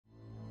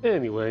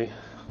Anyway,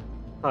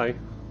 hi,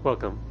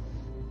 welcome.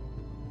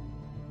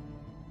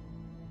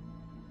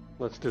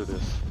 Let's do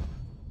this.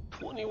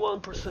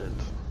 21%.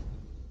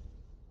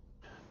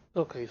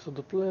 Okay, so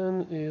the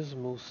plan is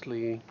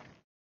mostly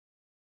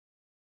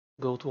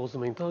go towards the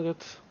main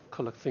target,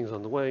 collect things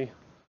on the way,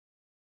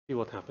 see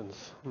what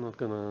happens. I'm not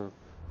gonna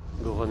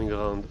go running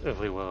around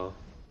everywhere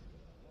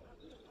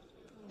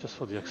just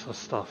for the extra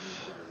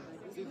stuff.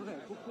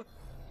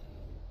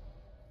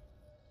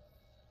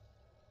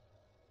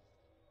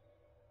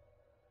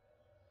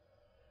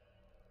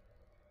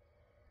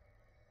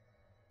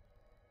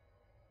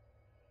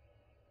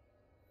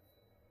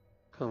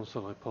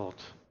 Council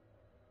report.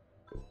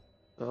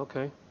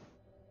 Okay.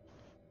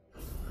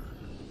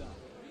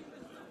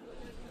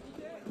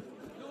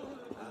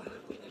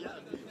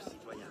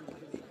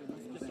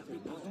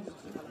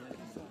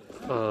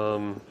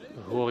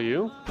 Who are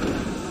you?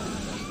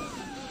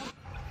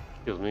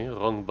 Excuse me,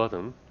 wrong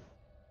button.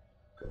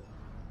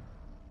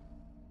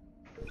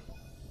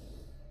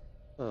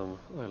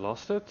 I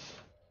lost it.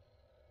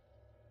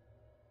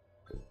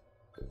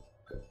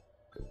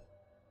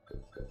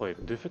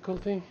 Wait,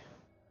 difficulty?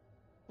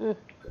 Eh.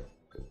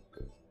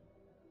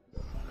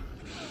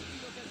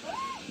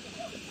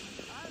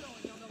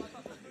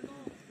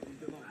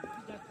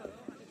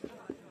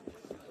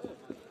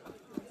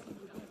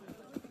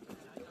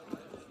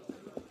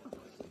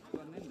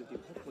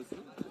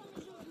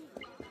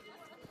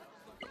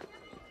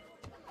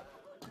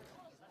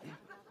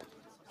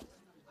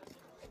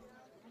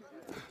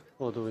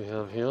 What do we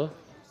have here?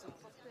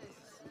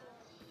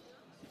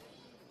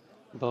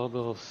 Barber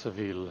of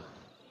Seville.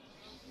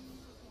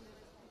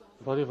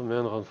 Body of a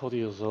man around 40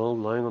 years old,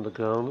 lying on the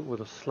ground with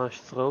a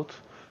slashed throat.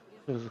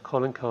 There is a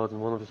calling card in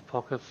one of his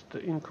pockets. The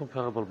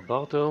incomparable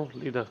Barter,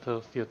 lead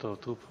actor, theater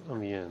troupe,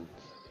 Amiens.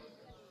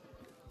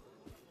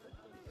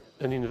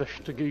 An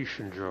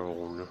investigation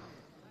journal.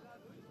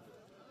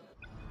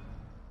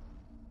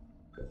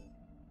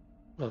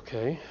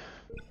 Okay.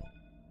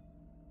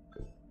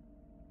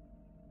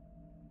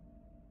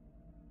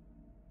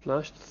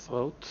 Slashed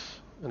throat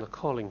and a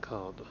calling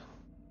card.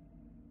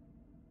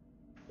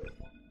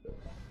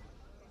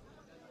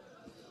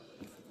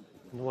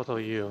 And what are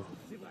you?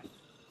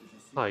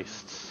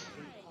 Heists.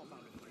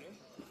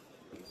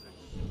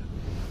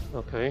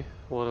 Okay,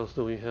 what else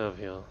do we have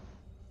here?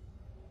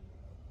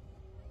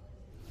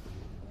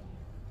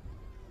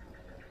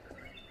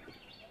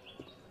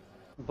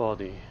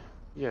 Body.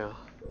 Yeah.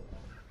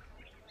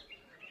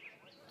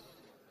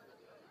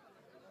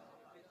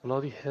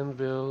 Bloody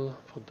handbill,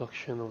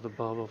 production of the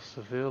Barber of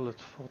Seville at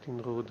 14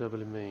 Rue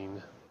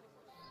d'Abelmain.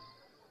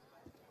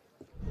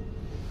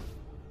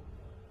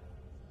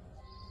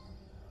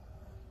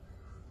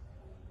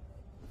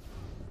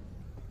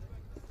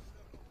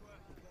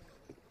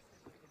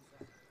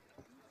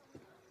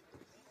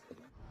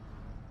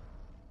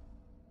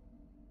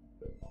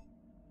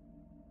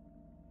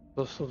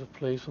 Also the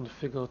place on the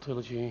Figaro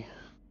trilogy.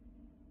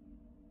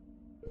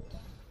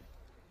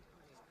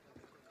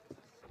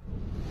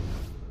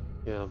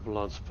 Yeah,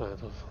 blood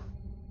splattered.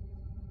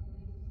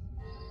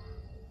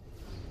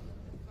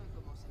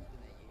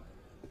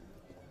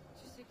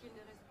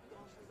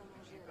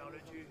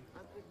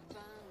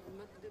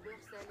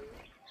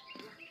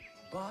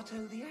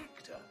 Bartow the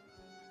actor?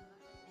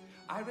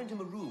 I rent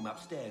him a room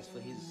upstairs for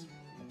his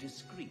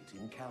discreet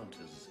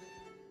encounters.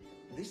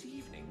 This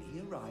evening he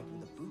arrived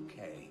with a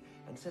bouquet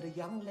and said a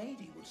young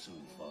lady would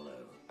soon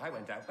follow. I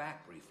went out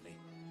back briefly.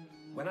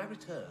 When I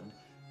returned,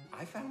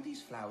 I found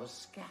these flowers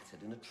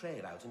scattered in a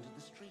trail out into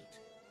the street.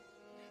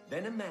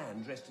 Then a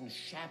man dressed in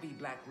shabby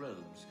black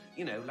robes,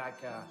 you know,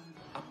 like a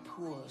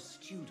poor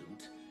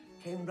student,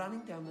 came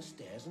running down the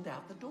stairs and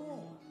out the door.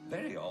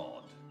 Very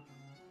odd.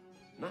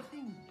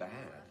 Nothing bad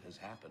has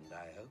happened,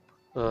 I hope.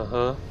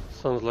 Uh-huh.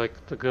 Sounds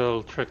like the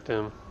girl tricked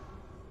him.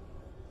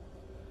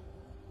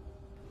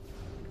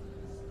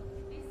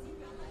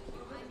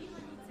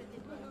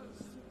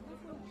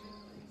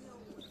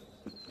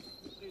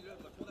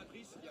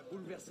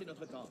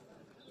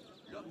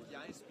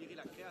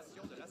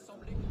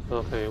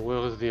 Okay, where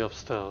is the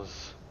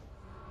upstairs?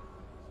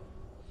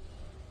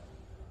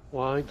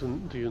 Why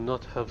do you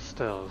not have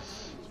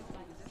stairs?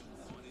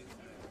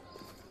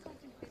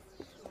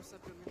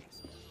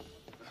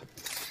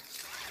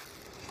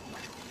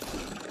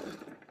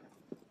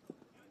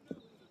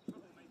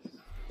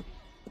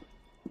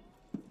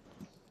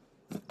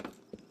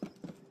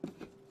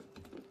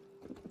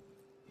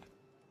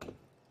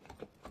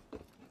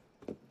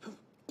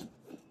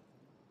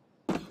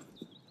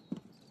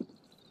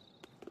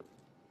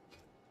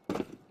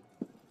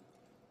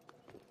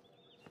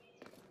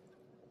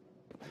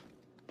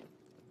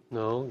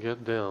 No,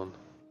 get down.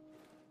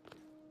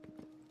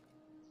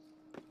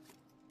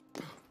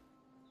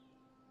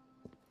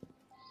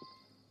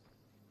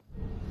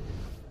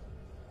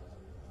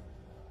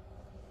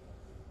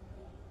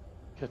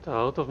 Get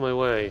out of my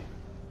way.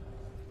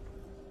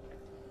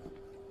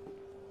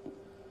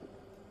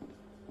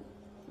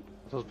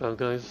 Those bad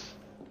guys.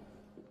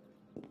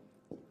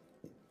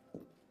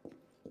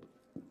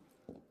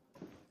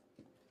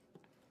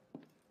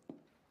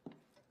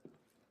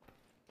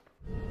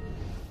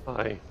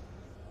 Hi.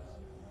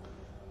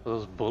 Are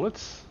those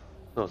bullets?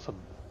 No,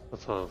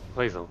 that's a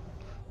razor.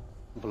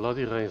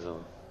 Bloody razor.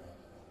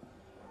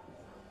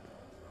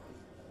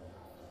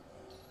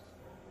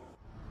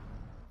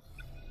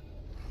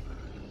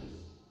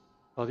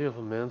 Body of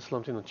a man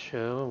slumped in a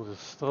chair with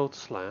his throat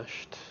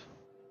slashed.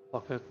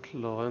 Pocket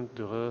Laurent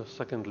Dureux,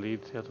 second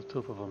lead, Theater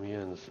Troupe of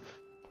Amiens.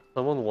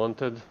 Someone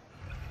wanted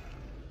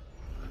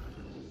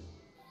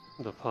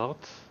the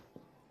part.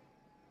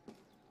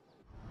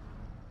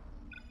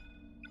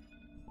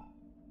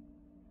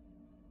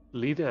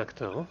 Lead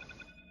actor.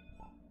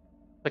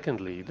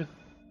 Second lead.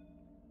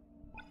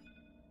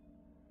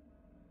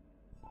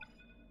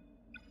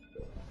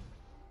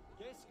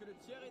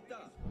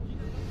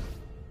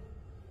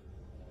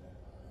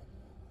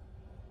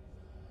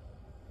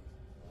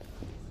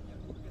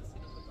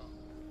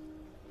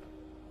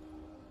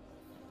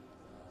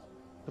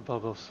 The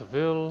Barber of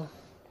Seville.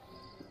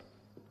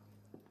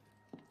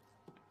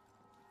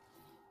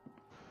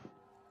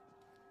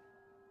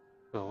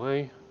 Go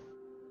away.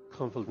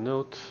 Crumpled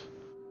note.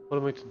 What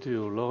am I to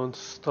do? Lawrence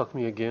stalked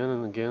me again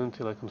and again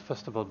until I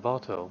confessed about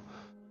Bartel.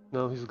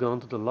 Now he's gone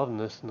to the love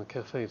nest in the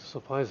cafe to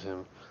surprise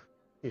him.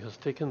 He has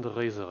taken the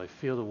razor. I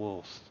fear the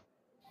worst.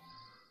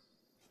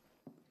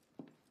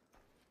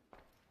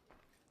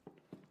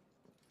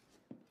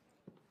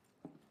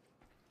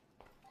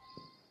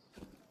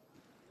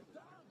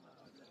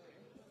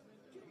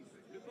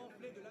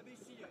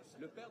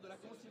 Le père de la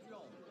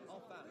constituante.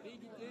 Enfin,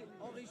 réédité,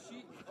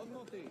 enrichi,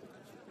 augmenté.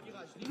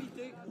 Tirage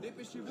limité,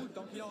 dépêchez-vous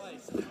tant qu'il en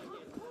reste.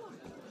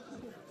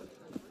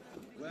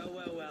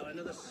 Well,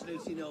 another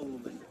snooty old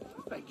woman.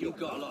 Bet you've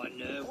got a lot of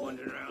nerve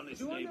wandering around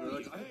this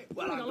neighborhood.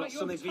 Well, I've got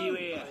something for you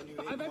here.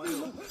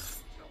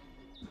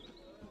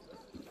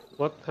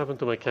 What happened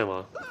to my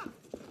camera?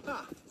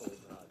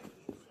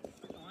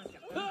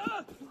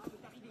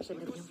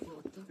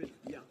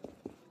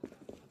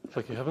 It's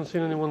like you haven't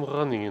seen anyone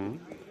running in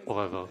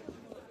forever.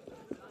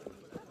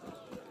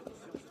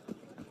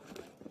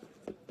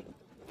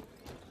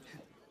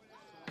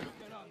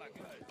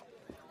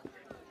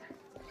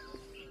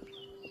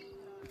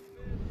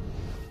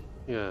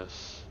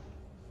 Yes.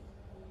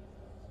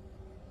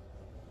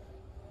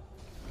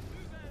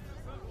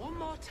 One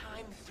more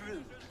time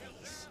through,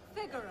 please.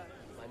 Figaro.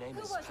 My name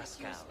Who is was Pascal. it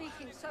you were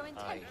speaking so I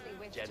intently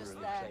with generally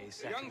just there? play A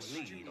second young lead,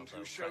 student although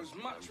who shows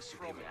frankly, much I'm a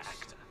superior promise.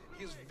 actor.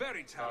 He is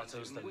very talented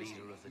Barto's the and witty.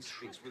 leader of the He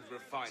speaks troupe, with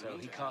refinement. so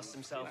he casts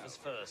and, himself you know, as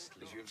first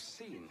as lead. you have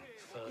seen,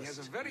 First he has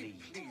a very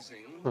lead.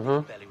 pleasing.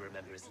 Uh-huh. Barely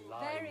remember his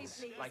Very lines.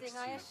 pleasing, Likes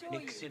I to assure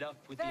mix you. it up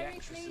with the Very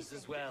actresses pleasing.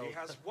 as well. He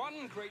has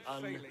one great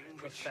failing,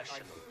 which I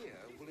Unprofessional. fear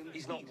will impede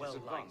He's not his well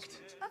liked.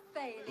 advancement. A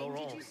failing,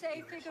 Laurent, did you say,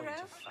 in point Figaro?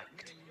 of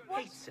fact,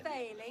 What hates him.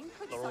 failing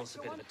could Laurent's a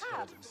such bit a of one a turd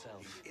have?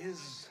 himself. He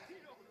is in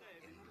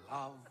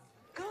love.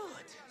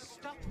 Good.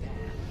 Stop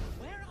there.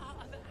 Where are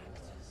other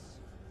actors?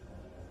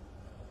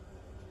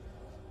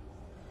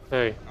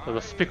 Hey, I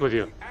must speak with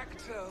you. The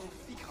actor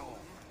Figaro,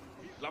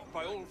 loved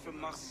by all from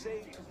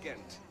Marseille to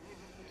Ghent.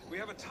 We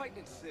have a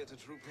tight-knit theatre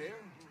troupe here.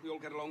 We all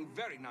get along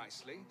very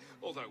nicely,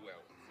 although,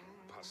 well,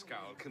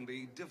 Pascal can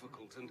be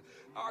difficult and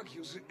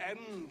argues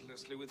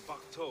endlessly with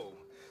Bartot.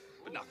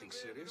 But nothing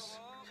serious.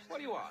 What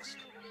do you ask?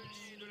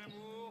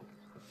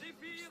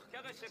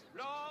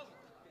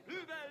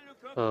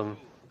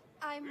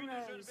 I'm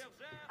Rose.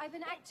 I've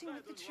been acting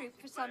with the troupe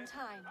for some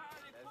time.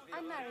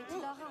 I'm married to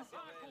Laurent.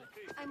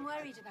 I'm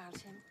worried about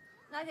him.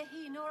 Neither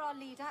he nor our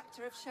lead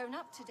actor have shown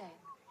up today.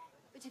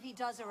 But if he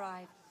does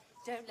arrive,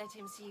 don't let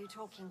him see you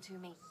talking to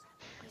me.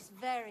 He's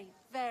very,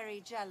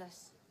 very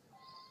jealous.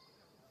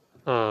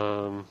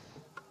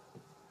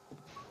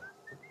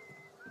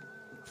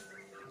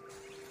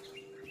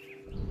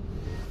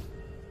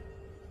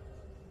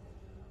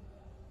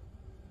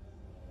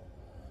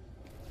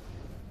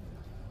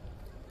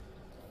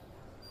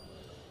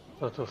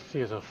 Out of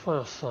theater,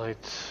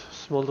 firesite.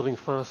 Smoldering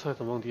firesite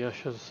among the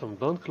ashes, some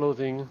burnt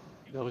clothing.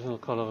 The original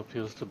color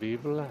appears to be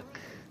black.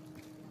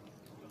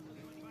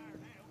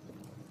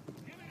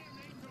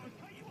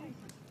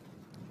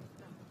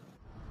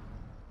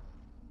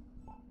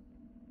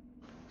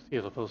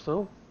 Theater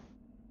poster.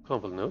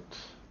 Crumpled note.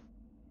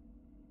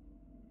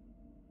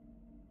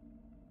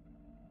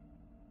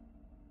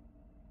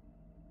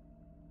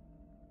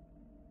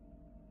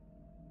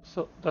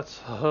 So that's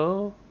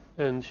her,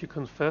 and she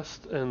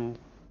confessed, and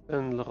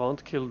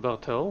Laurent killed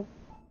Bartel.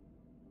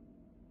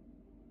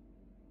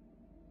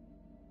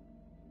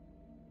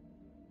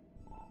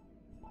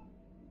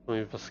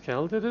 Maybe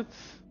Pascal did it?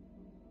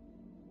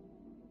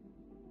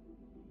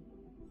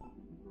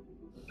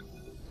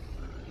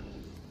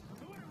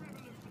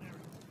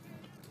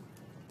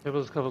 Table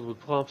is covered with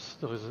props.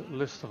 There is a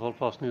list of all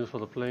props needed for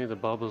the play. The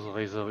barber's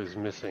razor is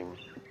missing.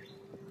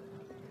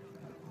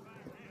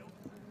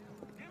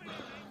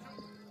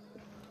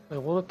 I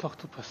want to talk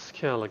to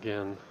Pascal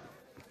again.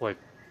 Wait,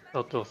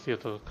 outdoor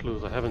theater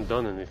clues. I haven't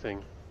done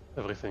anything.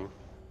 Everything.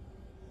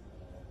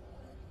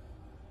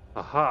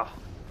 Aha!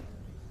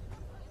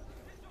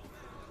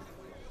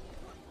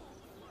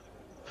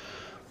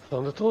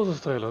 Found the Roses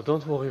trailer.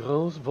 Don't worry,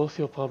 Rose. Both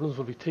your problems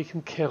will be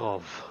taken care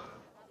of.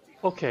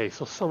 Okay,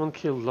 so someone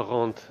killed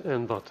Laurent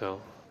and Butter.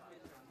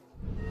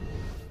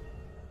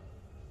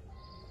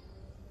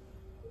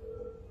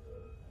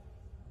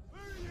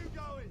 Where are you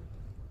going?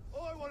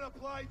 I want to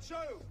play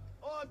too.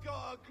 I've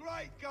got a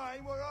great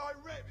game where I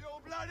rip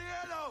your bloody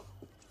head off.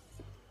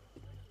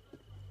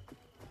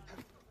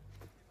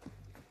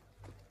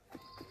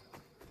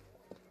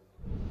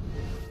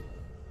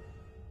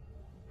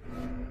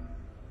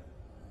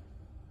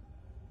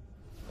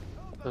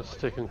 That's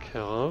taken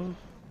care of.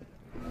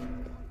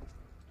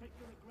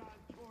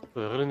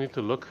 Do I really need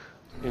to look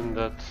in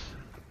that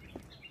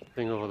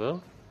thing over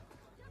there?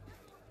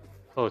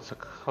 Oh, it's a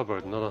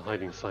cupboard, not a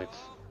hiding site.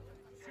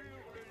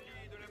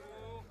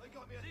 They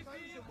got me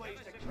 1,000 ways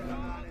to kill a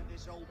man in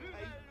this old paint.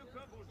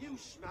 You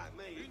smack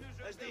me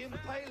as the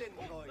impaling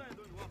kind.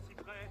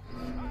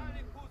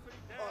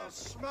 I'll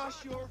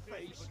smash your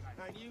face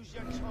and use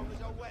your tongue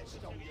as a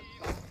whetstone, you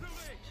bastard.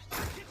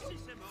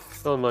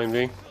 Don't mind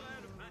me.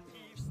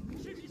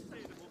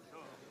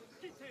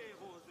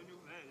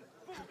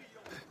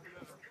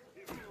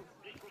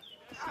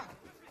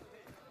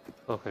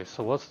 Okay,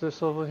 so what's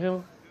this over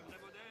here?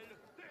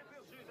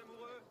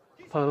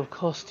 Pile of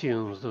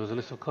costumes. There is a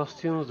list of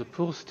costumes. The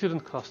poor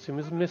student costume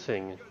is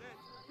missing.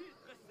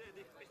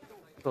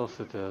 Of course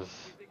it is.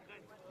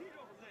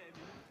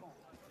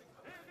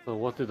 So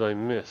what did I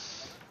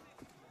miss?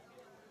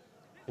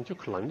 Can't you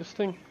climb this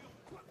thing?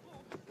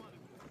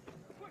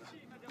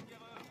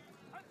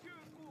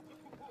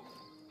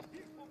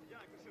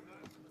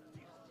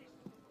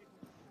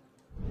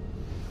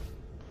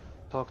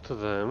 Talked to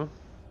them.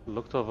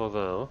 Looked over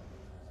there.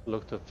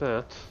 Looked at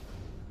that.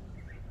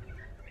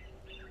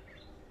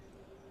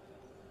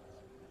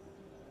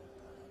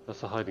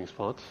 That's a hiding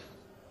spot.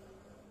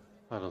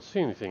 I don't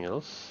see anything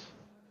else.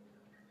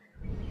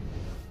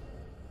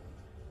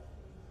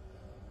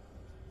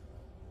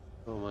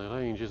 Oh, my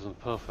range isn't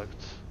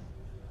perfect.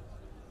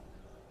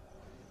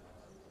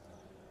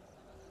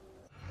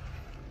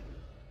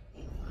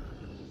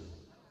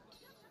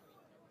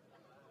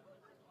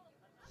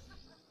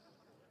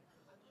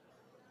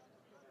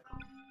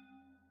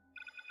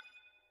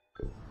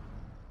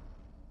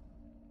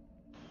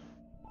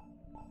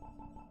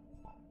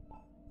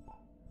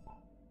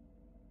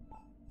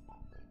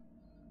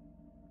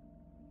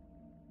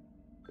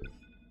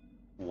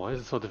 Why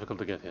is it so difficult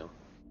to get here?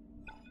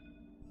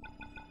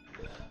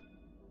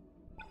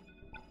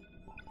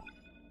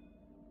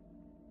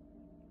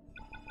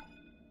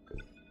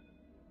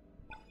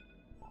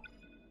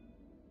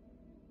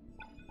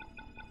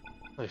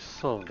 I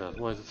solved that.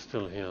 Why is it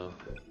still here?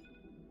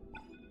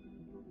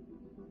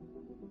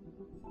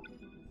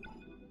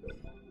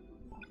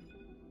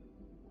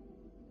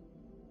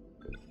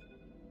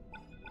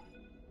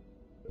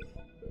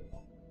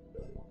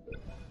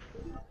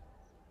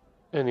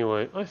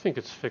 Anyway, I think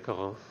it's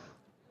Figaro.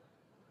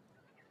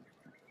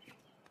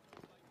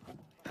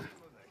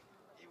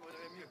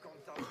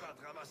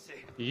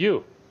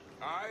 You!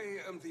 I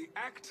am the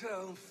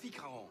actor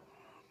Ficaron.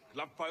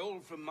 La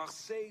Paole from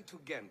Marseille to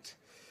Ghent.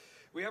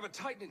 We have a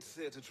tight-knit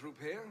theatre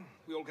troupe here.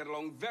 We all get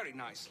along very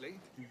nicely.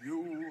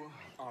 You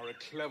are a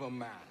clever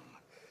man.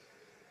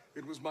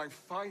 It was my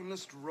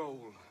finest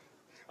role.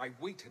 I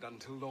waited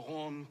until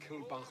Laurent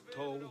killed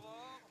Bartholdi.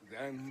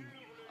 Then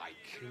I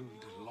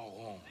killed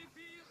Laurent.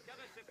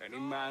 Any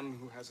man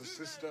who has a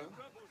sister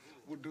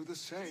would do the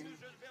same.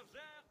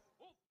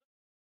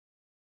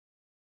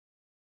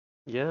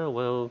 Yeah,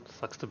 well,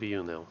 sucks to be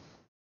you now.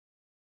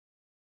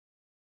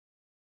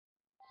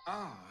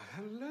 Ah,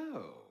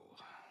 hello.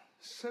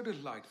 So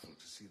delightful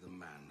to see the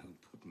man who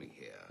put me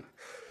here,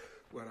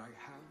 where I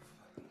have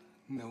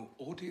no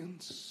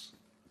audience.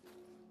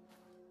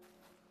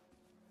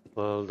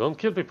 Well, don't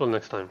kill people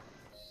next time.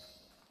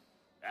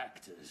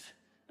 Actors.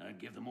 I'd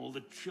give them all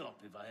the chop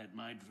if I had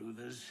my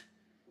druthers.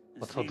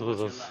 What's See our what you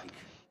druthers? like.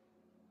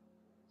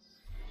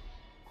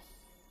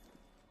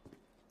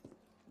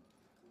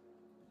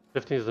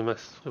 15 is the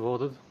max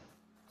rewarded.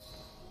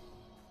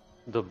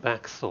 The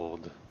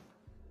backsword.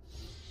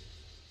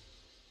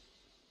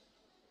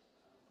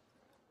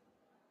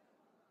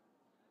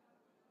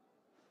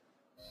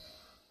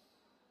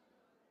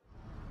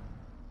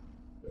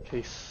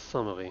 Case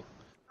summary.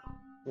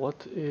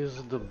 What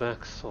is the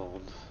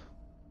backsword?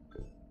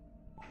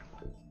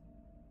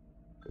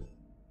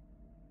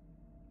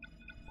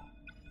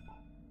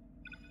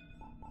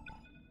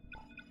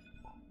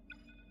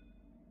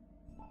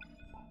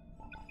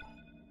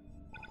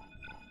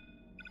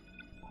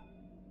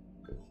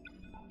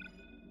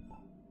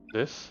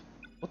 This?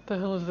 What the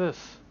hell is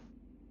this?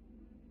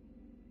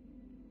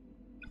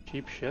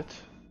 Cheap shit.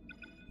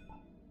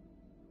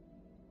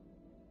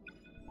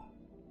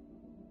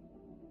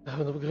 I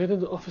have an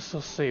upgraded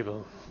officer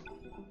saber.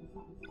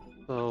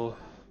 So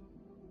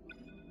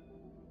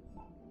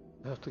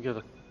I have to get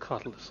a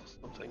cutlass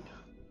or something.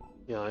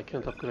 Yeah, I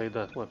can't upgrade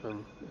that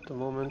weapon at the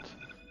moment.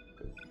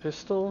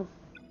 Pistol.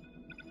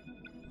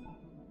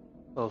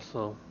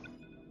 Also,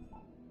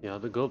 yeah,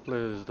 the gold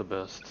plate is the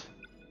best.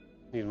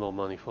 Need more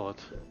money for it.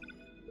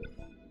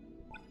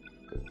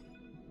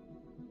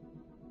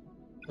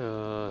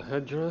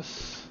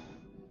 Headdress.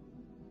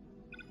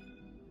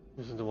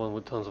 This is the one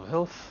with tons of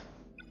health.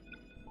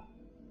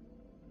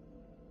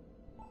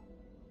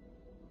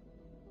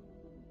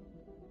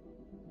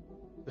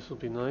 This will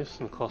be nice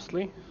and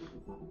costly.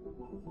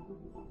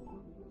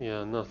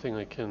 Yeah, nothing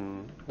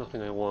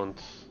I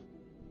want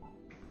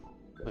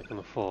I can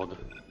afford.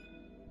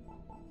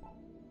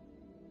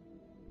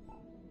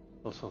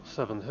 Also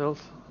 7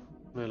 health,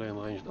 melee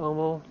and ranged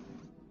armor.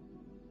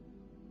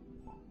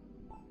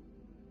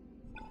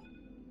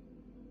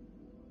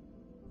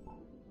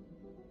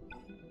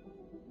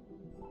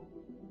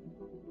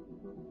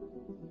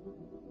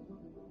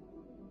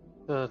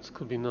 That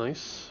could be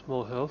nice.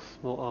 More health,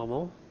 more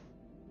armor.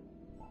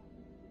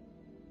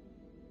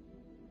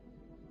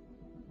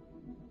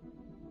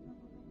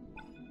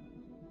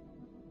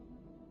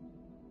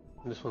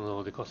 This one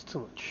already costs too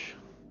much.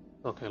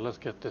 Okay, let's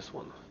get this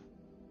one.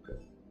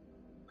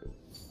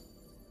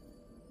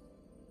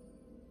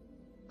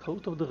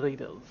 Coat of the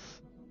Raiders.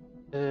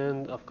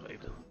 And upgrade.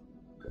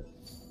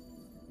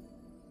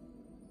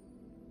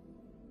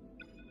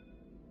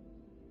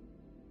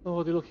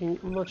 Already looking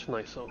much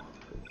nicer.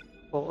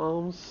 4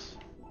 arms.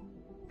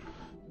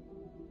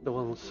 The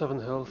one with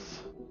 7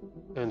 health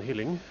and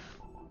healing.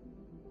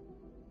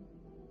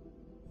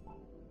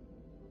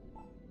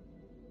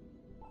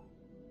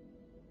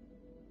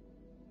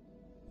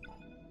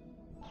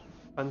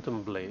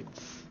 Phantom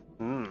blades.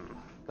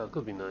 That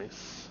could be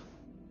nice.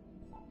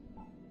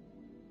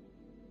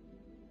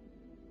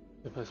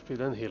 If I speed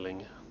and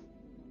healing.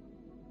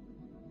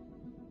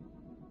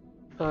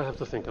 I have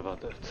to think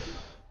about that.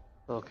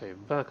 Okay,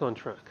 back on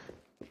track.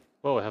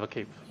 Oh, I have a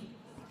cape.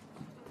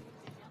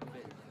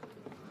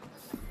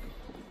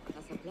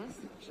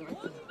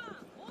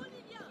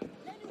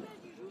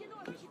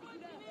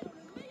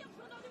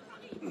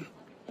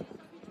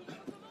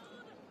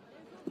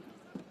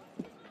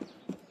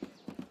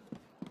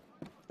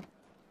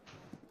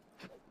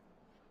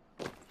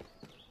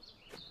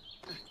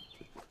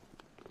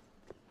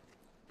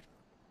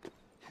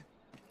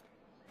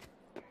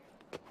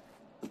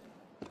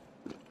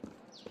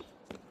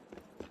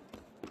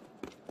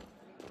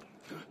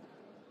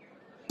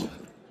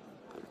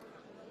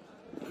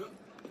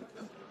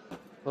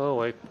 Oh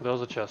wait, there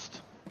was a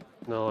chest.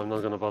 No, I'm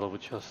not gonna bother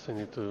with chests. I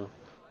need to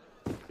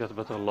get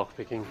better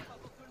lockpicking.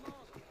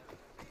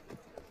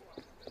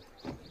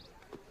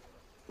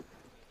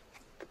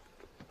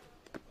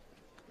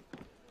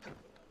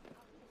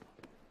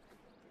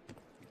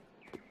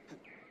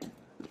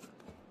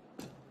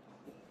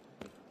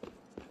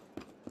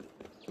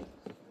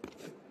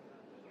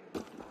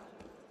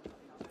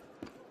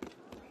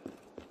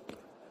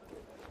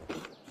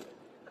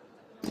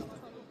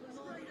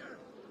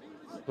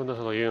 What the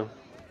hell are you?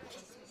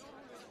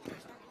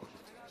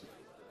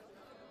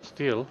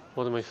 Steal?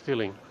 What am I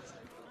stealing?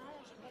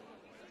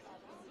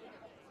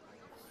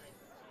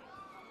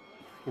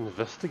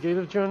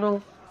 Investigative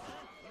journal?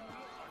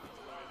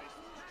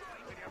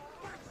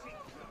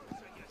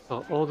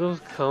 Our orders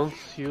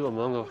counts you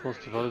among our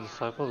most devoted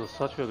disciples. As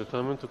such, we are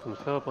determined to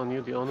confer upon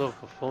you the honor of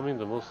performing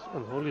the most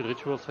unholy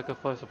ritual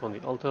sacrifice upon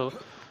the altar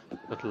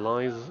that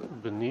lies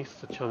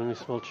beneath the charmingly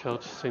small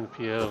church Saint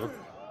Pierre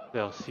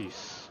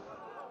d'Arcis.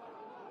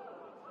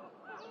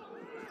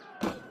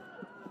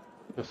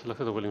 You have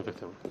selected a willing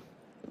victim.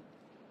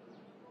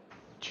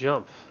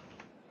 Jump!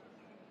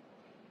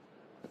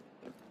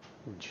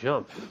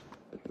 Jump!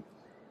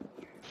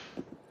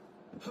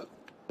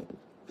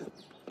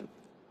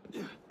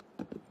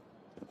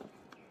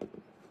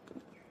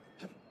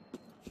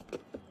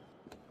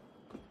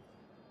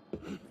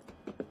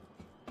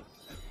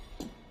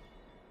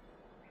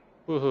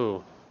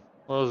 Woohoo!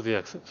 Where's the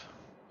exit?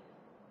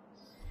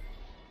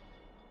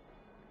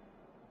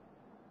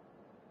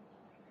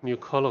 New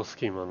color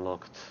scheme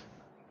unlocked.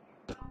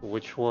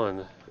 Which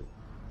one?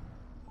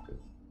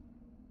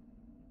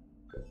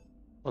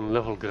 On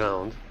level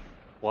ground.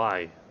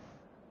 Why?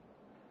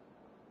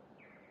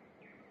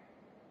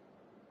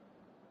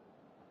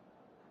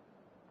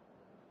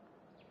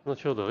 Not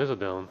sure there is a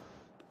down.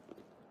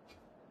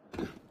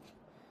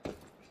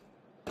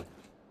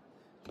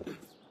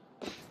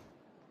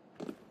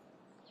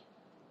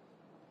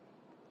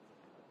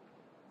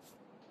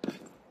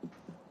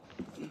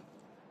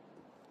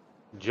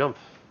 Jump.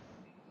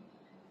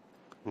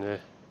 Nah.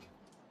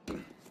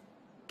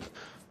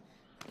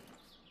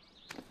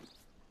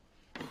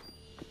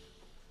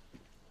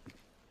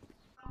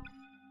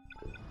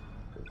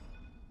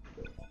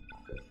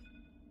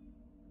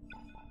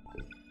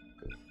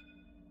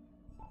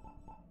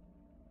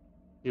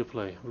 You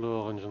play blue,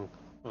 orange, and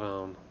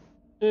brown.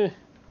 Eh.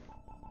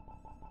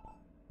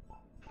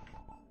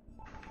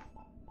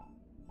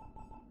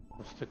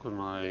 I'll stick with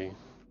my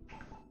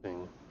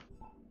thing.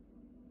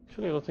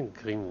 Actually, I don't think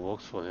green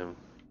works for him.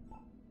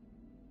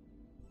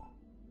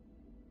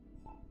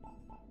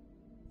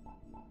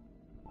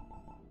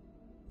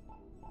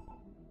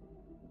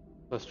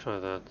 Let's try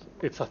that.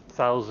 It's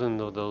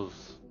 1,000 of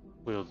those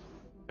weird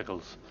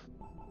pickles.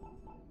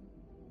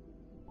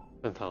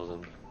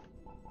 10,000.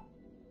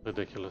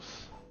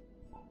 Ridiculous.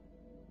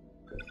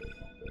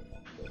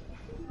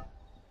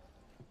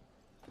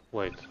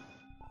 Wait.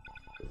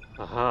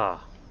 Aha!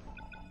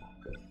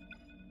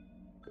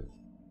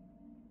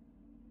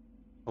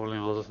 Holy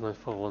Moses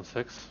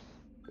 9416.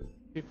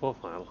 Key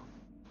profile.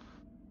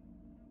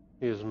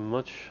 He is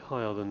much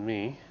higher than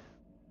me.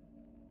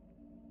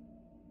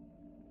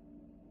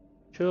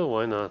 Sure,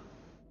 why not?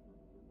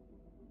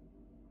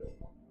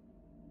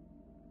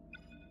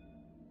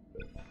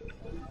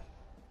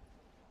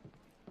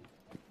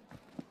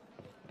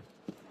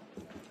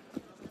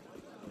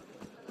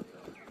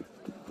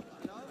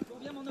 Alors,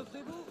 combien m'en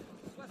offrez-vous?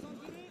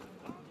 70 000?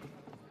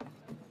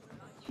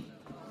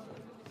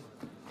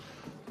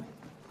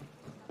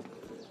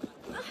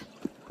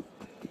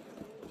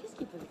 Qu'est-ce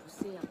qui peut le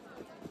pousser hein?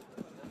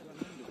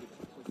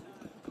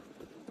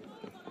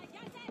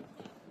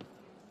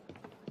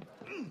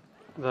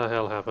 The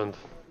hell happened?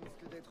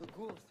 Risque d'être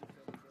court, si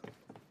vous faites.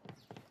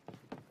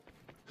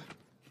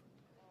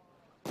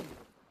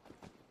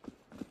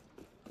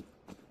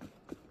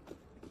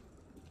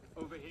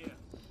 Over here.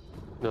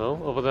 No,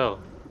 over there.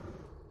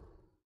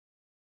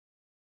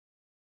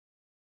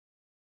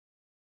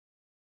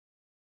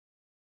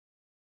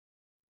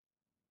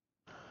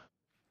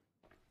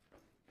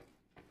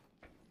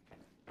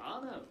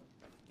 Arno,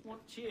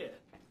 what cheer?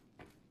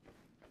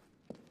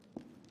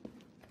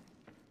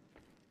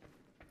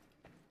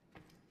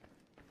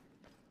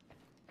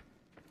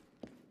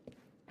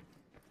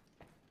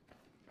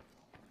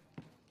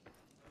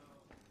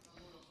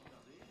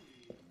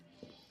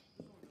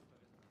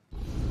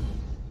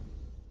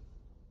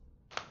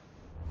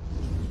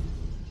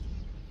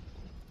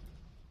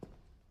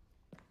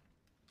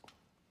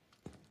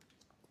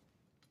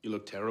 You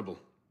look terrible.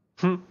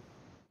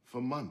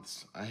 For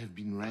months, I have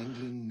been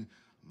wrangling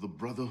the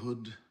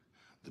Brotherhood,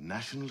 the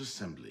National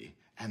Assembly,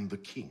 and the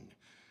King.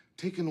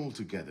 Taken all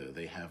together,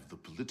 they have the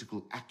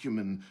political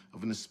acumen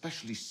of an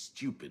especially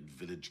stupid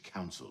village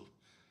council.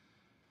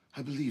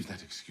 I believe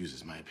that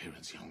excuses my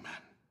appearance, young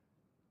man.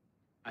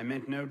 I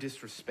meant no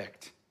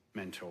disrespect,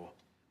 Mentor.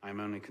 I'm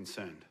only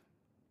concerned.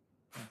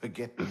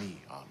 Forget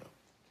me, Arno.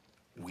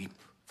 Weep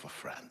for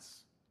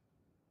France.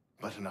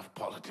 But enough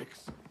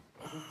politics.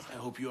 I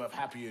hope you have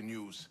happier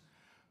news.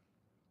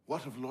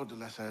 What of Lord de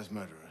Lasserre's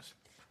murderers?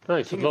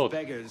 Nice, King load. of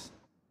Beggars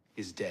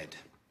is dead.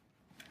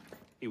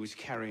 He was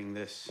carrying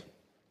this.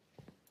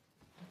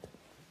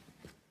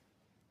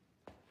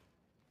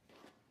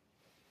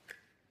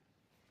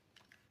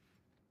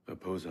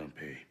 Repose en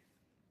paix.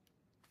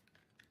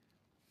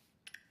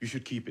 You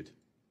should keep it.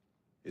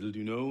 It'll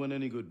do no one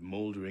any good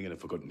moldering in a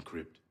forgotten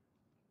crypt.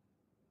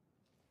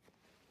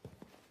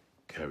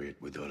 Carry it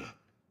with honor.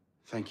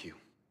 Thank you.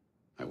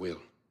 I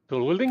will.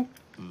 Dual wielding?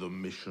 The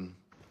mission.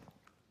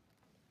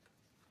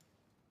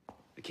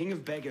 The King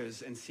of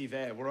Beggars and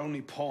Sivert were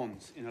only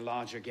pawns in a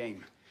larger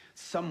game.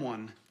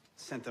 Someone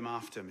sent them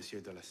after Monsieur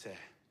de Lasserre.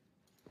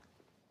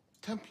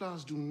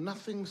 Templars do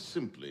nothing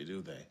simply,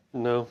 do they?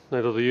 No,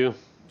 neither do you.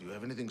 Do you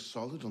have anything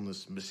solid on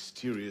this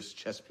mysterious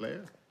chess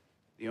player?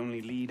 The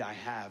only lead I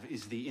have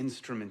is the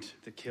instrument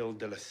that killed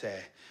de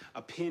Lasserre.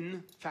 A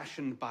pin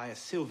fashioned by a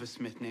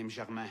silversmith named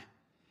Germain.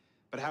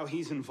 But how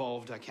he's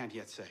involved, I can't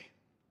yet say.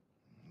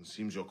 It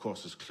seems your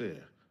course is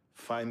clear.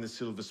 Find the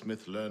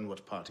silversmith, learn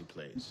what part he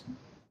plays.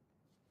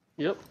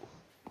 Yep.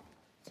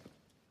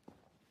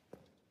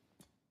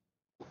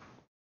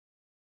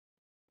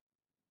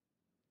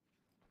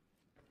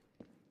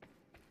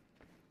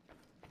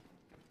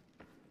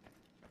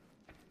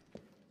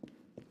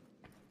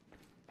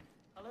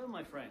 Hello,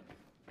 my friend.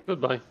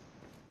 Goodbye.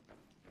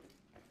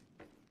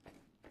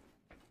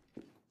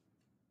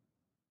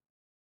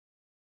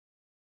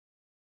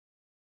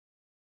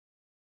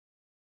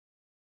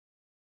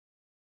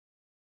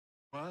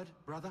 Word,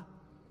 brother?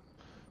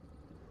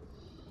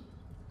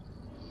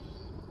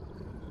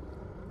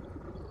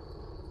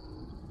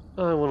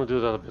 I want to do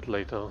that a bit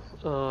later.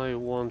 I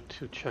want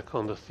to check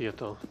on the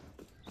theater.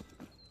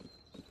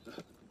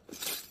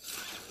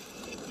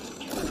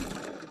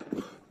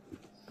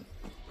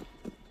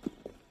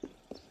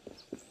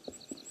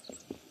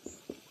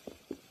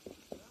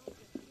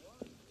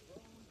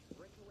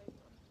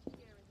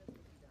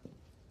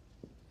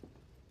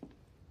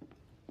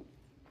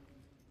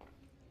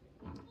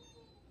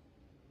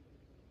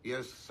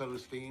 Yes,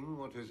 Celestine,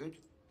 what is it?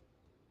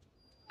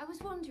 I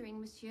was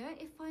wondering, monsieur,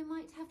 if I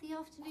might have the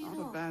afternoon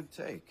Not off. a bad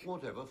take.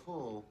 Whatever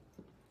for?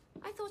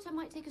 I thought I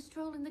might take a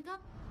stroll in the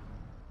garden.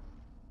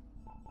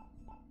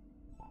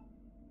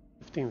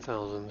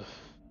 15,000.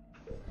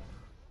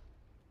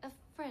 A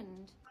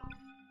friend.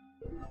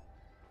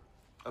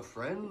 A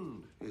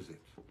friend, is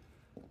it?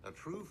 A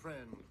true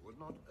friend would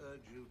not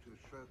urge you to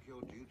shirk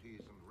your duties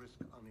and risk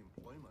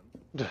unemployment.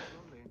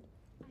 Surely.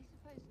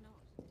 I suppose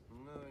not.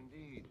 No,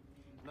 indeed.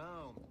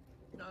 Now,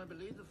 I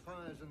believe the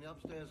fires in the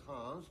upstairs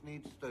hearths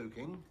need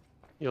stoking.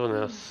 You're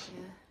an S.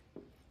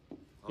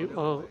 Monsieur. You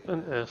are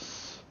an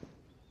S.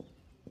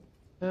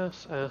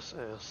 S, S,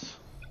 S.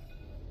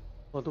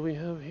 What do we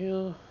have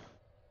here?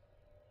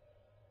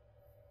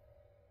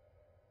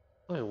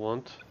 I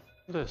want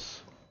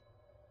this.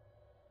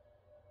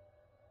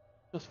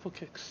 Just for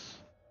kicks.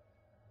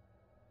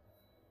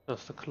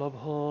 That's the club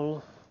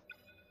hall.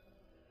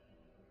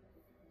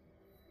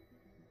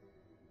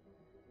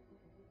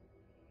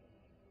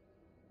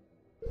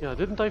 Yeah,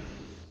 didn't I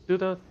do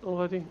that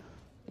already?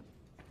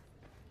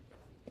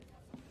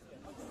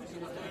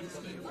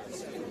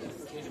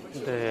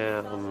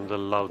 Damn, the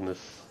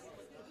loudness.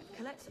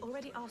 Colette's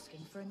already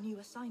asking for a new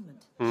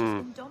assignment. She's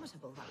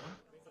indomitable, that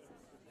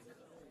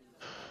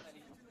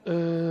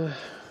one.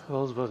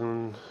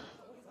 Rosebutton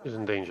is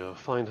in danger.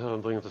 Find her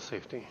and bring her to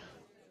safety.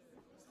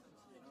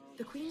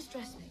 The Queen's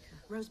dressmaker,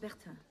 Rose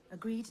Bertin,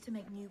 agreed to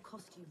make new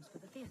costumes for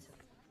the theatre.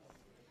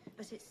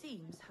 But it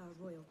seems her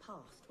royal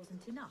past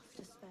wasn't enough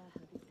to spare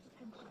her the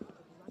attention of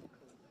the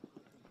radical.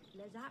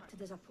 Les Actes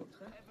des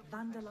Apôtres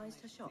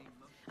vandalized her shop,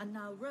 and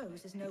now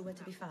Rose is nowhere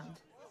to be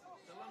found.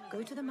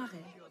 Go to the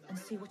Marais and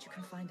see what you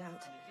can find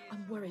out.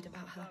 I'm worried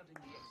about her.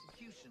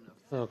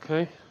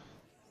 Okay.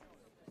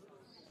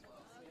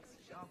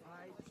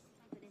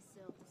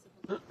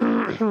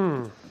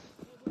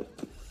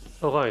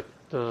 All right,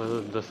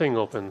 the thing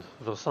opened.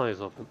 Versailles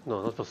opened.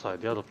 No, not Versailles.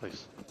 The other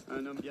place.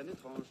 Un homme bien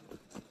étrange.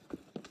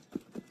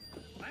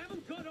 I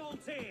haven't got all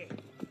day.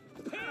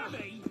 Hear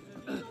me?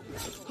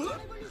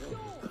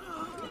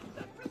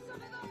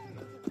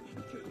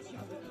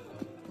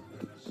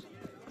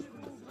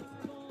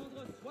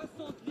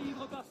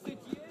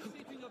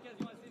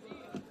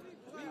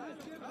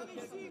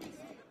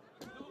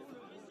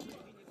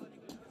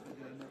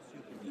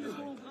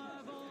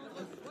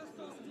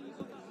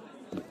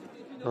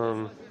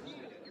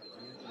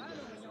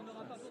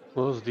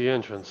 Where's the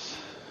entrance?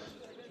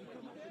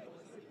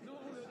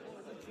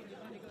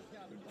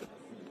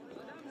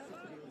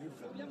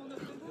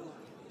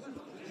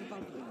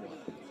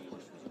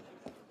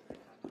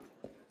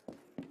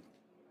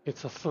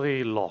 It's a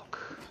 3 lock.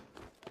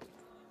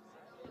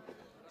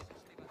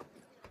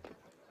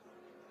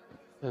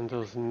 And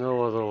there's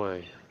no other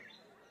way.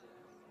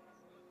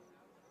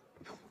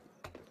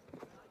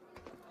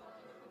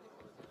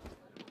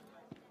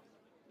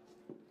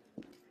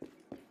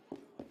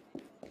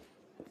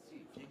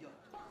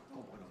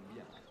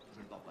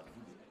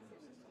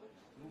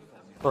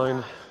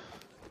 Fine.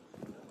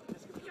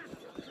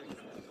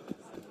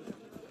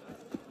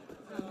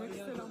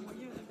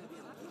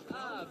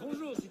 Ah,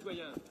 bonjour,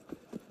 citoyen.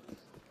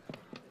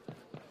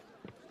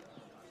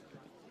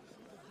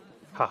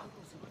 Ha.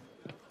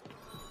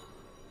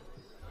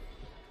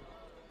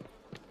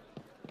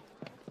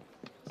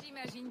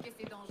 J'imagine que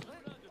c'est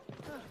dangereux.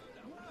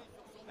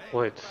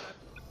 Wait.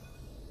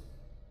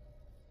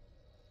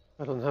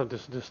 I don't have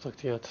this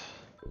district yet.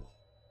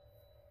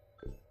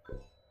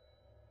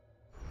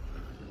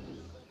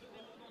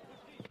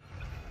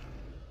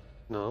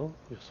 No,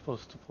 you're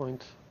supposed to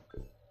point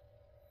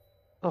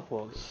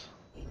upwards.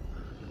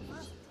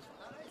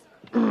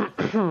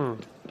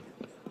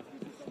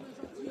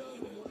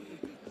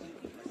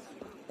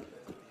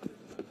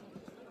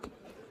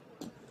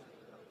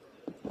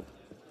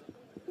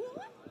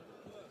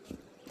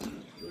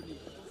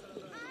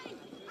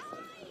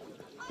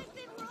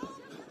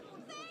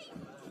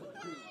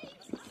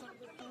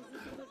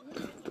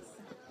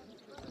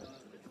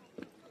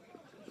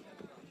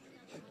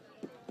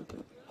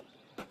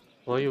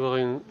 Why are you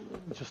wearing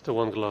just the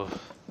one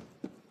glove?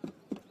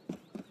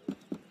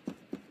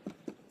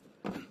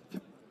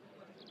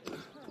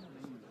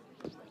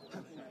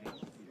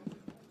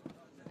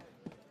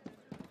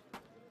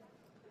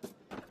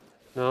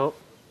 No.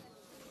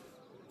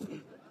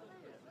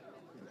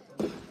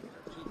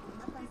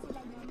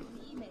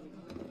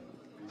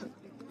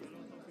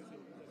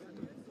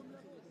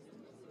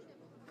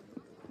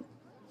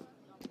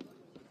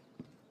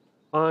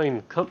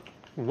 Fine, come,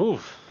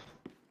 move.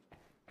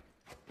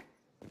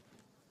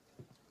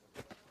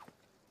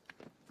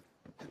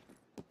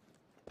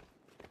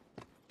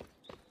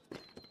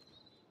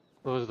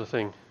 Where's the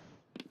thing?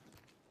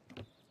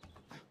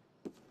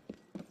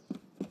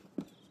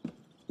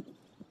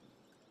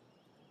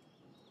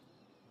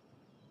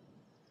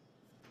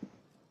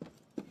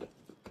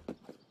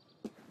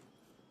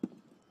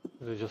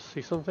 Did I just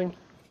see something?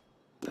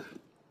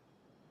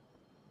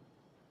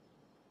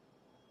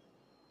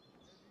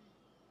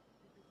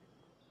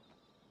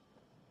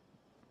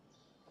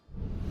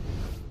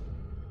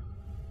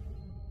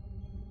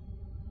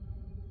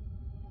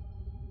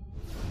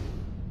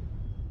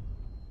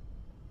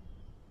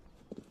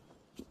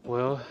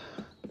 Where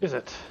is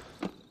it?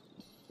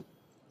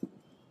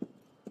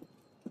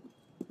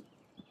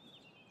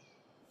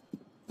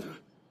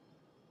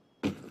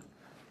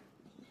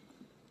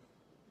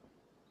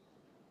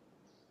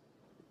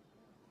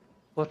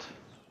 What?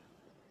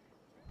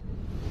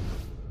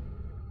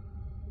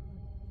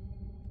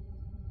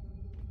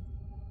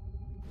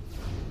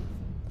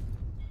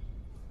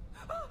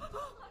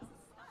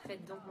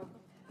 Faites donc mon...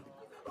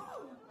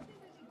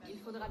 Il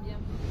faudra bien...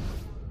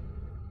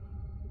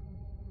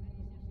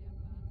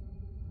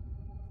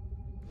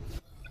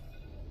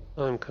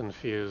 I'm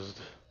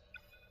confused.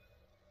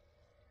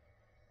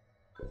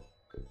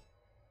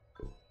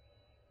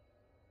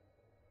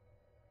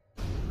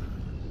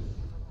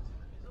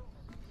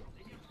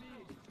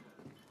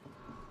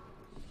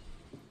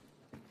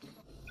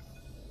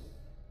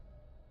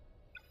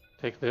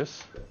 Take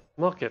this.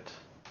 Mark it.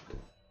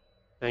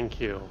 Thank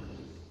you.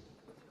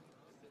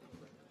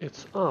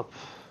 It's up.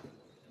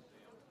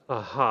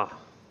 Aha.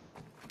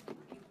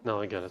 Now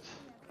I get it.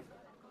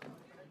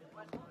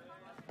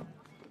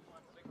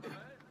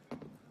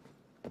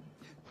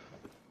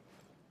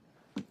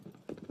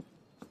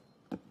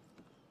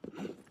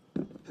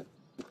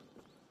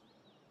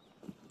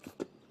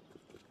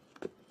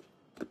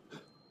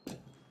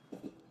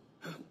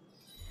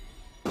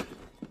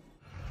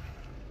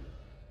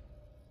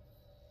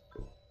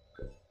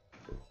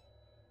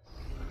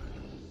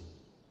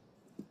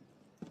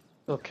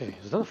 Okay,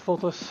 is that a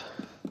fortress?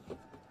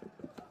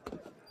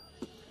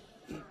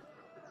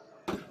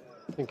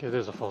 I think it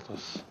is a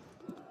fortress.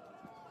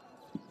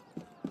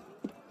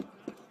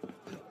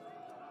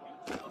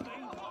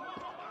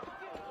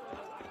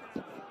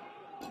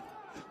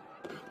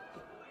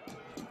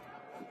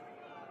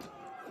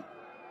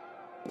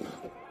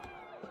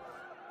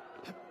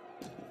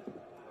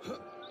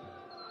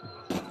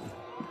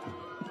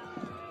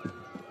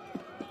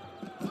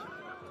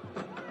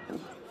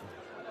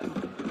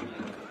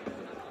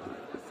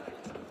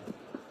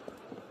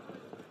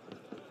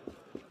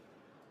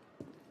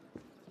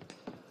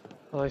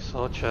 I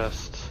saw a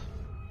chest.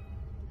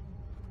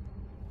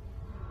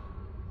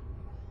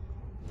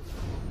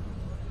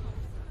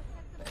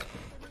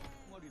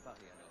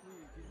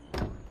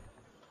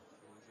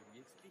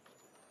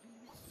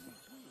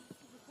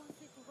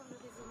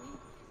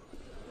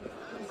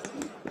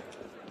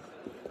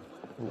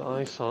 And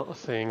I saw a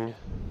thing.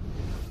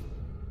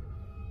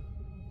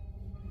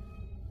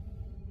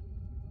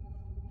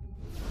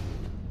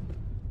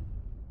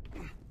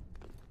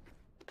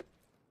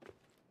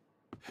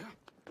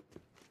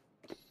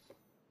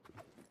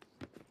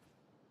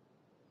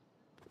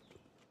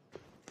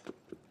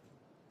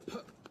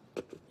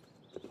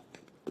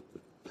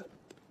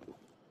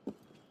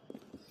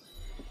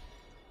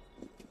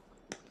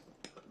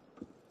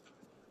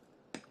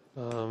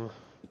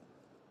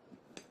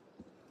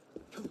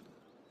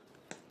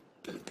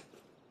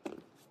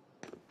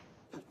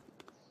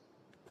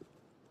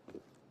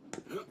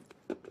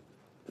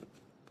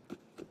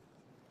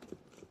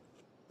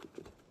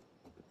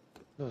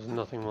 There's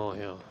nothing more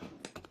here.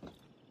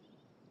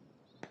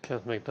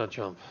 Can't make that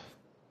jump.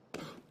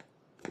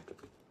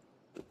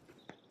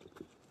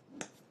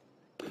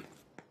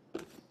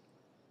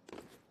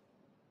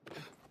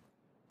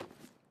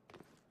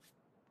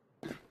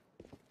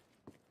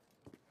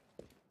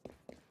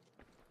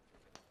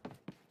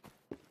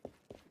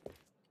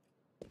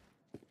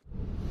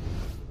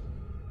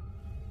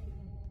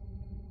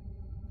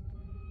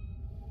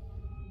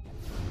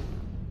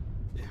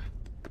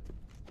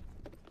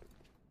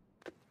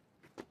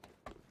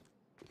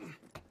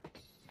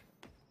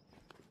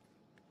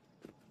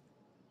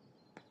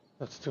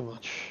 That's too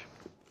much.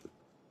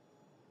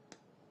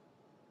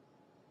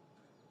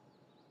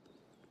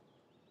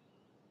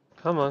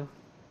 Come on.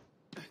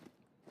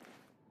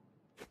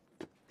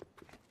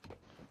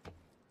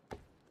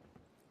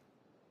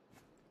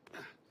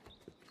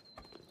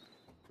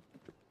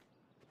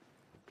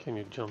 Can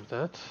you jump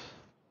that?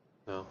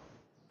 No.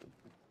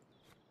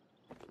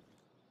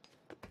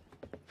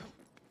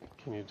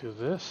 Can you do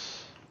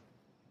this?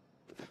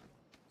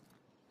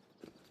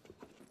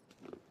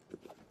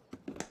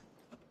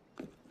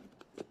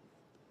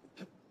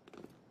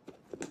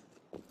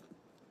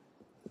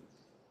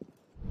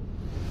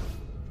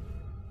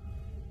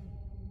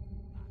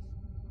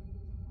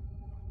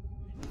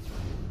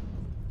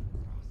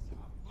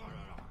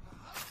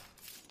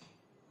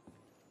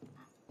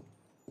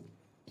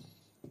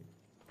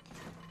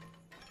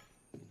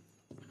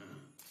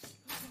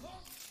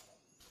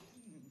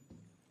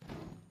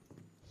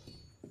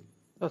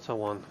 That's a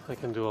 1. I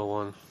can do a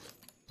 1.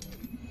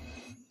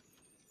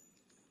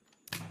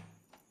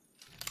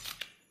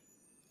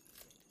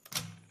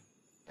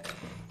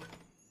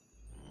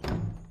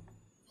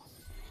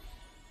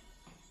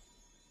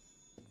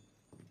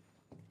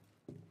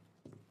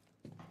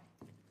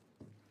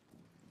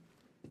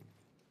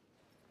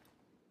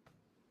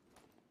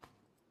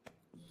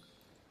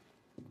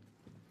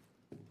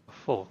 A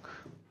fork.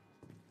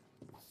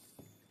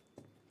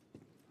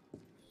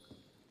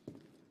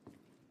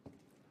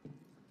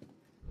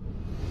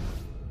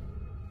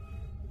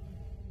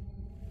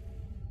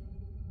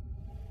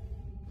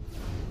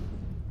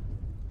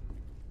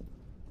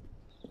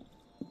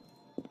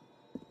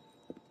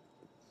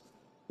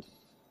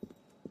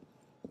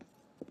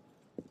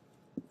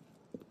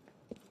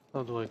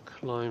 How do I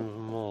climb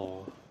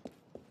more?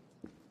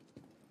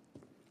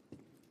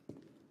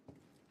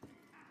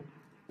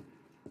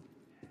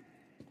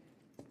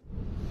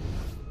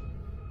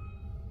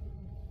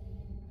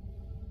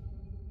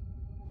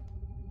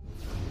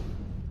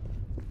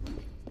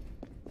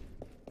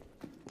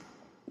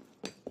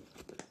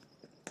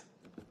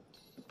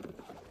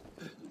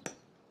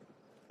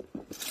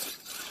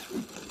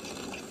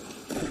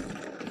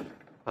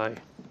 Hi.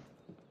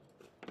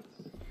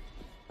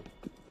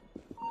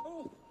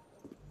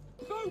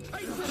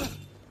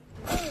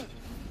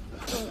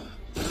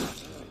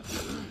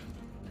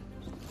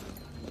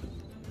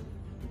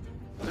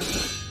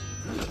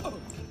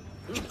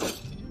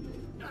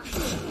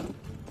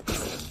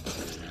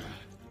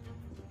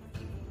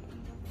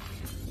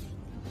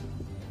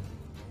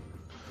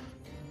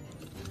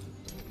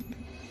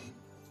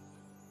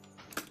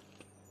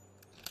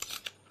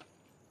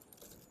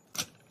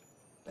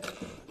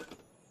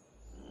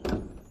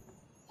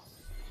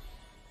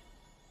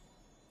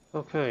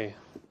 Okay.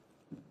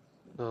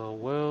 Now,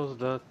 where's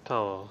that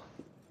tower?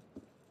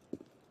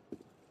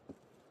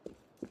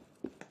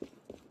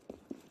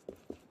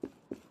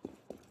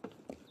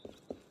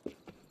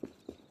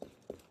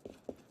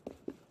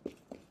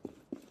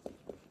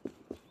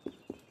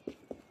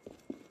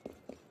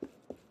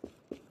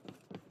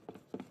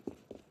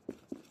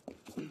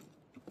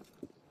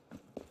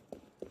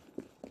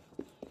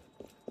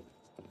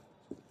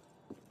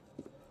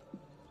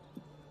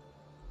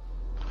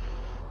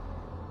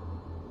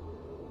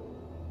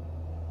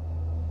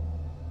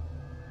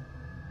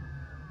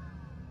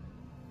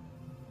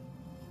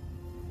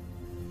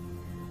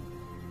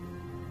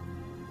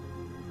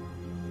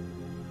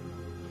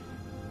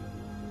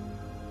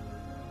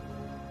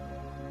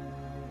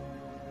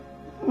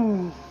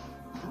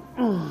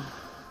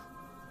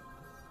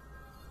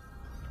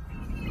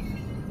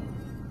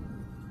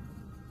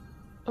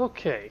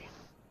 Okay.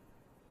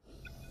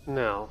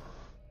 Now,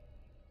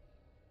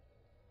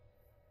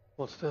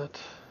 what's that?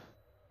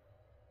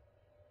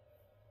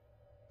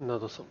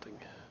 Another something.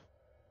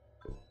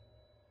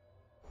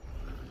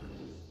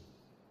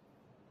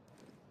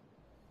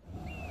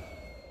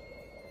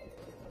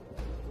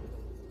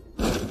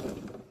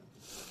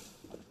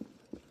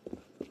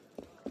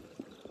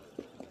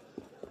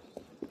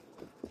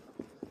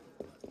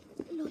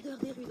 L'odeur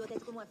des rues doit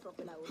être moins forte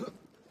là-haut.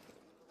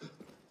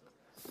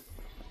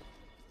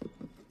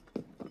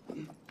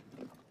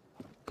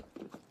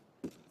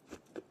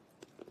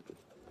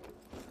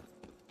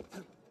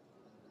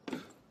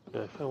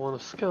 Yeah, if I want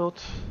to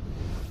scout,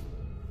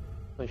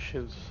 I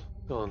should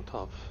go on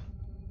top.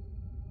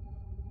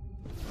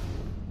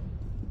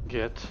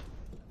 Get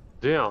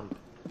down.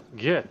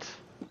 Get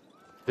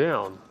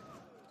down.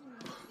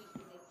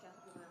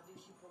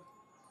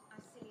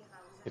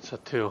 It's a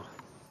 2.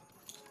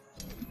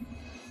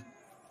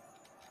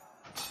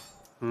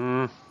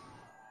 Ah.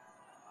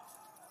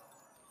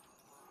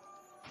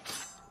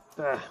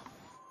 Ah.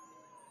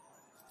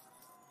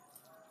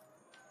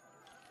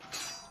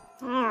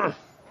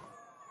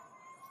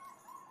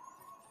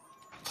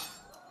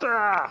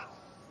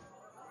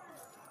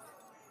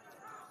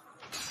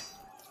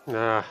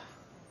 Ah.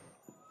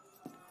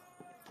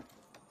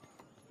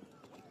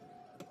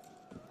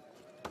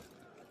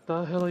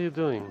 What the hell are you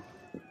doing?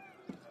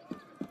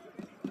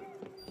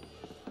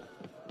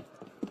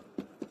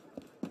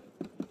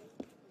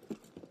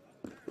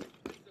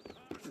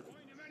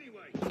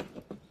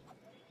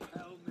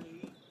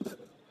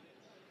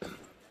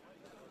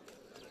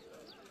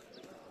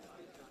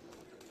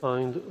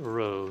 Find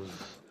Rose.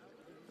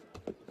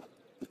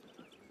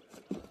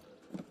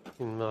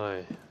 In my...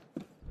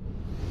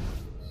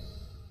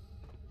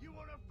 You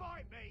want to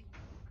fight me?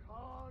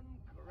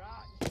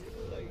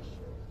 Congratulations.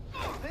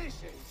 This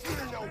is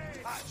you're no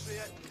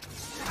patriot.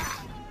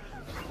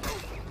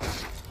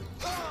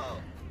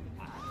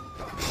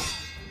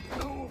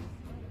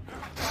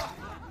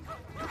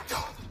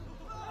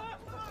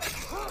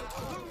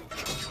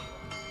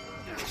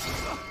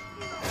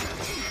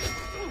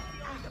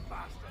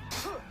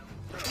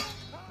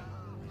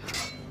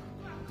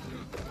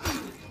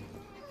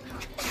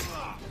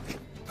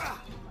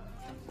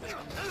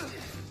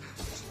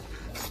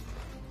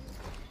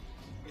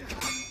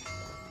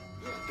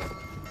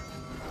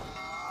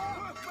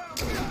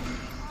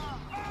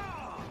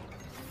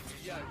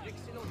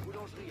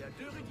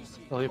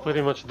 Well, you're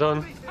pretty much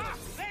done.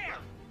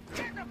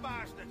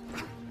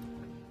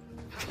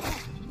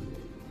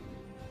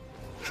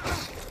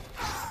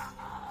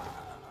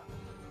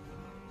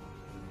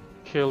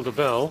 Kill the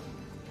bell.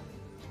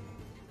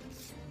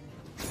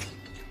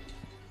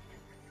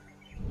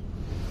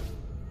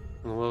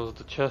 And where's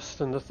the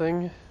chest and the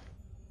thing?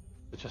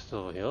 The chest is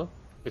over here.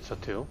 It's a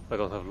 2. I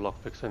don't have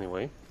lockpicks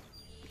anyway.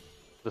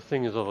 The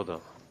thing is over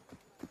there.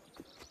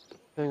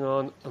 Hang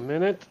on a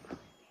minute.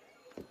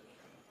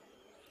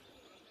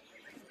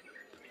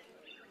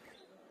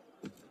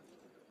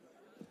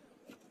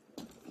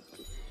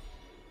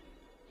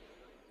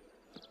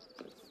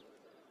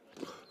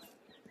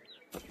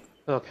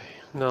 Okay,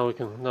 now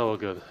we're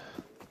good.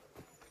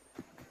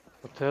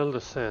 Hotel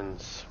de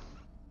Sands.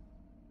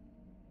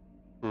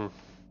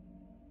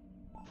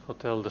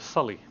 Hotel de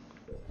Sully.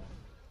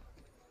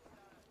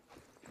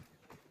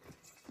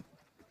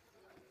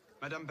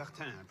 Madame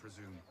Bertin, I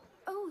presume.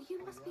 Oh,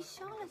 you must be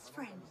Charlotte's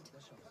friend.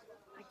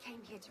 I came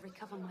here to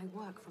recover my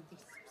work from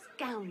these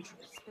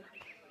scoundrels, but...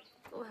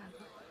 well...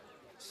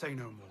 Say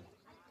no more.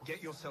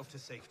 Get yourself to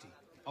safety.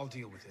 I'll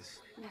deal with this.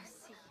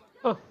 Merci.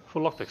 Oh,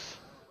 full lockpicks.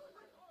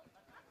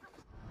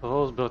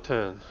 Rose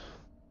Bertin.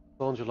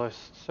 Born July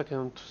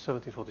 2nd,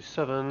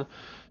 1747.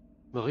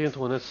 Marie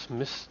Antoinette's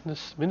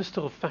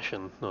Minister of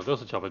Fashion. No,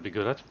 there's a job I'd be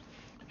good at.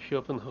 She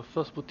opened her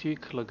first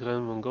boutique, La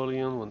Grande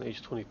Mongolian, when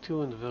aged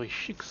 22 in the very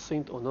chic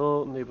Saint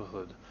Honor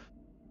neighborhood.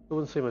 I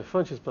wouldn't say my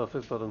French is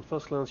perfect, but on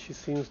first glance she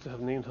seems to have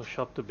named her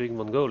shop the Big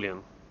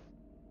Mongolian.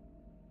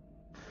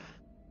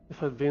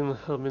 If I'd been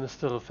her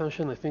Minister of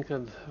Fashion, I think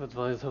I'd have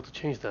advised her to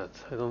change that.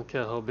 I don't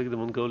care how big the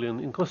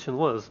Mongolian in question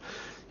was.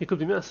 It could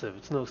be massive,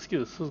 it's no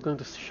excuse. Who's going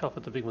to shop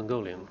at the Big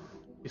Mongolian?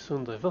 Be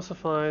soon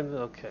diversified?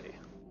 Okay.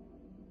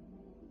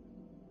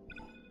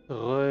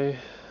 Roy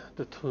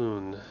the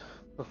Toon,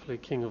 roughly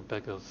king of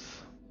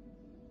beggars.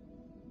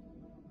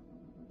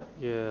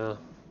 Yeah.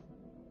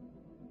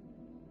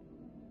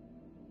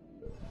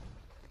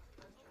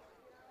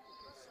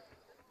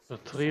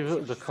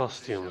 Retrieve the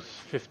costumes.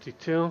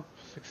 52,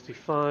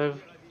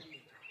 65,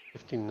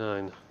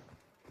 59.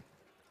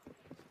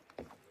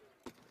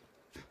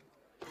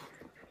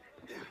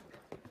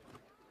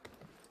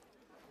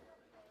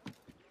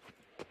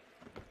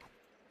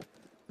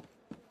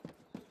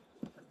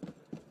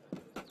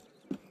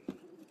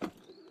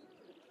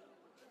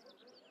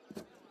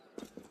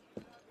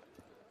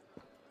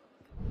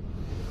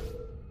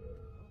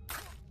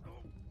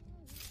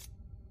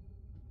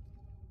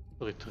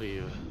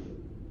 Retrieve.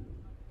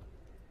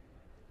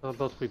 How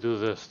about we do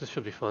this? This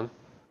should be fun.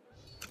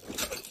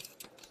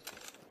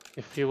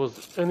 If he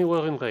was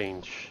anywhere in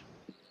range.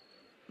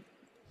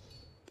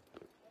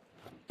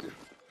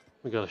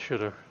 We got a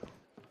shooter.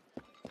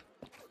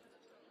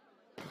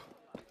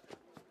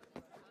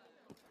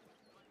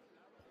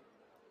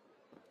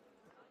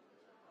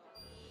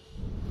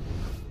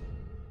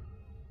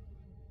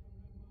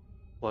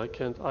 Why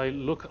can't I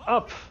look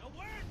up?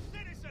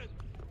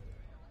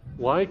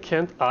 Why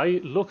can't I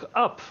look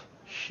up?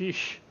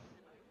 Sheesh.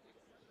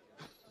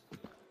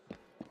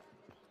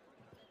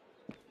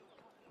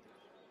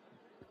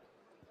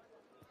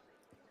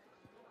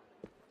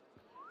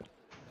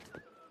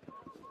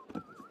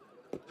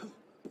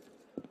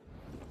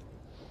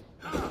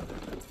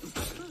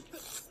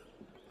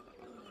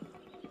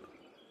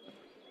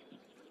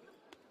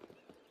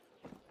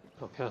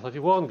 Okay, I thought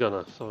you weren't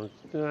gonna, so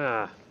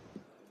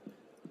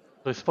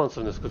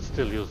responsiveness could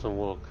still use some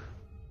work.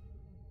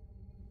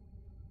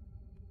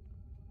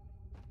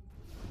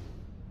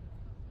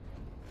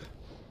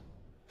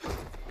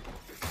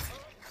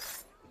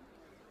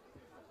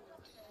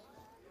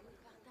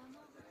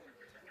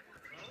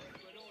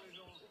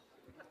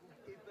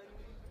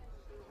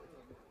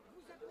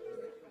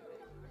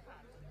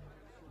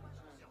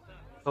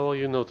 How are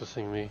you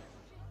noticing me?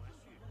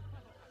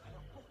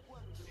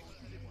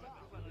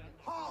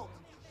 Hold!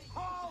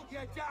 Hold, you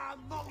damn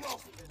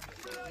mongrel!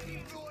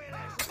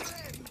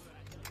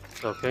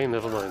 Okay,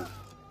 never mind.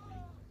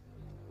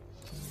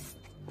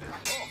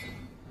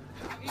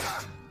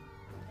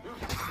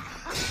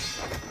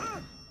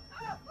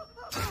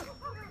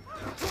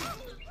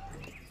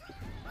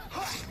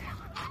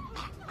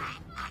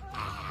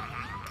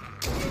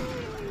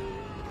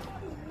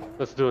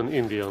 Let's do an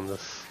indie on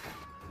this.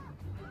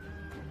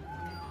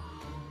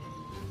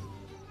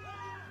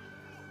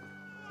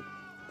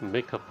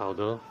 Makeup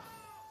powder.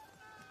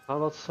 How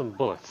about some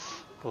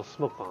bullets or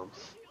smoke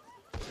bombs?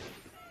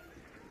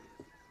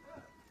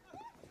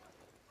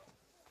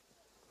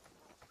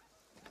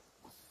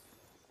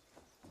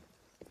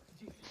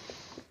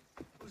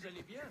 Vous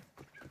allez bien?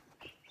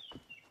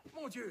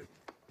 Mon Dieu!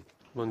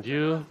 Mon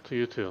Dieu, to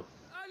you too.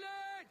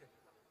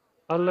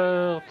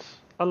 Alert!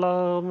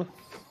 Alarm!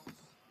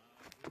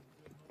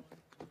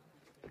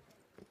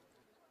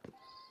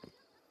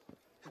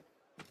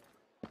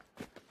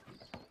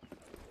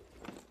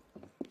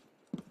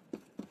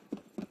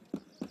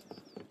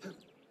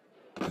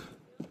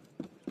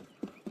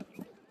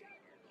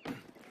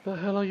 What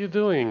the hell are you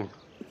doing?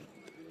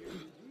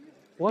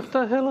 What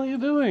the hell are you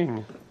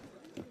doing?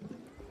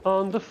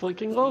 On the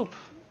freaking rope!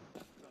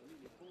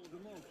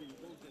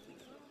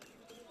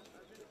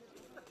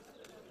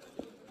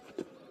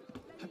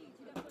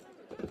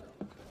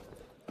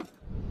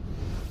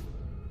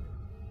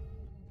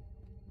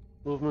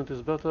 Movement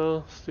is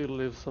better, still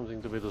leaves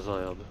something to be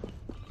desired.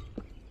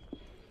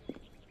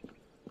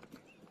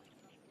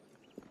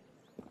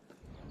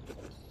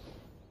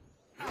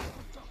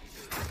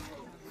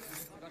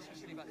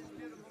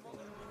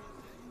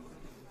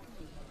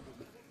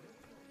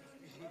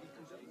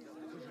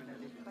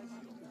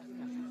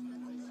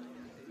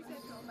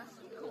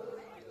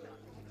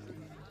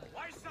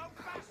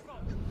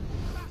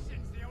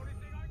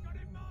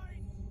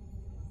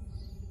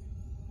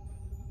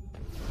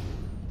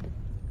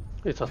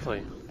 It's a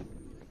 3.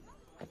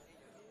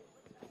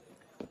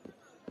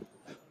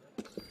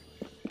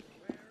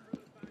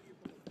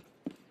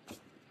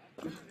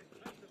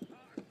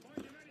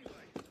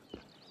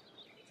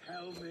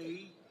 Tell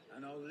me,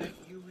 and I'll let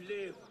you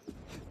live.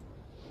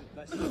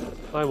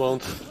 I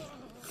won't.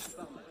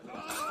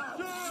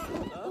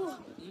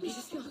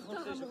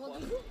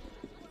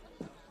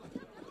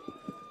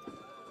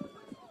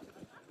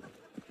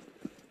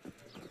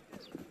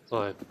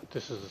 Right,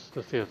 this is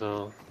the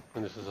theater,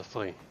 and this is a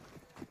 3.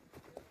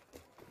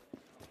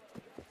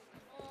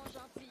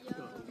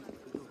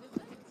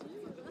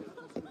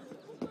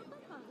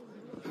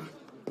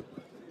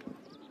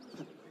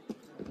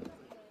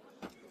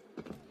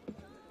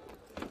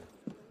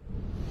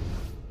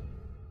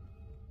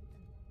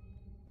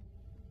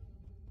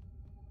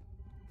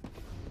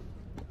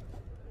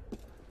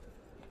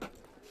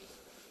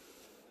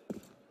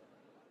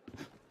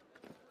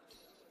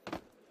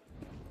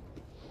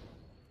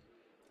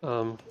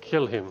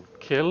 Kill him.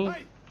 Kill.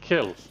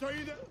 Kill.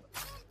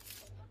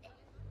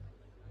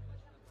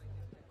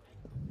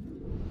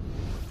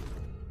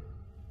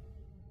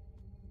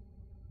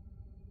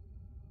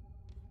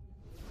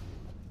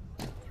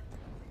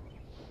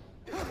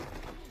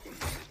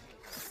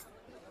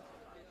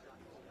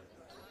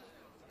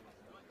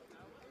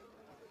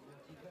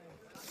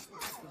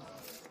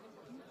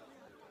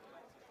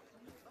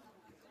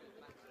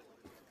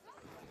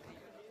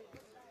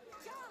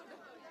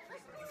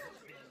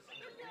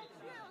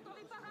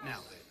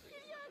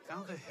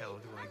 How the hell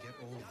do I get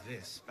all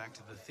this back to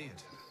the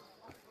theater?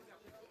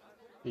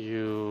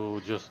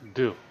 You just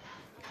do.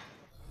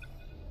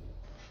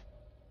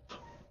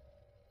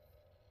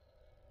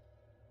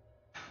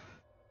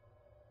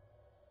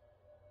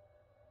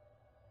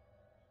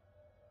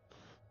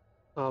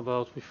 How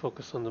about we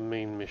focus on the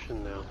main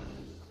mission now?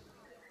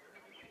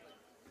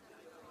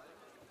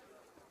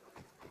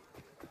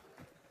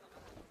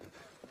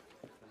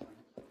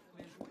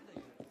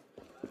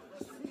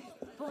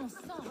 Bon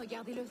sang,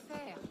 regardez-le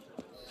faire.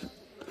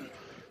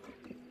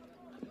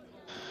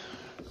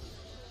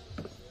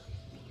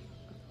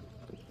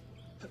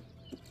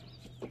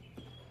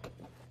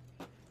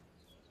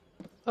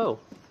 Oh,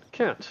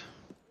 cat.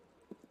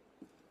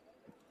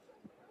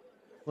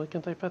 Why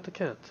can't I pet the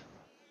cat?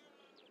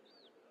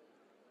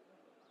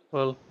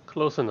 Well,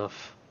 close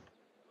enough.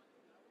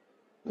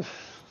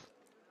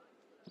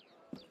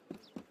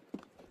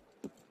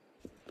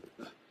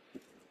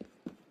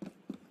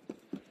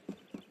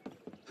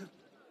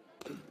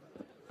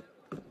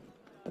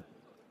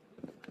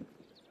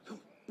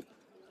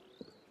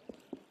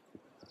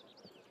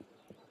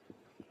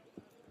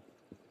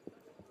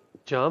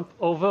 Jump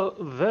over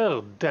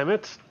there, damn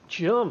it!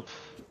 Jump!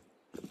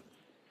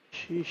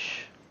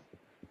 Sheesh.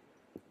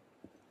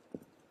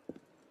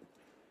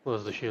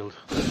 Where's the shield?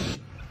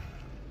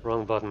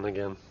 Wrong button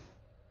again.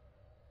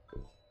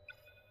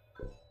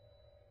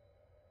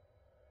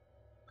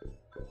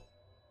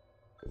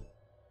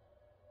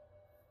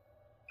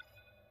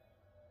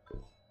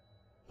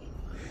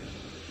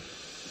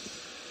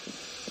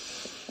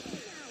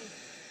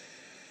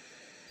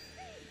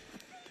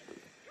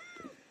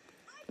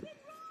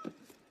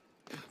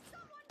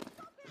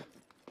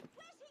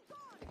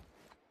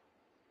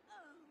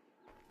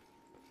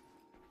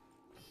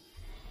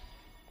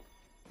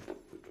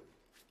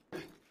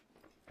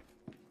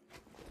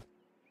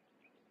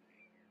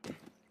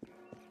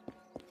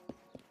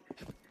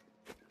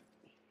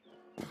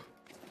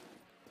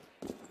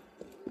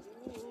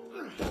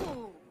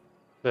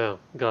 There,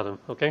 got him,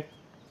 okay?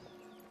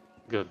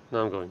 Good,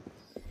 now I'm going.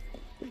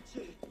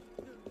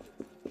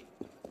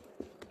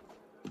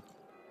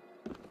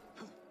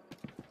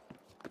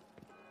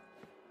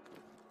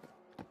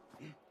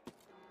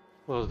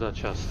 Where's that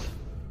chest?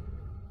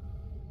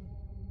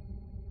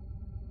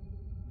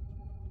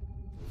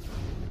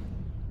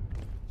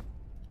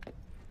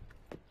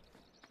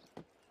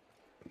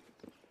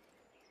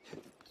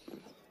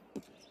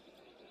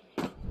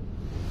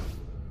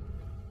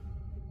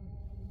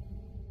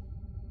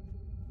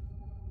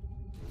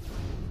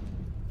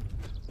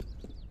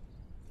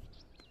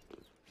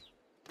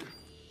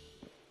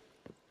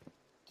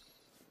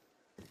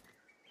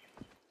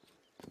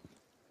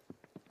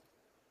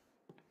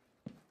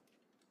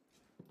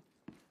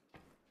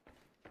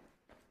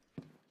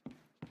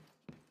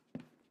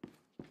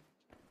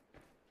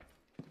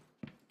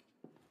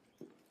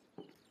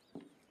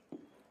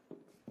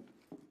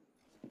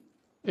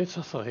 It's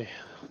a thigh.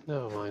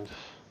 Never mind.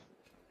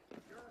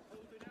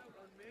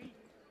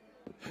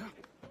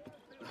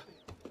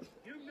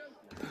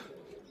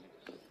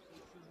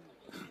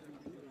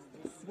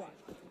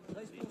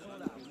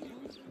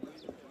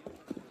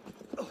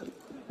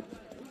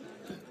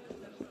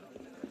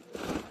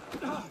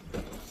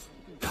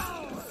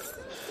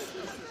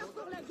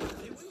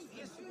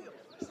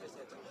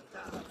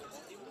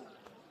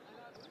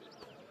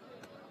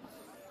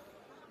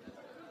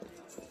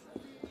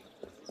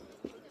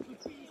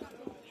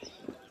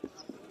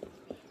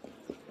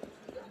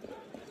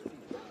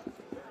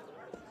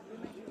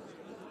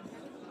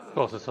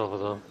 Of course it's over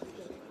there.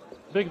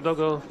 Big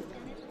doggo.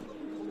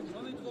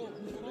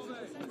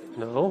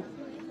 No.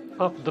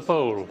 Up the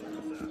pole.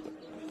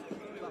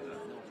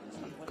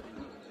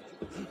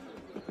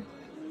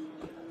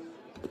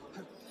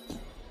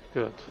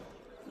 Good.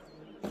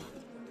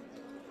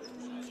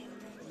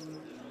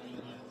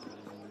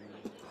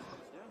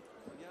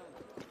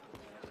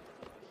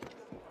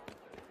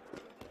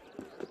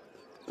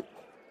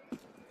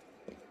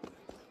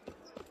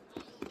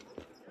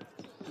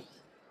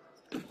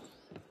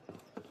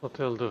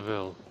 Hotel de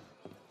Ville.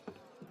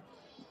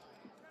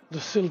 The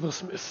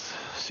Silversmith.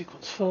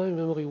 Sequence 5,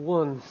 Memory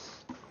 1.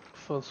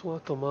 Francois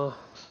Thomas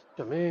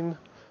Germain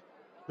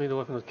made a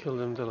weapon that killed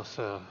him, de la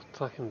Serre.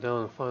 Track him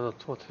down and find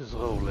out what his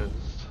role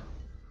is.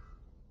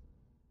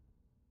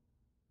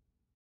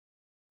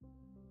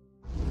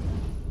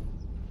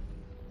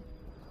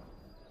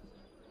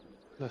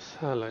 Les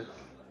Halles.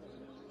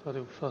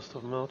 31st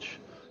of March,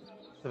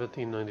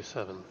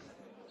 1797.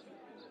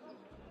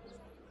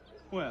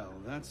 Well,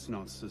 that's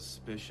not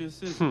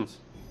suspicious, is it?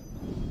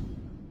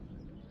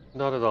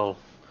 Not at all.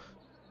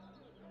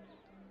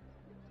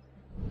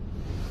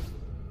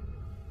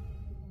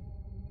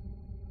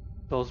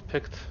 Those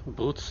picked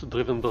brutes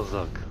driven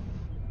berserk.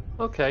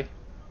 Okay,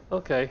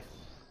 okay,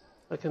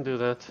 I can do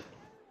that.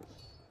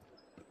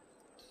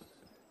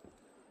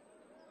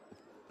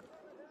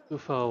 Too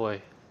far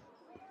away.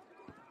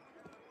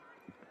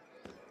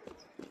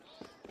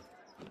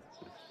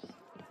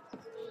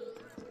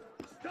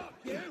 Stop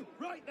you!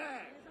 Right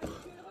there!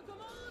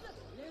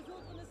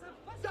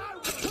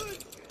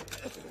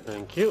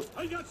 Thank you.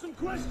 I got some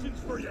questions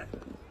for you.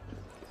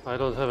 I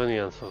don't have any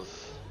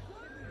answers.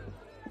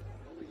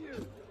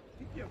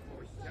 Keep your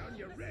voice down.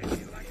 You're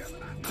ready like a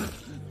man. I'll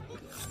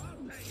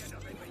pay you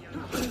nothing for your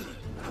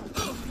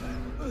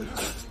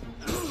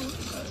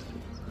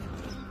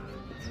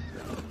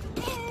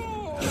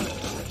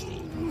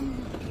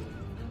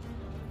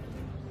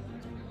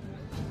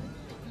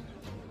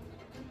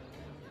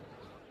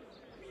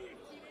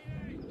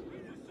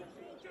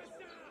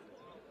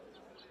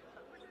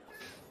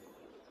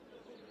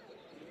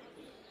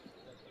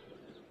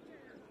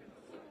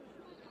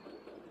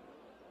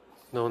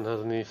No one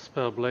has any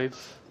spare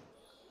blades?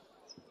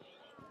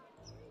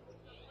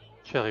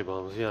 Cherry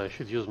bombs, yeah, I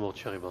should use more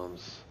cherry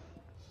bombs.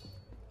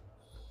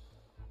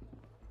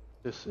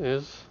 This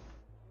is...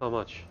 how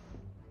much?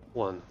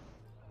 1.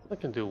 I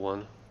can do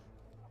 1.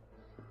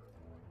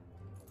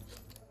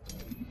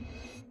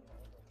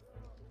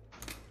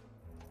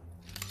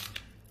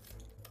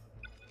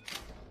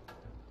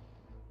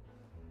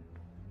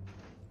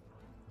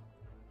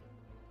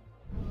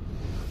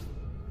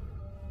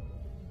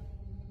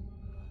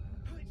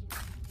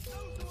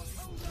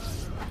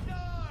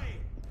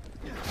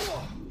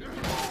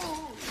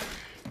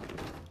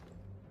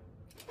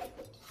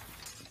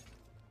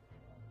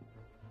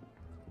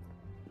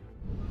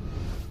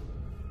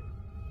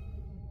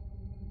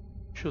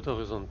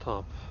 Shooter is on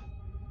top.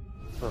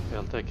 Okay,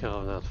 I'll take care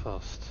of that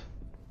first.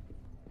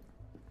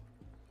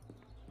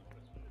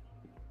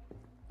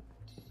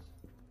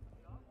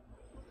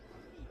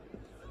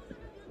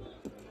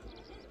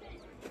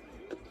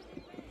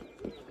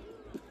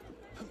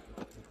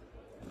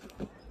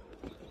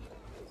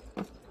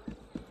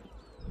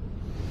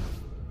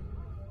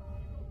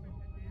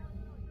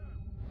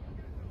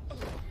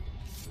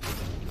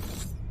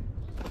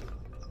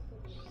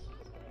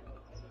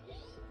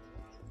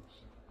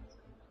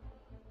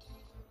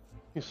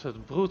 You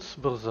said Brutes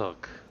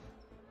Berserk.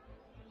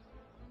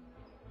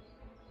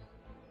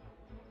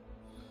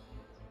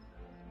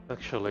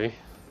 Actually,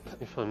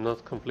 if I'm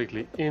not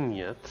completely in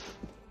yet,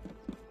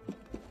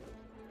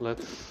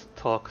 let's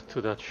talk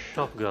to that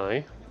shop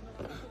guy.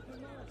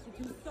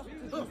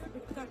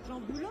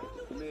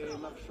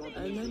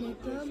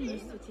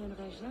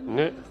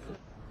 Ne.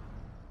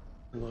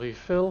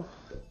 Refill.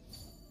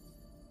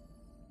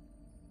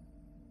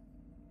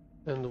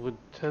 And with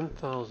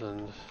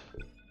 10,000...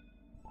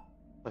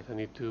 But I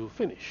need to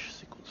finish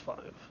sequence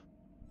 5.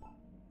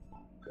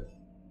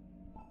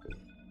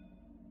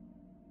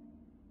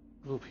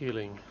 Group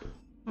healing.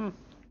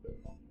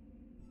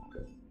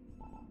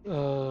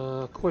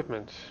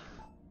 Equipment.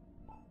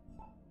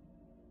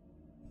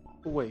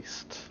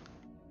 Waste.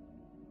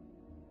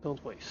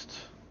 Don't waste.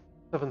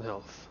 7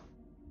 health.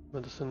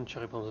 Medicine,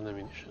 cherry bombs, and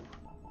ammunition.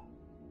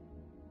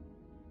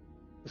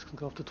 This can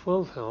go up to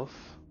 12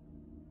 health.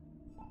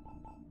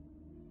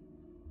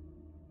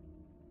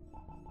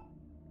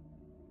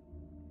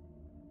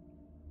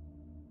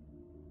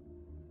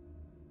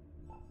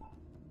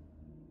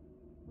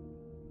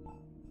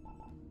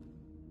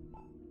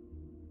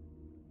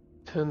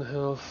 Ten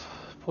health,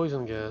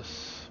 poison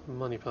gas,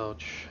 money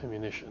pouch,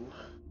 ammunition,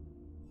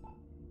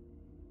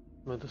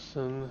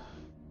 medicine.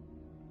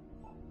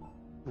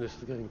 This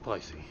is getting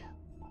pricey.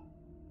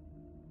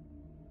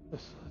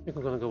 Yes, I think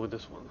I'm gonna go with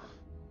this one.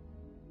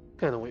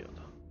 Kinda weird.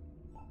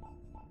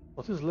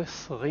 What is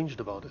less ranged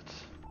about it?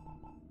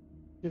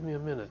 Give me a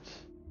minute.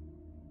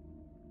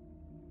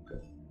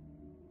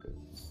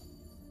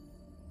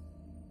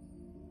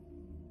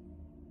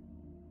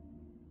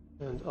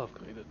 And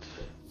upgrade it.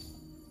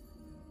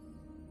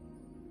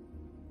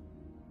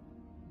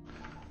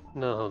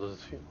 Now how does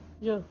it feel?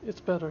 Yeah,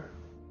 it's better.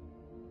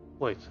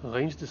 Wait,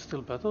 ranged is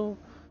still better?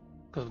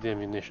 Because of the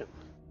ammunition.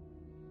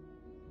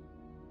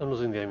 I'm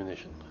losing the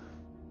ammunition.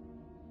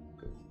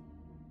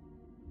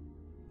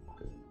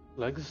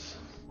 Legs.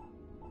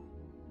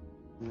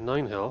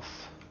 9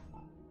 health.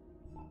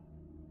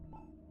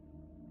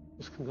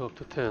 This can go up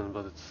to 10,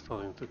 but it's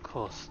starting to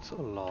cost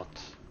a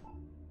lot.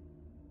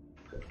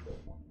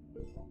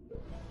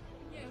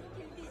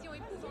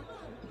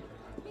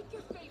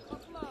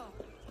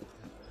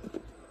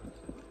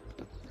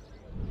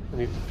 I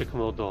need to pick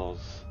more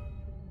dolls.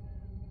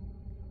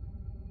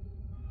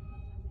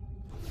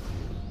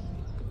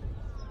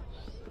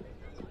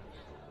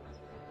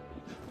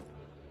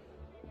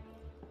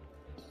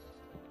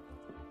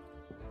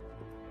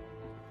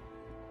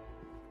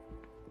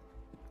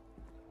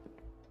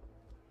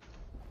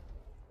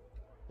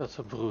 That's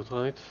a brute,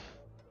 right?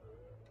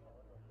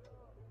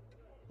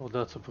 Oh,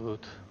 that's a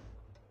brute.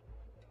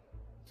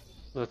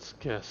 Let's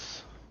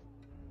guess.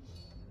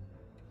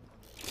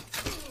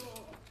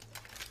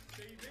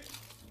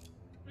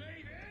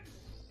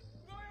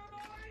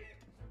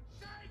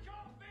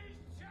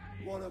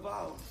 One of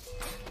ours.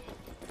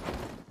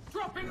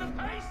 Dropping the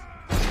pace.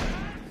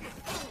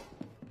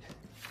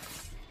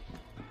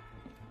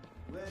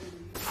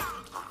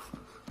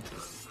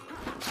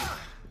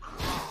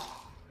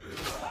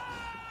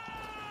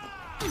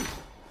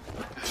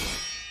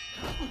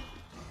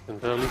 Can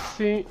barely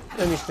see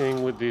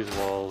anything with these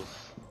walls.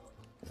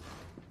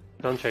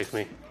 Don't chase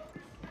me.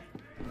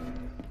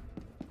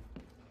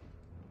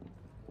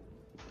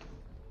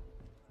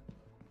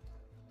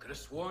 have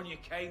sworn you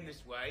came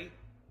this way.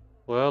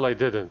 Well, I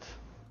didn't.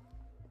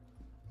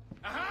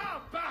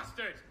 Aha,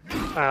 bastard!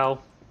 Ow.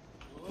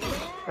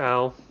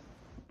 Ow.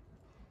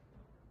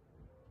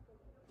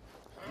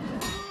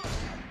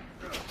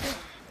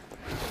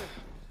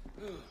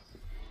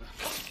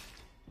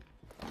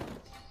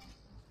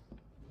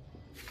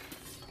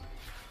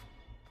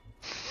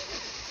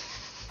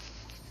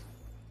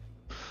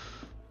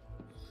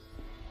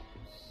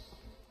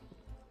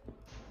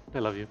 I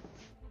love you.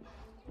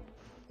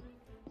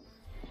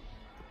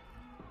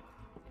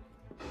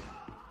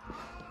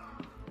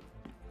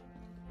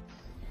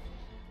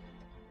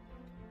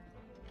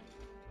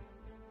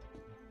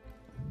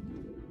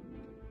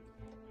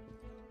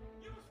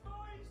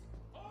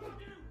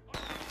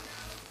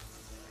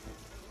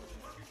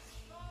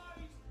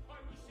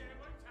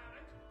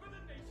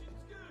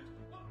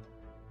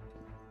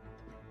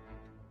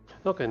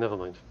 Okay, never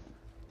mind.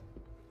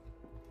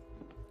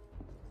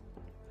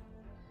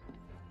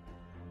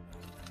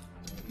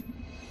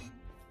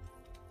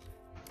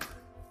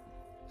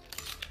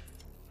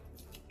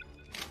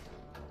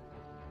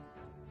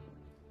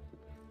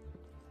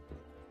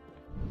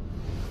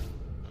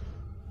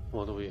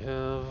 What do we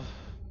have?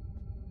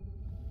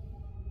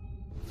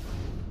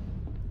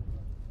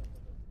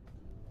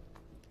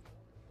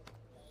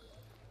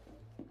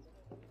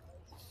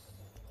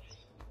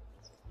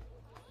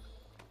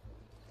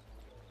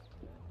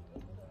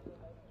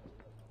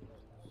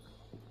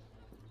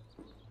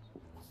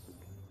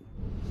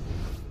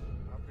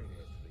 I've been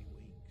here 3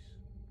 weeks,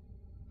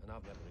 and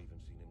I've never even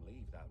seen him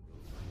leave that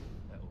room,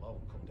 let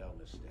alone come down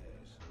the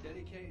stairs.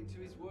 Dedicated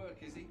to his work,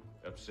 is he?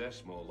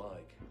 Obsessed, more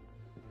like.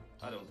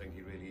 I don't think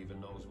he really even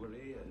knows we're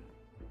here.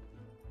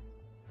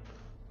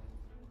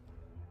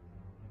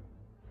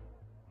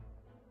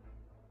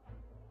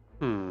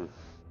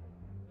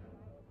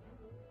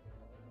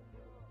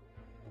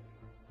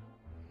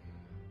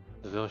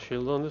 Is there a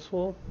shield on this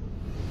wall?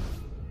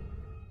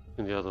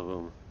 In the other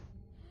room.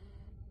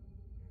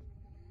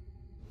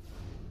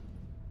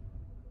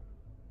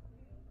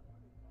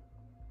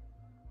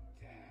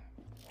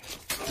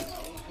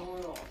 What's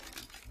going on?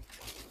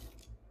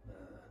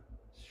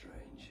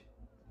 Strange.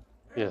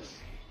 Yes.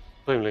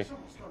 Plainly.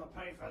 Someone's gonna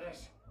pay for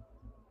this.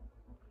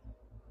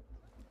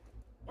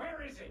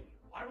 Where is he?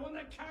 I want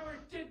the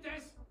coward did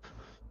this.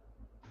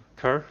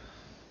 Cur?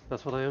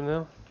 That's what I am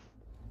now?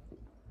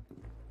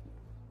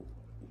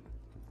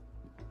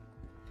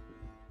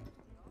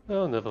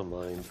 Oh, never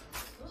mind.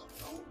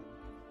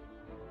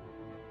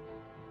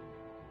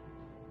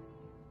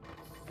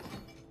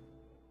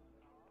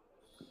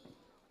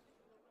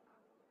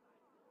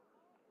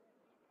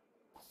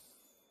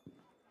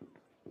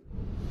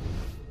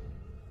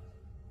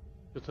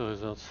 Computer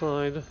is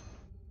outside.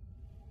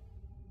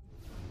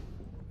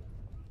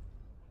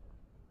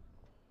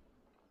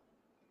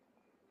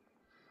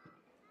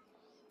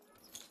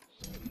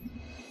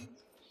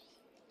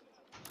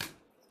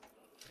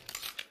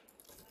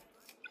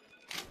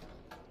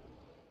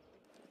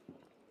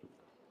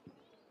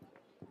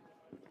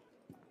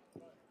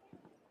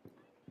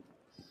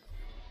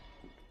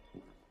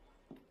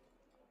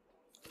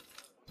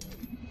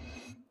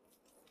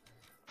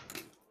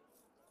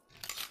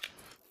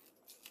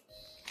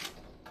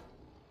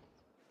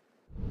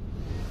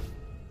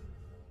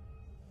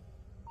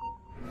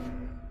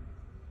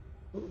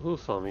 Who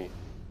saw me?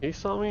 He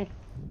saw me?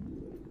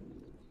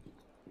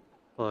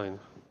 Fine.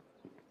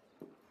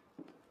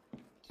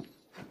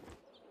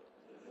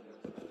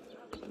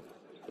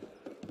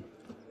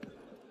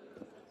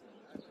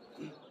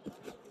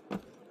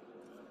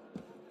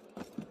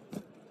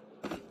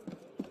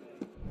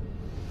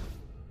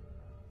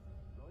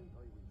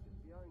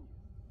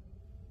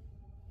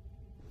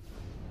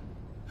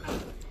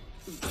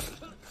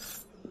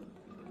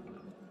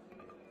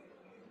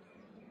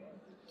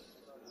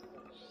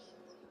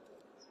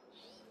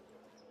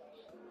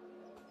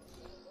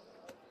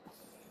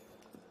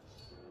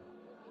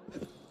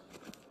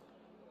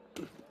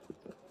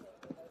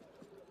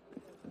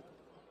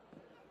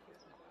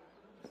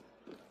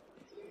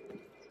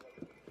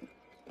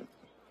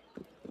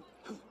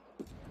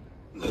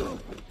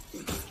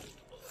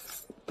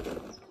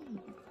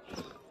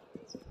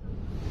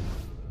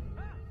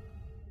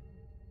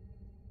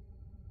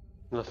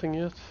 Nothing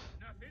yet?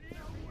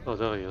 Oh,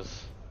 there he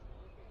is.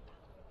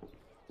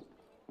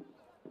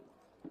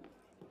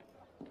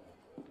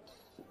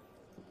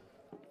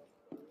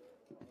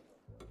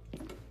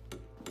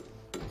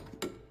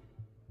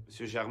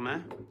 Monsieur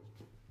Germain,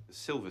 the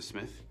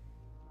silversmith.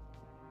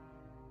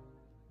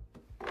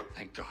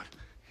 Thank God.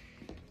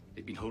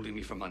 They've been holding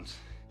me for months.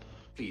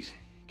 Please,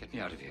 get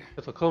me out of here.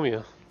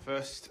 Catacomia.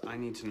 First, I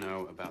need to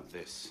know about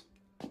this.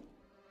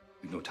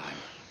 We've no time.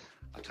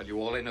 I'll tell you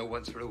all I know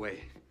once we're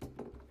away.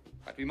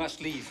 But we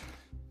must leave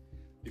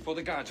before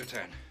the guards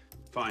return.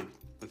 Fine,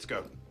 let's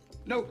go.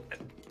 No!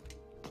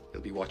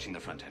 They'll be watching the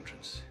front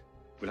entrance.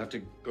 We'll have to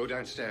go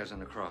downstairs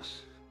and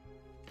across.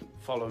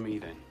 Follow me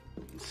then,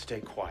 and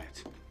stay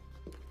quiet.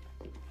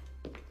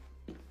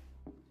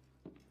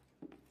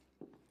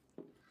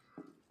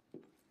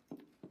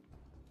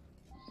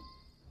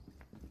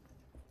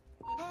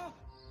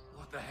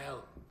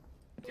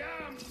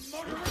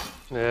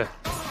 Yeah.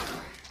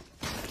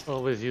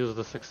 Always use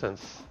the sixth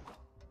sense.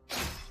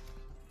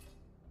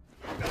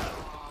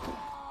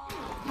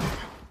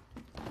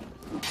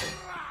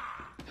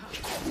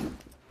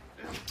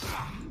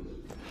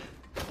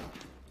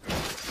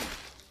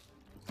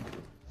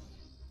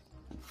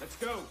 Let's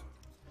go.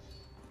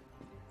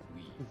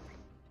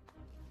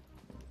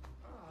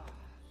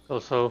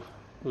 Also,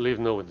 leave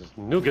no with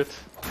nougat.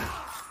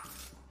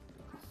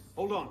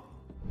 Hold on.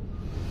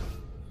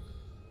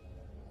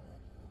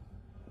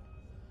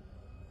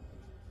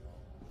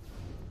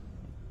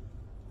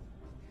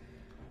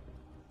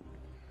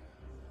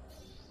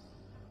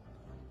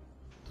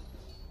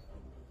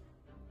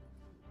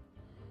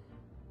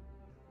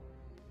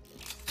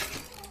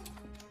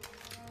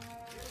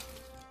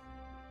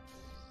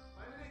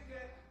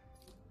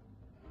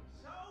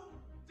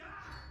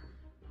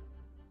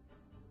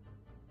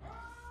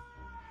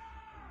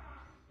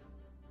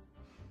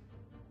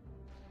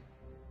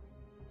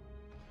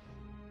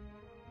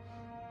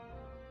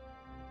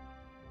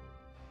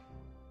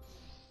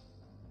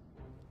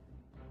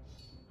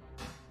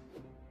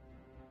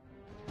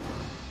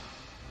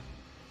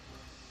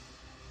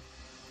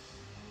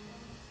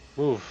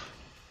 Move.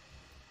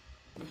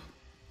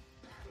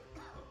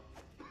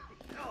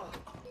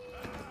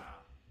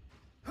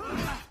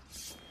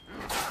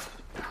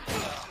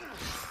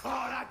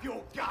 Hard up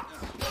your guts!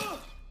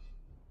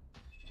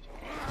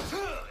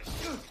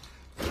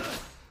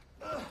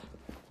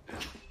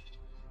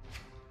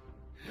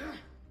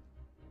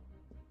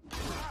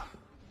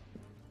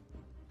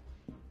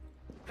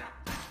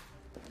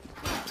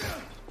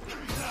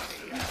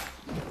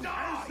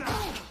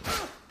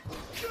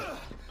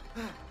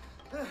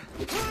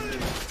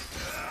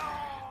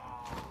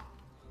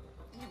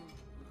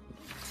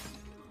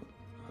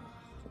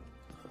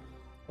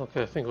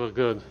 Okay, I think we're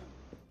good.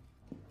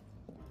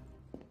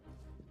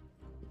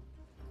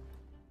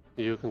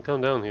 You can come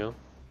down here.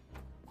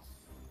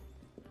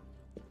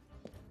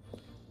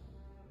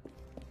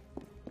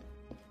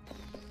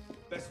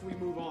 Best we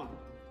move on.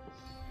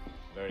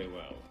 Very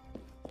well.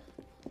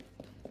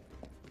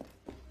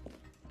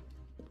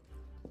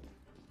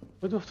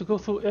 We do have to go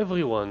through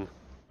everyone.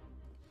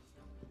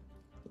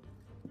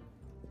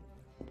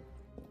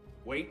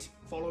 Wait,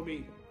 follow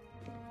me.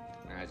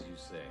 As you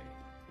say.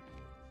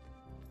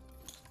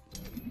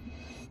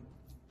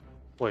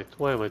 Wait,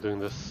 why am I doing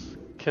this?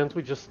 Can't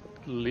we just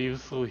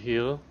leave through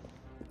here?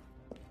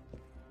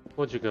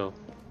 Where'd you go?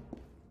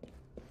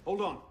 Hold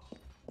on.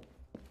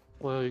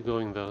 Why are you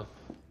going there?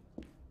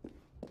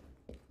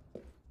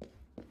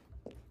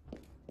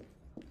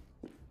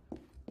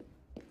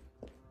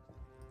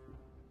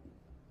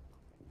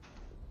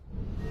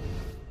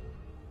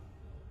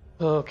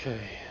 Okay.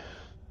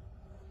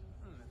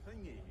 The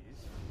thing is...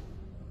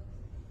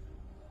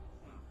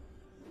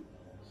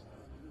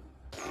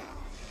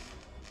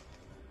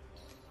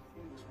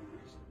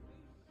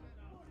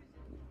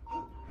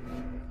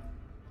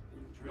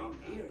 Drop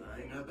here,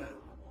 ain't no better.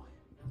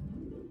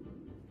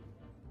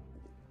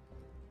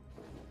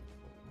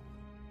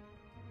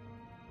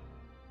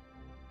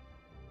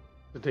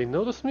 Did they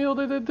notice me or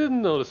they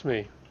didn't notice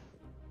me?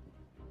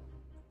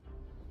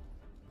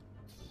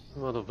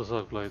 I'm out of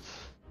Berserk Blades.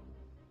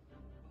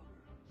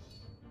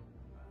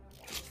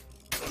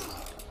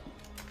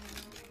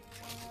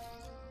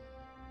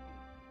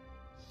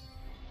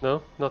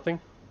 No? Nothing?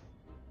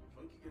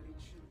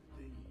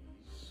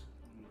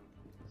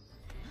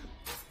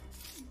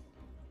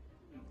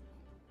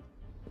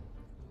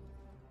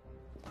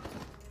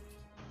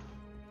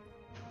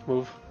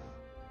 Move.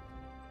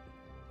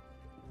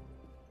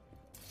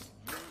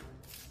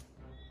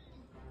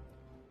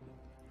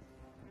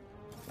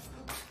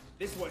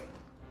 This way.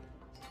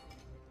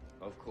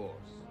 Of course.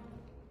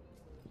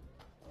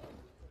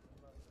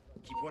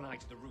 Keep one eye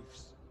to the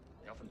roofs.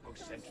 They often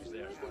post sentries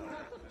there as well.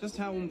 Just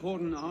how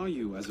important are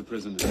you as a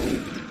prisoner?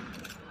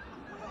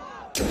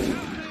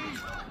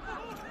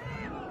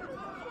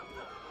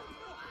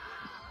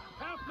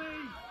 Help me!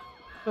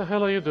 What the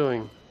hell are you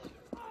doing?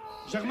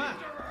 Germain,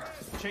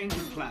 change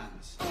of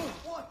plans.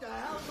 What the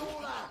hell's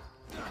all that?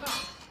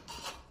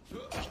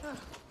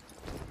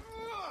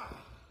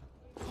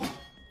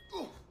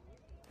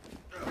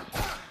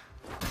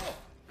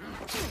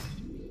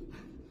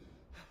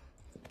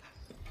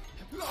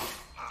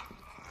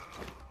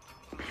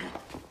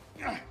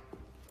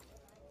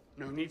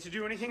 No need to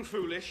do anything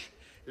foolish.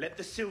 Let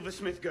the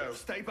silversmith go.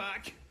 Stay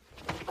back.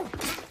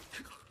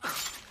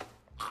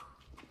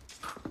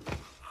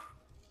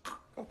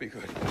 Don't be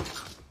good.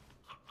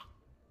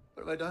 What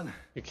have I done?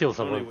 You killed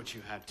Only someone. what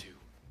you had to.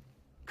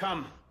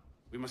 Come,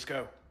 we must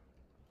go.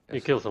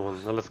 You killed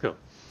someone. Now let's go.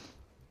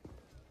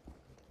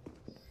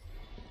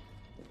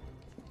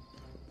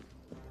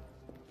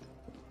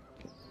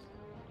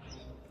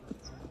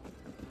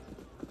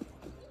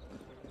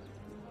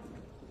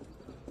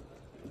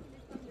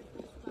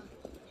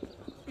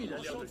 Il a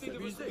l'air de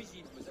s'amuser.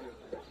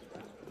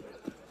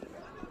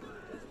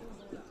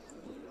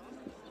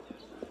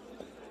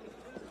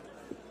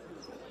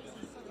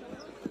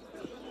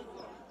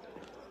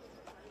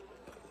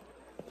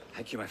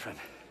 Thank you, my friend.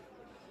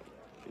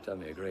 You've done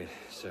me a great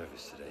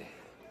service today.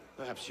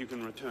 Perhaps you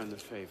can return the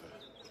favor.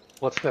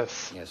 What's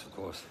this? Yes, of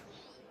course.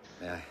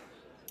 May I?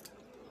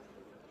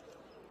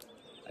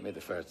 I made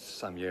the first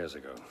some years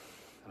ago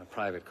on a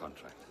private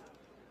contract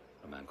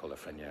for a man called a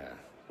Frenier.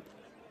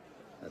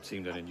 That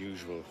seemed an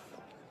unusual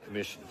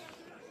commission.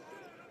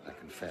 I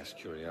confess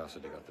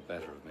curiosity got the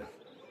better of me.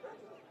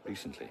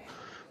 Recently,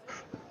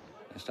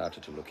 I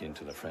started to look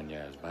into the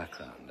Frenier's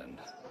background, and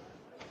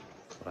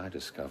what I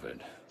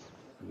discovered,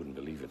 you wouldn't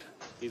believe it.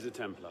 He's a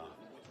Templar.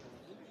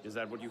 Is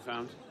that what you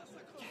found?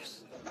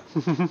 Yes.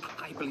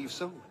 I believe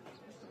so.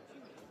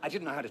 I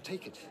didn't know how to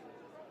take it.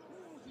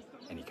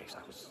 In any case,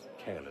 I was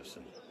careless,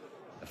 and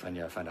the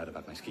Frenier found out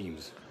about my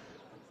schemes.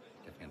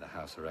 Kept me under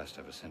house arrest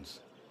ever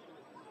since.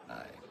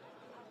 I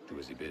do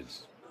as he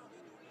bids.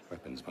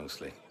 Weapons,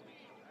 mostly.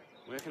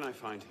 Where can I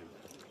find him?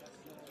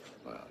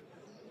 Well,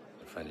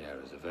 the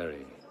Frenier is a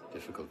very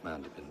difficult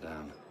man to pin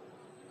down.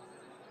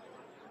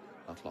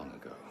 Not long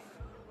ago,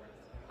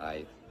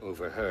 I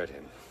overheard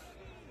him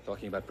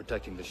talking about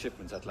protecting the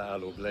shipments at La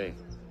Halle au Blé.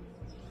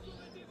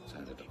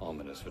 Sounded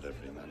ominous, whatever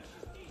he meant.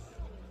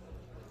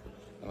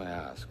 Now I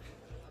ask,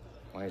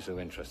 why are you so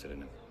interested in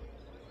him?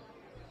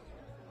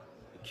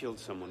 He killed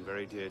someone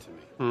very dear to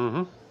me.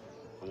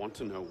 Mm-hmm. I want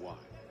to know why.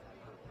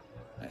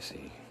 I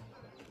see.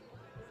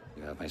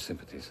 You have my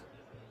sympathies.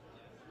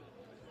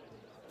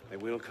 They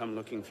will come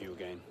looking for you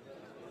again.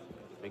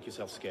 Make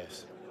yourself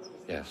scarce.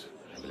 Yes,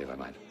 I believe I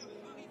might.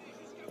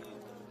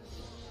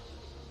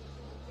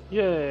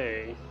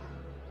 Yay!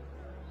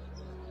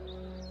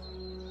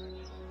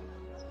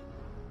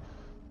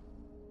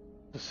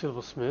 The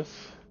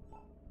silversmith.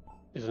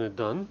 Isn't it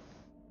done?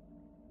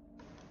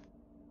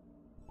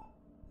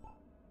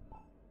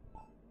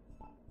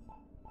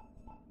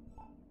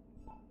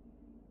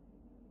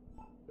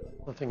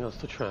 Nothing else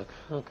to track.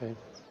 Okay.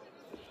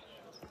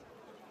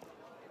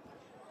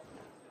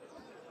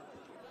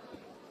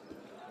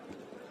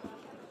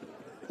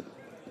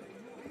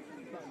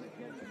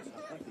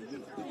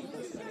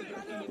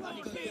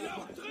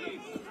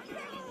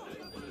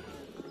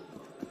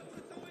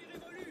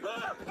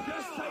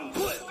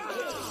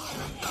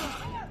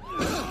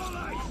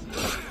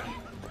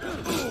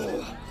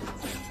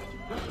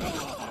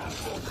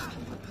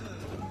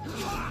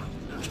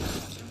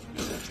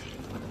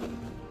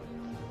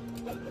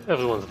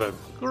 Everyone's dead.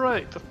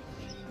 Great!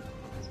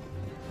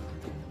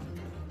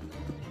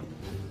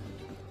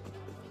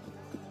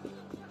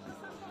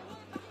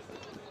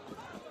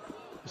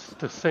 It's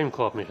the same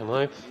co-op mission,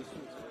 right?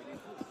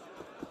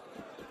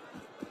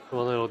 The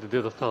one I already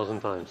did 1,000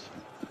 times.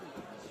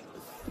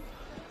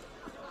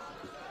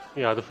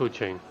 Yeah, the food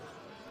chain.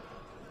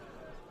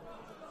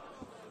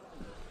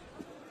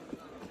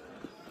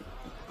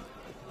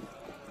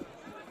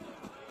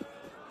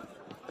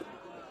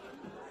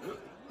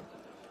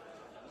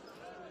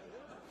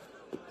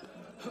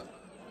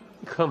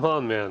 Come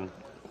on, man.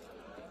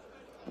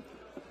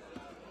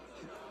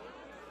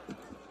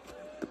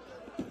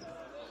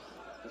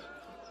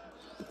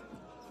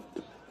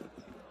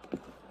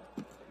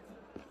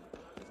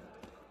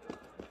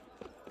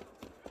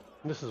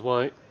 This is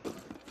why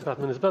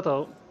Batman is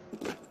better,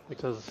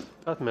 because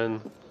Batman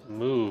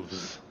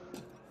moves.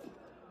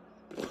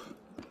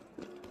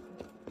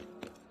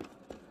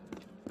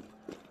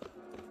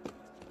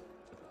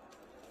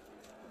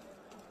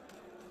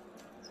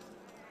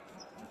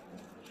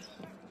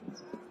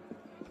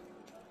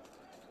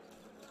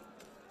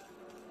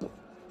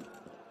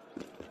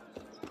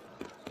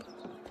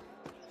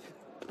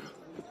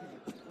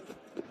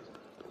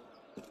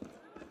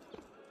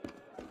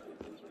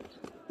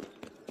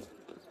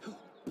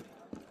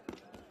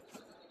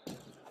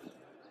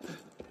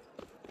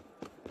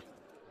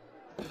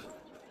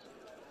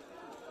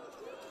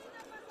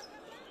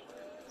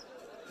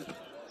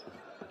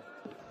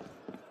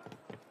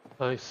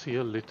 I see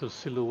a little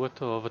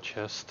silhouette of a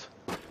chest.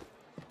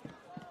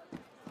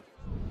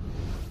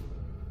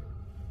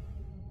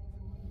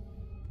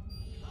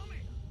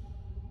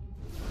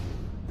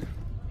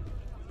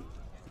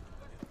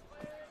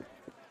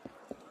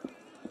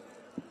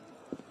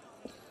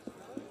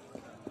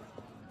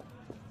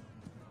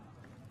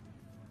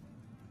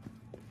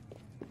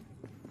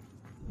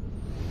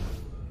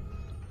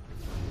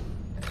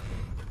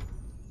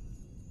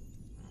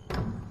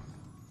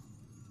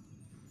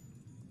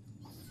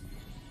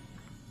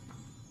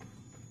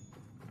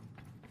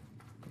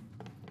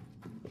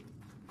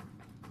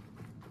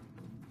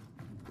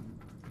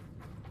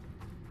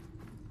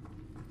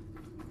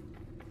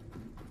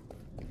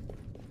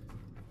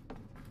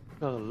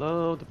 Gotta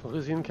love the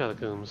Parisian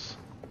catacombs.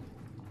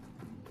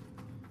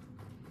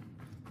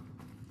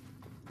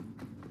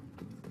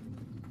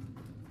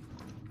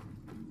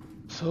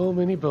 So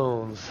many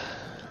bones.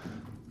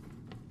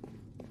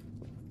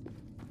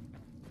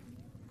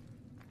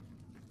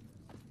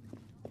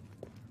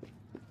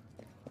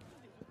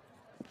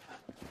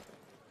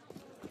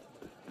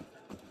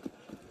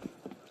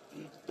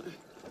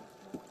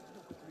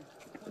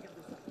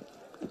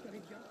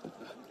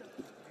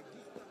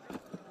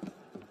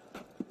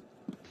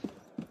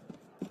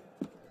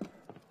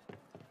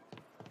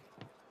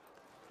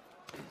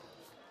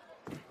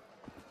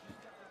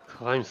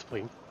 Crime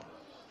spree.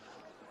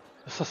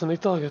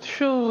 Assassinate target,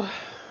 sure.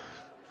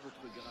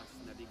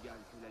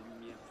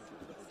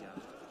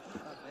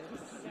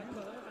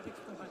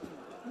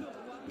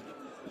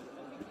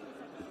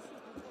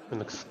 An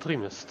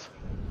extremist.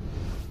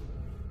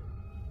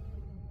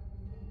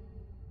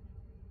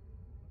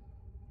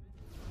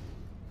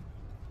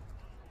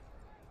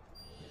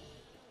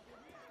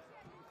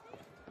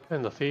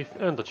 And the thief,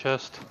 and the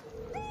chest.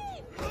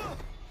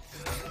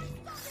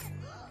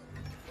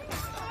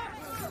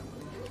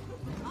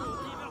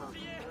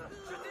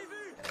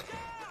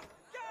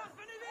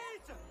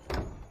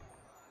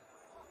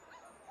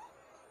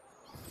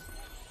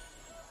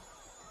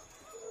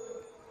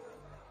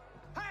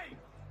 Hey!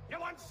 You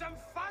want some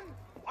fun?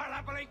 I'll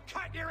happily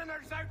cut your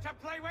innards out to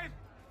play with!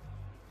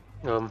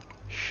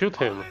 Shoot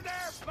him. Over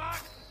there,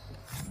 Buck!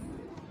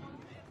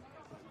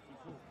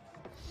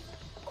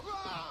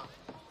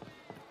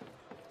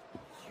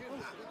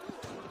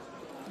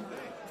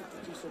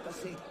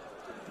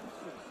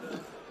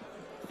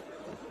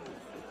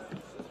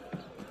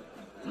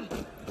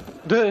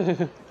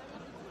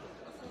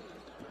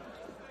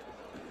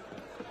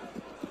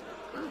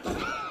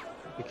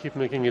 You keep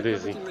making it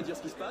easy.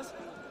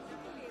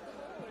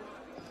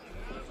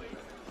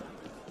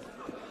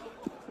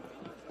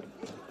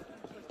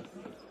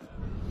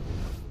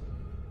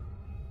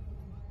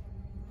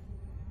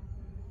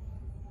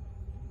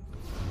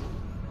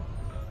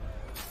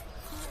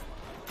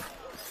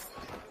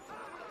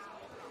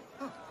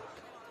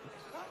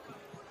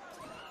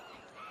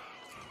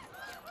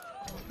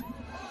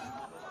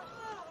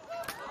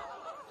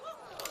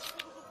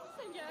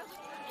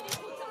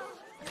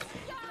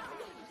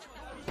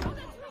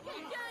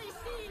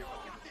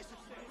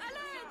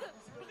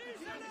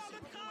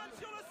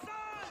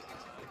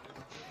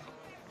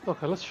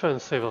 Okay, let's try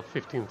and save up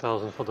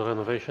 15,000 for the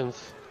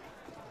renovations.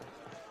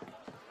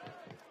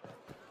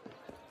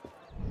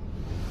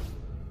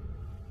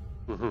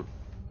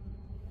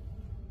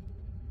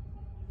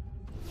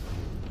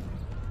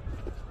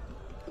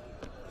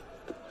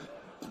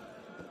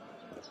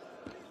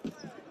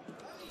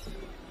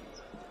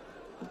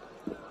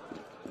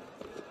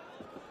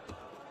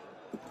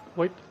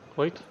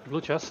 Wait,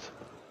 blue chest.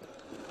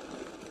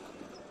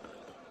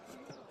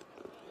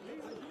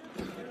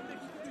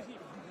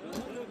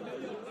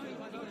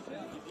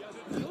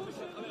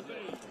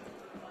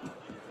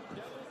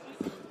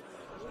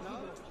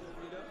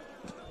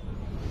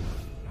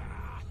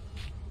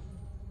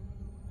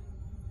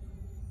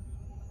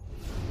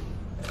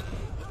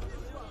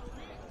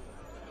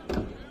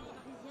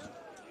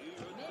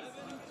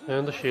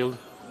 And the shield.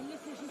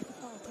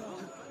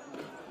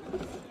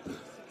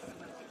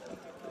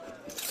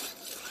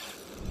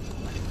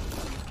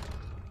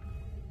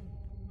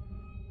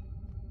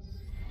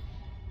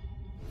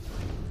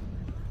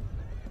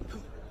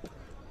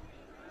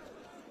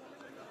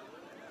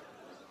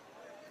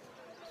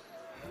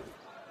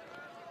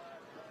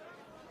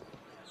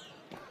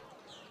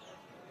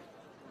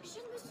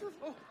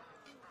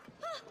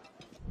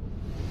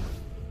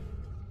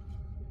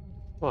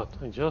 What?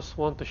 I just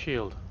want the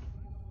shield.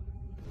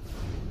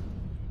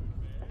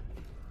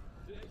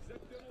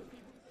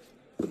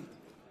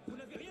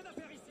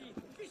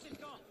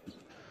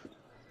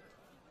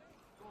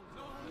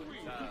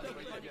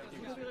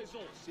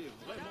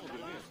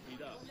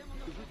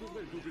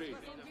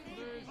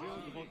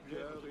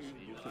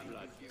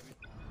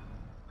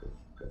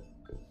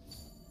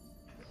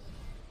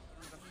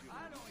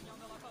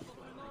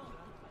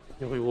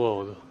 Your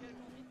reward.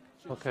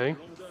 Okay.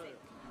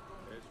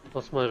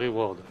 What's my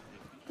reward?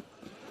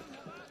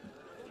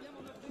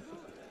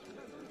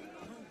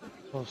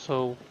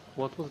 Also,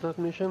 what was that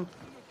mission?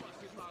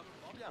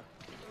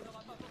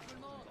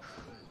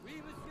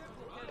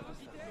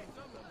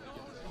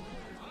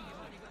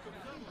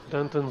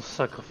 Denton's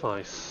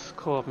Sacrifice.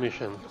 Co-op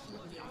mission.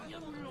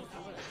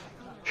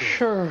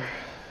 Sure.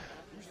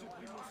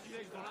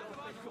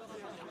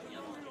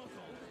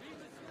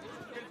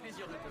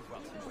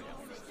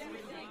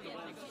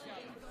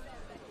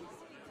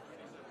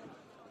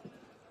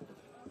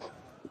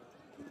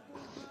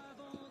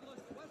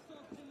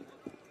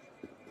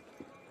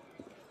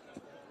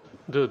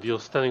 Dude, you're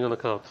standing on a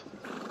cart.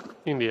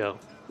 In the air.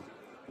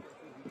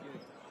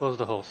 Where's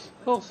the horse?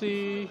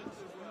 Horsey!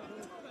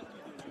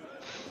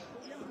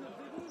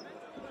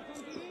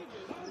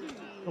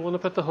 I wanna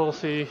pet the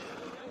horsey.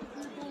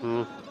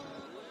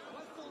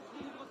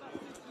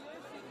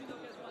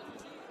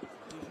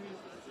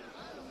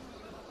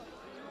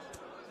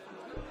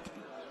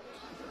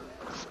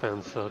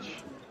 Expand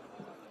search.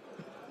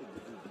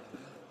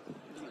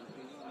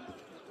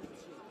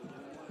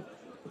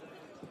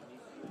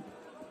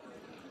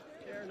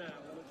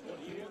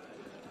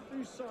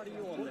 Whose side are you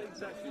on? What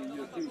exactly are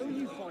you accusing? Who are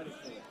you fighting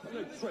for? I'm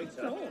no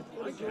traitor. No,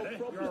 I get it.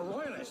 You're a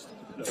royalist.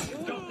 Look,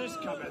 you've got this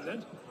coming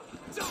then.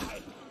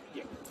 Die!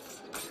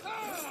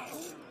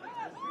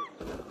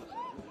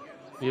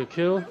 You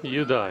kill,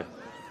 you die.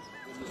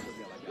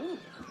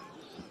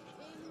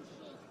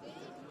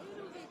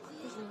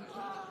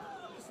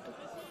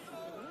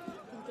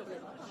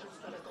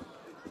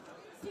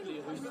 Les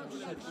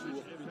Russes chaque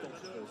jour plus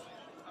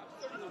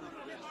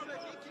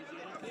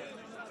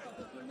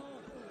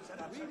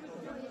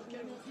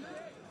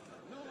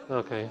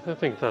Okay, I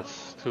think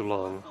that's too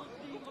long.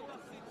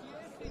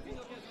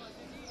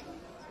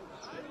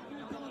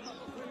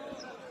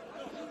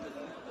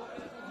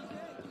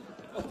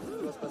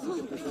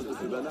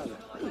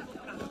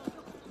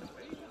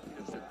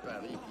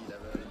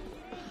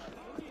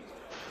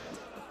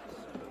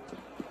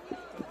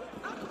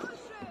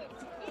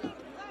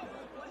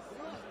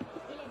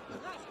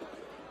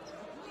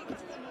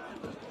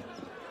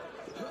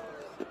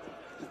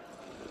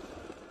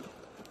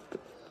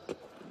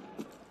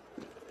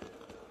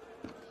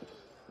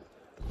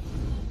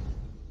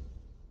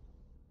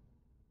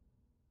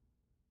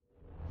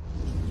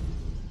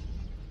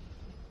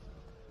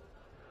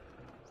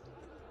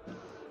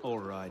 All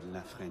right,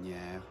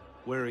 Lafreniere.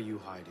 Where are you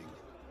hiding?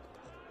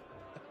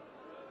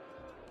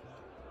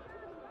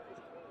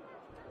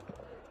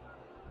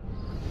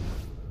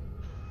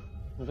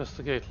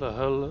 Investigate La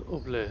Halle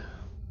Oubliée.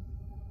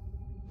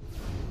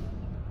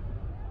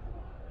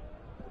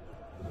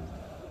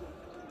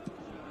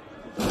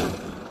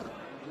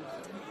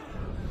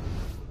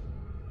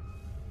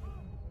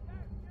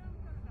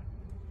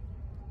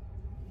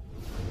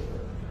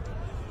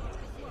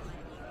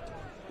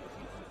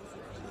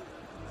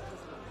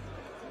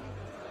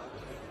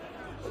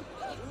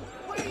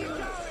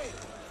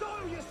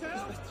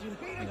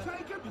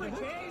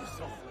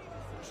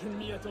 Je ne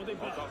m'y attendais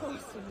pas. Oh,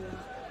 Seigneur.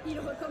 Ils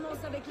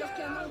recommencent avec leur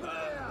canon.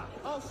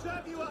 I'll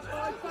serve you up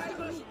my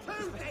famous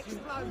tooth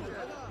explosion.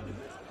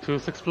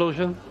 Tooth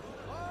explosion?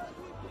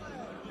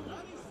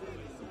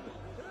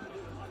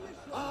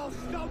 I'll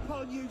stomp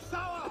on you so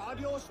hard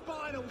your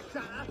spine will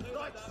shatter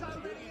like so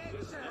many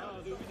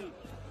eggshells.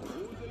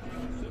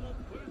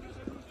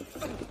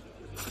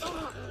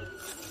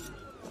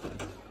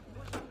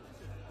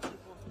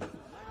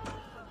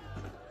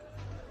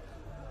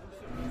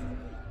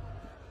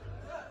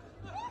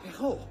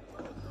 Oh!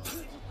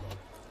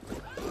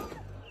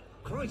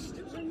 Christ!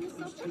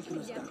 Who's taken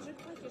us down?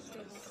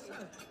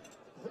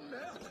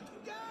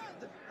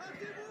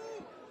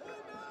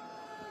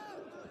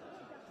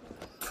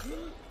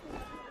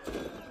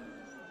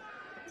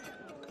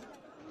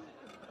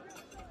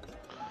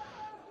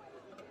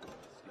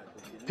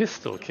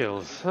 Pistol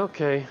kills.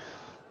 Okay,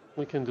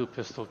 we can do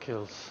pistol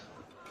kills.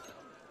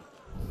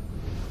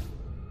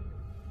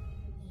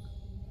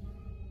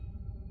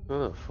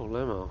 Oh, full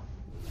ammo.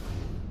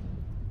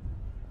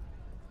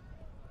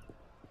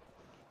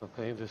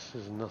 Okay, this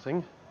is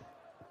nothing.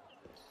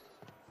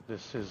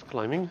 This is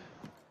climbing.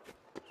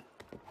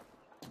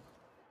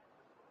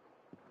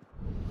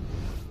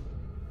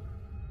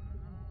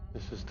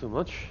 This is too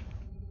much.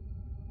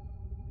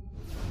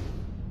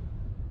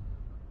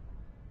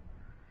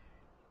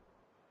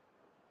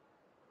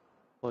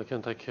 Why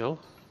can't I kill?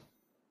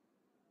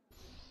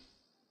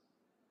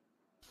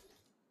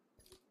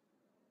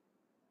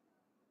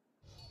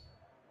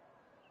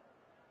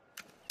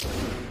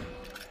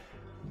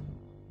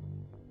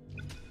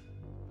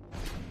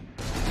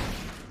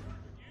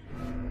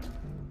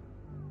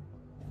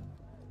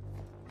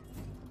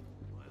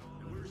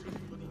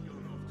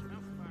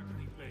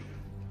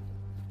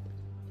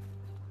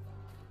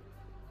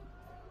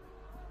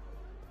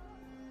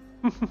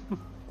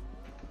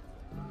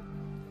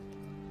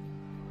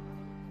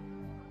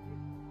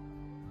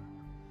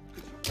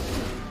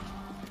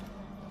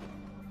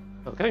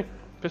 Okay,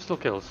 pistol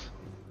kills.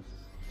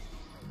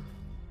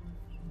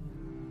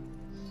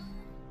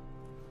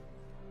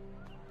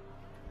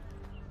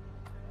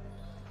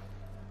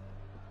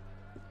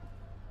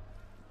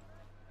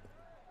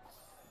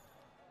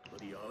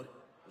 Bloody odd.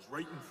 It's right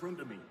in front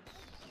of me.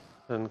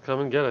 Then come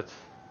and get it.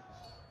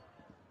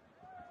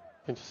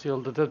 Can't you see all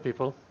the dead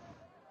people?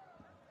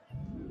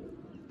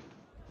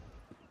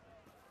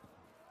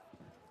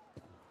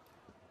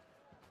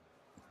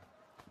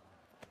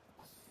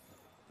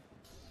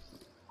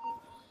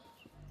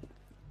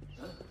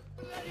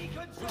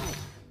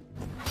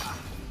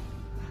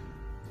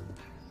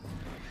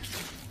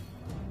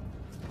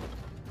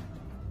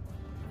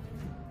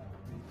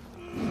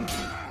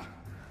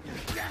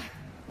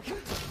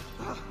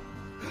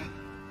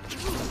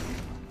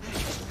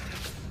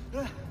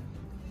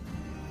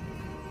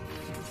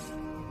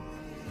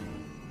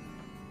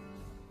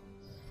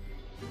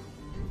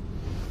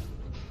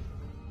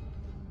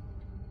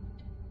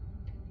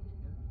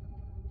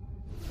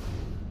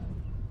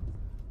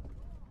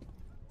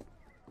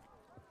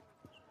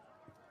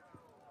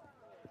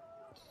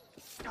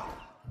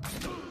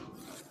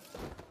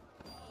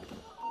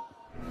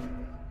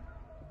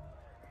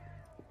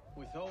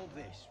 With all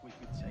this, we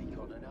could take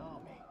on an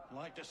army. I'd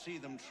like to see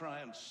them try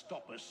and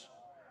stop us.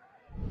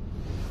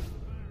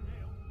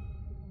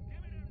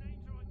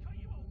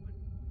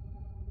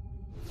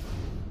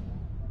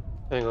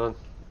 Hang on.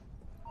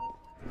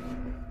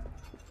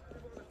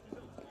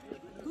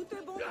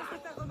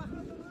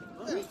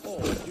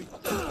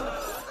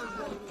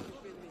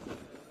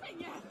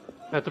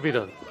 Had to be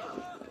done.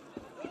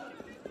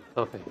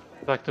 Okay,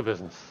 back to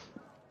business.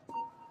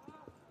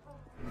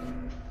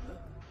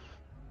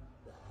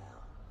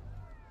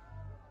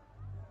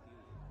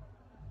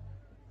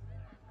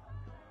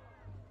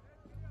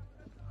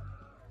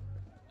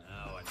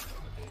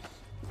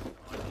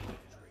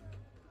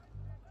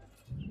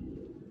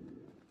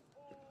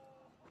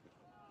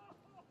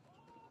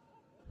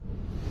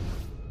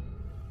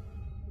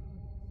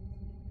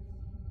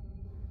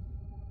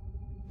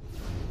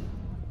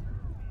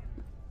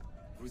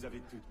 Vous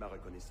avez toute ma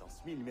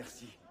reconnaissance. Mille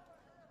merci.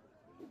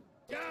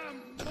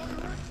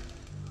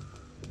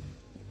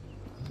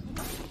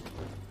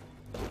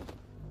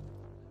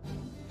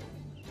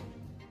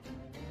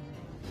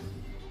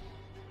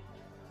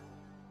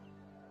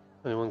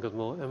 Anyone got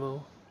more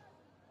ammo?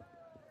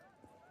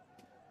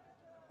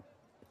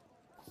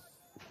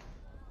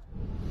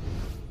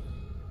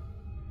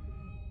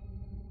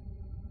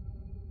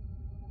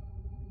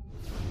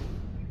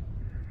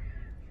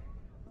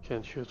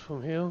 Can't shoot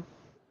from here.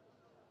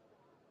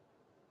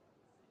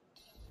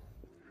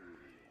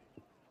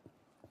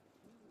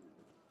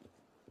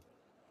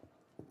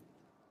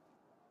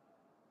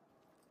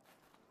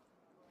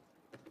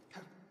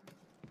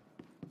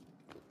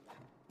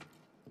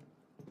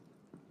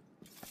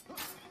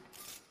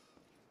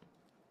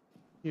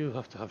 You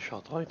have to have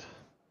shot, right?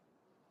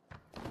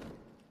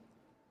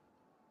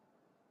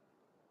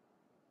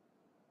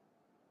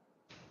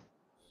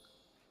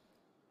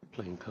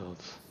 Playing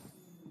cards.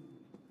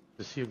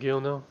 This Yu-Gi-Oh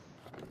now?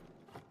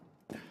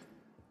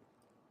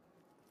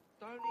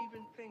 Don't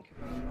even think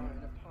about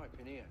lighting a pipe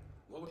in here.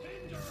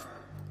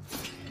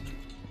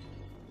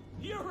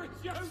 You're a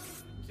joke,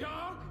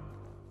 dog!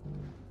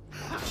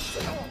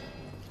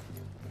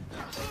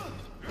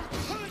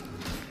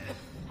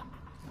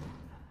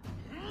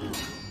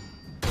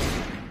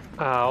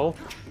 Ow.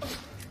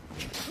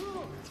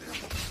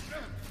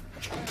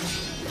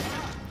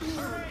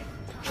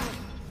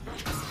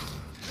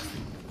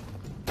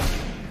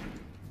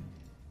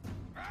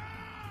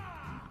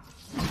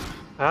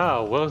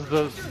 Ow, where's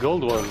the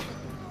gold one?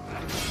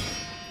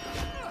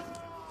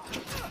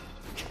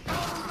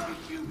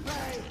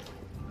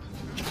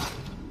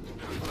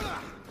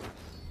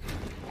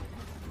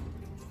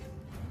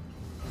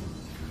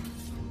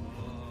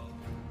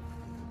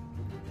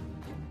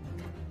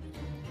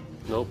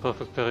 No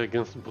perfect parry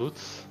against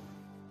brutes.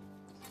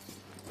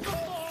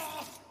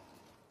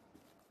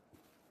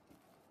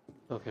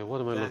 Okay, what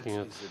am I looking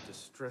at? That is a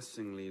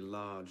distressingly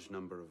large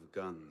number of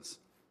guns.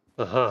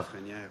 Aha.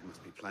 Frenier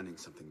must be planning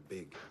something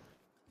big.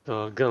 There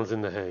are guns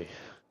in the hay.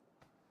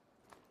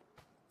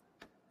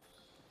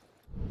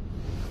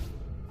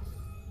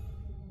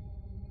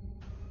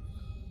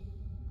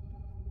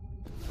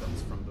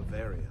 Guns from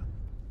Bavaria.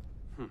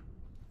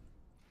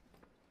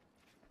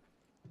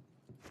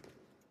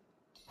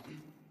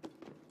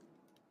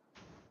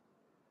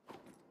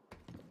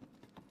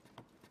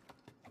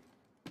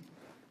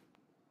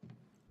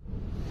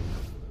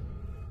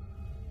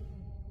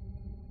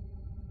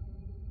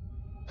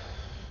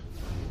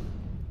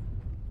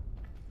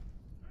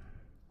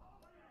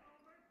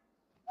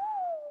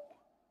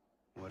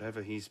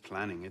 Whatever he's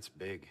planning, it's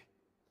big.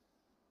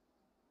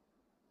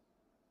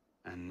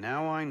 And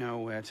now I know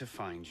where to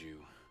find you,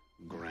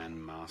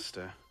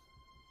 Grandmaster.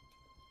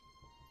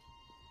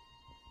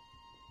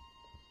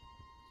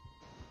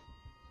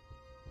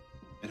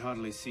 It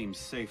hardly seems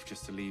safe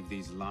just to leave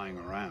these lying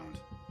around.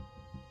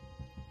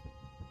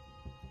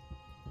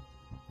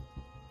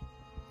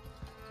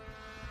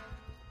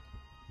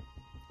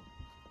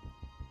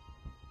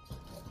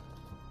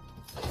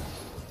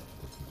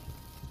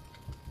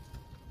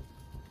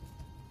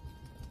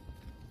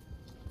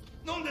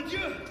 Nom de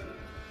Dieu!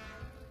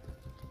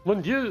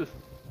 Mon Dieu!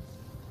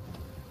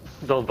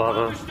 Don't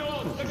bother.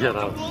 Get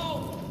out.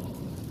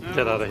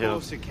 Get out of here. Of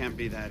course it can't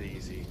be that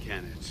easy,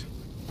 can it?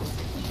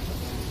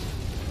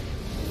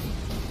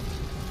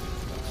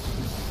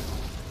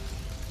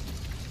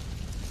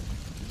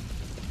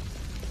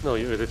 No,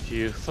 you idiot.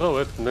 You throw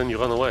it and then you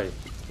run away.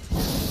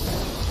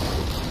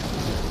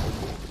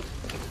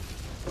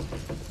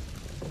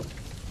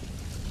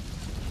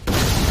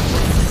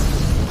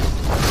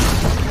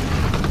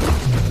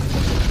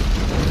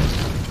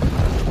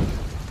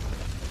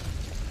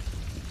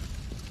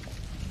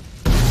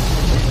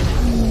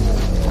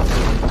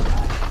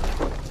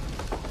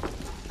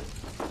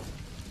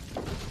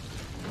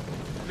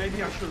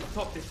 Maybe I should have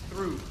thought this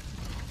through.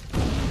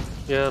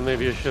 Yeah,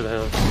 maybe you should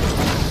have.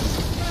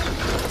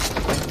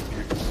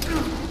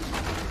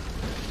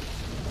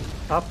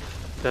 Up,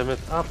 damn it,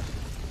 up.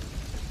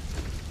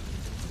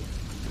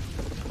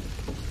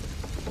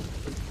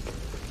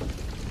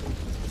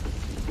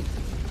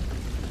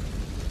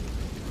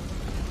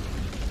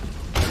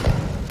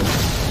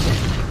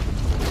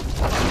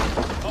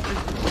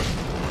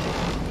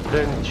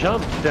 Then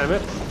jump, damn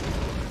it.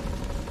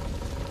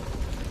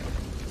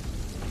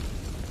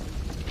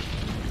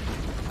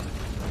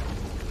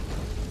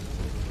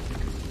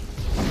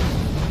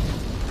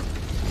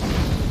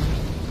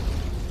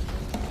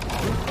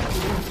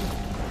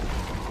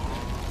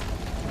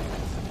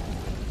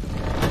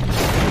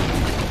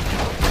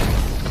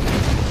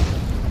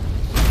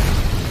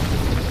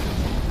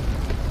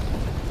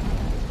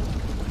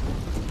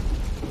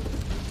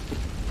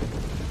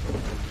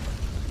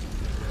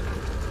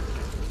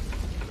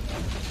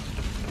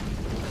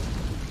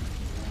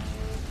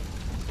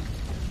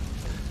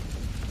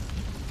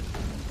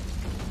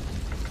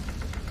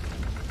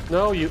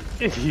 No, you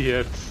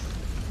idiot!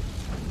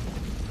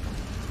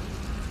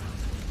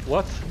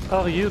 What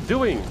are you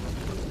doing?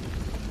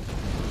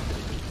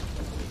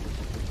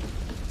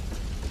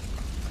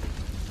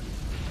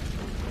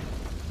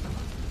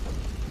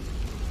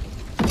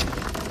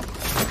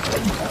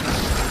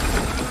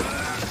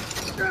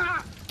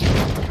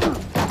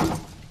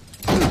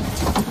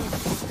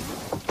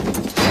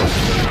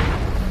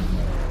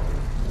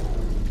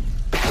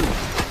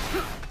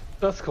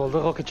 That's called a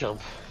rocket jump.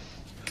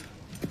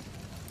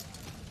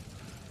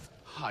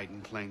 Hide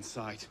in plain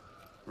sight.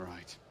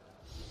 Right.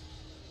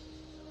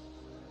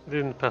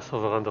 Didn't pass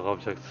over under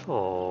objects.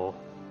 Oh.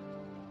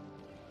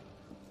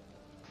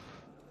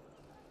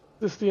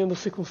 This is the end of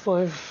sequence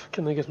 5.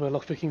 Can I get my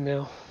lockpicking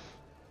now?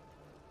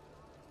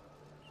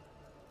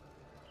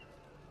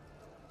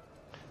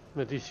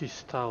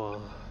 Medici's tower.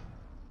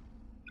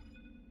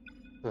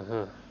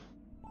 La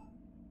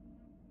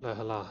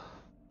la.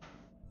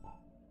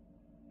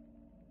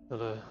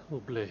 Le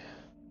oublié.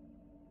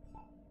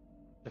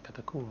 La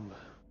catacombe.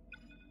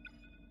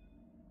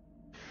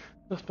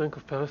 The West Bank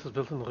of Paris is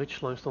built in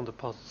rich limestone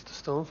deposits. The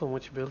stone from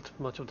which built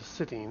much of the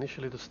city.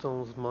 Initially the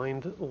stone was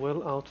mined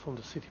well out from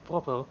the city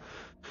proper,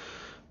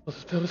 but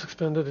as Paris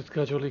expanded it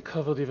gradually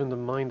covered even the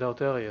mined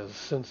out areas.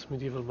 Since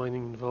medieval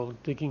mining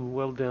involved digging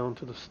well down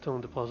to the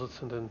stone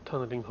deposits and then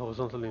tunneling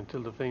horizontally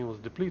until the vein was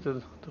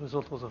depleted, the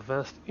result was a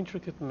vast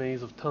intricate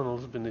maze of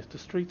tunnels beneath the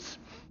streets.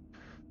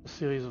 A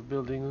series of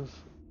buildings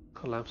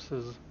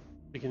collapses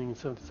beginning in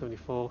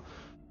 1774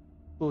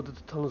 proved that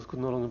the tunnels could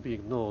no longer be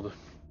ignored.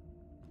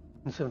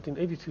 In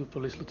 1782,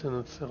 Police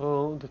Lieutenant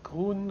Serrault de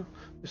Croon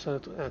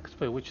decided to act,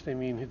 by which they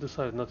mean he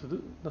decided not to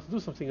do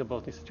something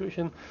about the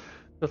situation,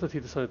 not that he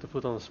decided to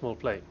put on a small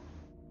play.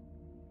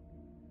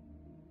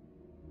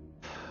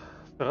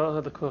 Serrault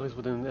had the quarries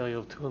within an area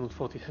of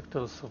 240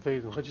 hectares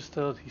surveyed and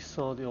registered. He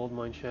saw the old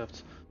mine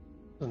shafts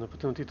as an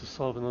opportunity to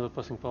solve another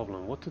pressing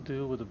problem: what to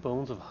do with the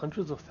bones of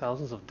hundreds of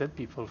thousands of dead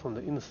people from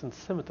the innocent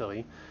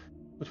cemetery,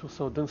 which was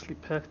so densely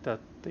packed that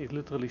they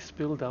literally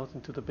spilled out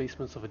into the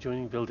basements of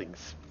adjoining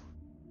buildings.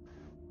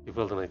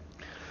 Bewilderment.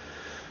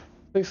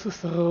 Thanks to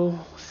Thoreau,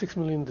 6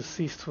 million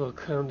deceased were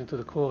crammed into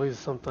the quarries,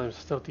 sometimes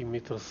 30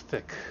 meters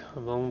thick.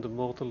 Among the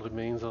mortal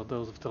remains are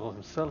those of Thoreau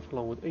himself,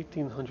 along with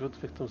 1,800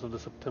 victims of the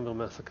September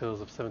massacres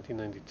of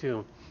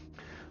 1792.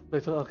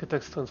 Later,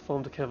 architects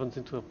transformed the caverns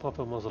into a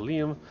proper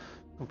mausoleum,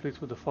 complete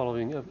with the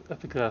following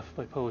epigraph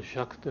by poet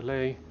Jacques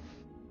Delay: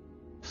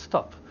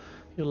 "Stop,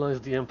 here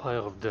lies the empire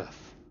of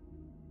death."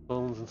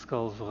 Bones and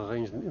skulls were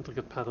arranged in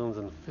intricate patterns,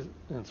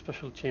 and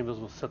special chambers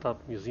were set up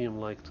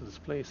museum-like to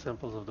display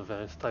samples of the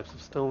various types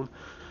of stone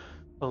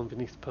found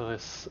beneath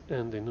Paris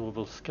and the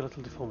innumerable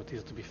skeletal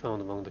deformities to be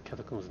found among the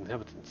catacombs'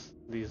 inhabitants.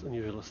 These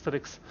unusual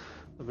aesthetics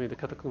have made the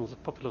catacombs a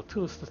popular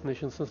tourist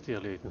destination since the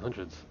early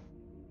 1800s.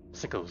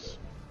 Sickos.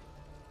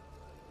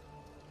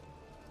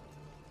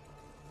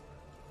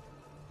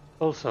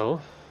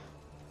 Also,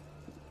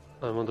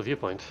 I'm on the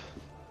viewpoint.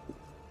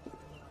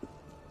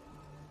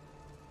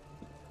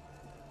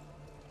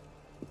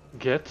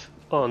 Get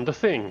on the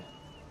thing.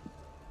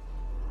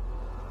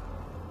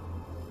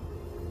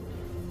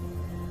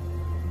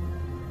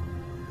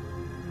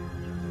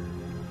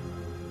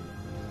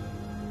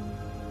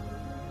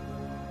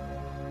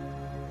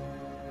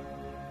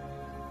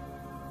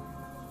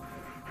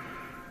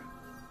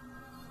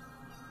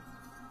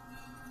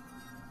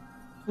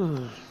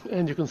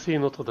 And you can see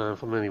Notre Dame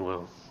from anywhere.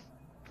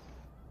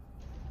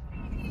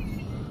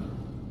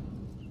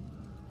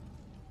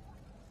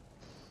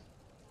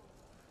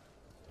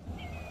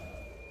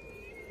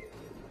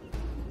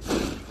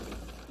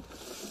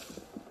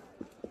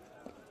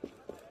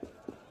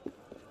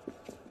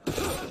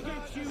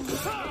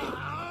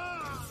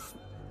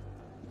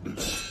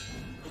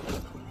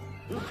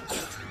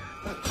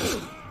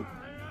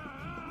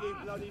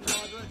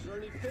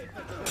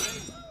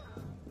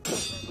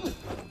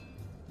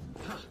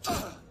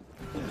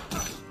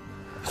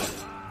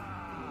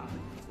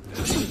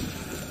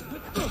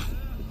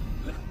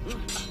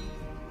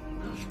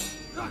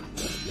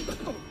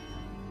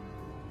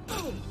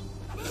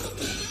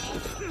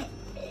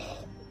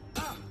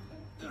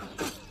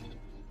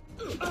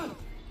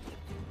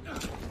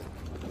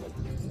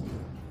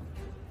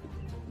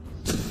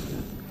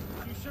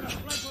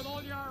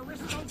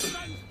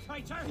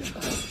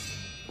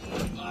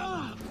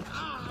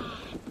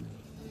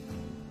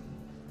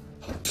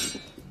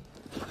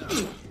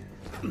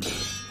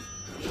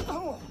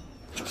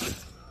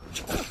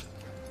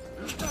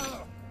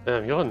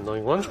 Damn, you're an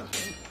annoying one.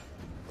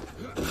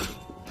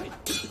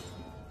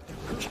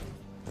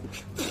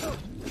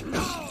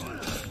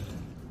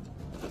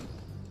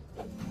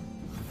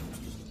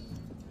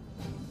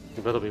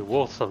 You better be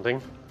worth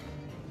something.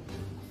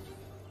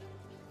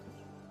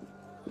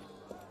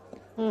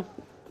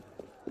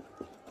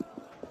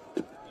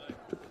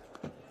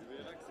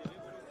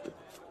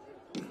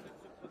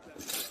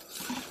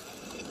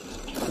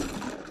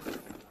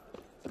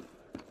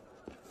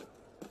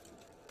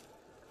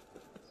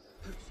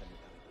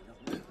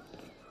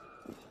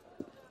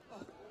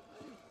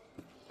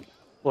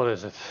 What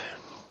is it?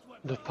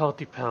 The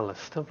Party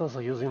Palace. Templars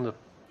are using the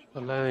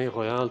Palais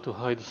Royal to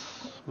hide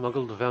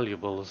smuggled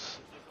valuables.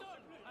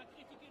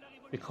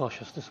 Be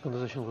cautious, this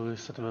conversation will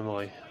reset the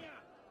memory.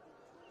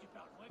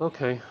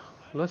 Okay,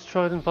 let's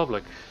try it in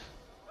public.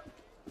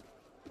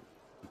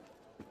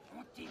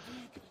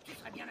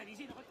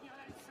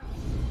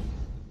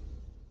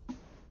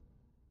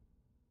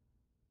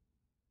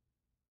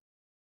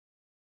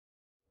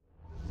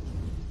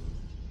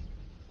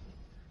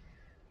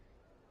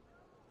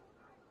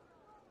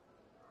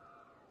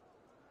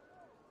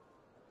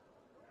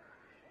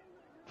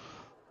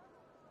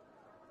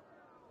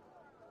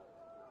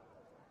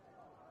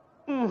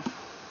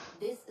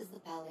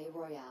 Palais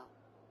Royal.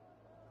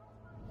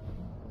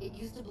 It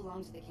used to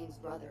belong to the king's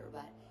brother,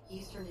 but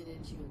he's turned it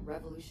into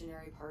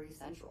Revolutionary Party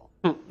Central,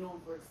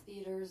 known for its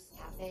theaters,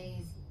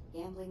 cafes,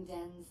 gambling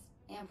dens,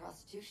 and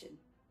prostitution.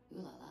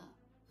 Ooh la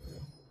la.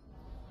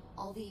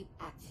 All the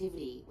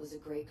activity was a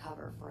great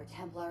cover for a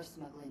Templar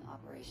smuggling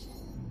operation.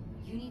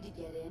 You need to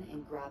get in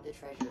and grab the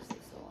treasures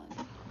they've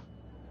stolen.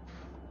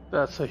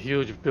 That's a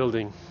huge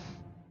building.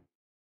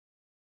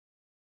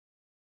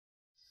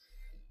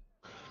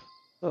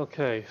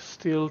 Okay,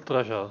 steal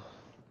treasure.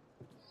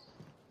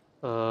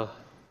 Huh.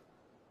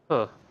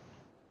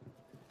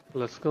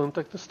 Let's go and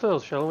take the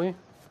stairs, shall we?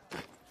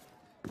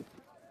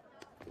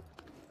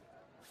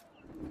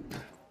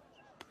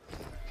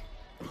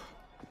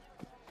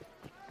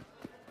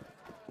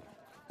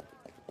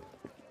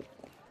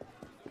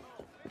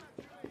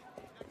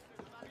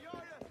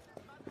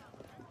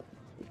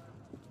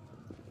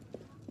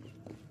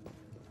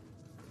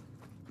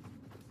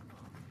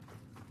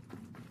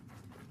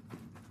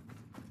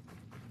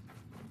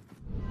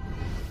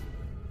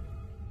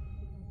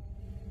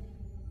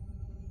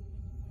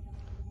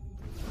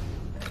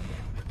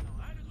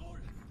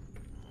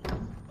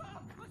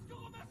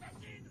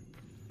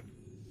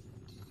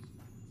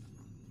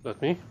 Let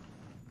me.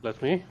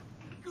 Let me.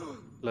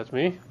 Let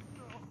me.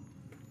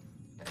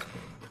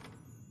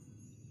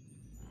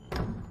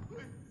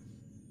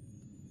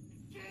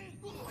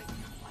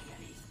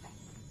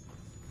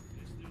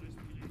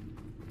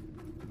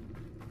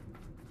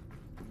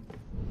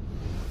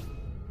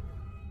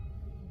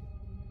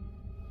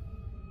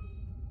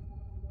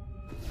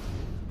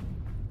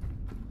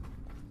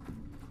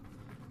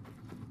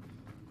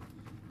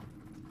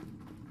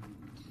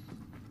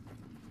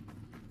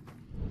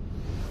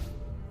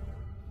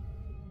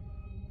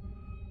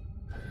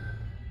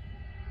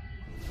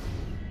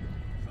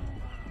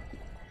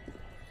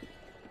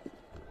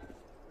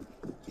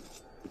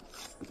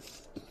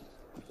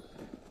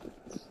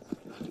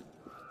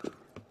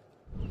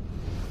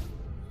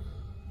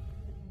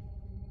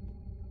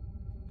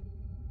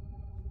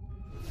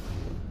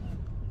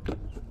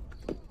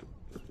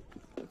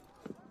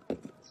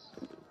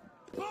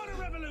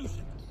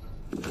 Revolution!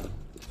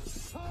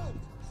 Halt,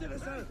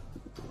 citizen!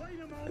 Wait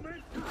a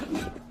moment!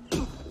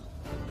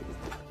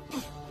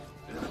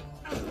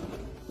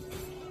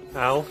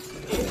 Ow.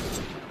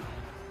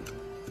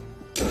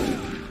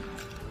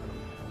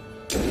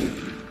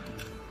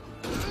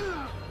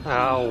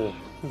 Ow.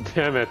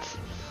 Damn it.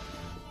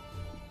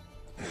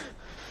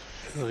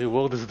 The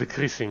reward is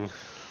decreasing.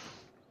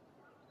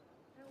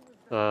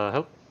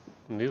 Help.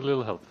 Need a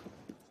little help.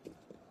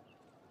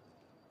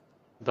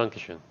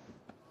 Dankeschön.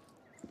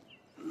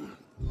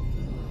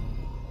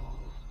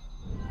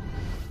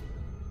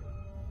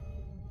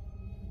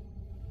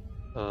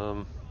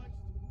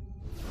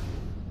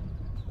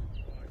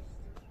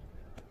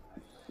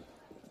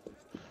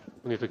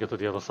 We need to get to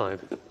the other side.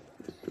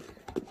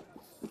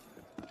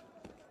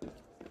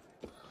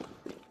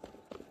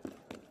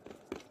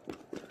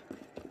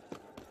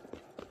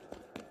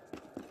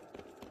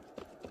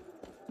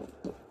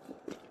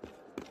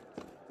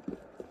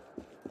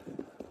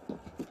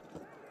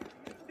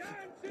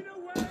 Dancing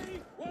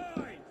away!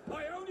 Why?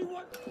 I only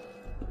want...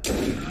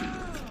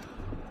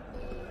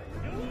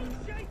 You won't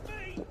shake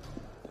me!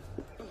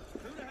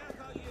 Who the hell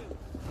are you?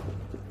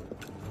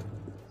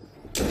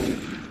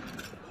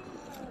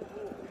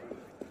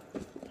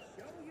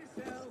 Show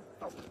yourself!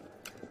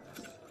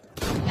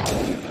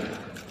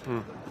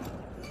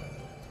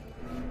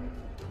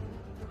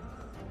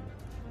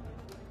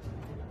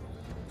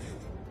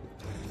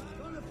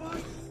 Gonna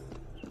fight?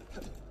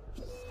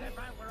 Step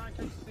out where I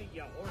can see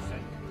you,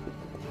 horsey.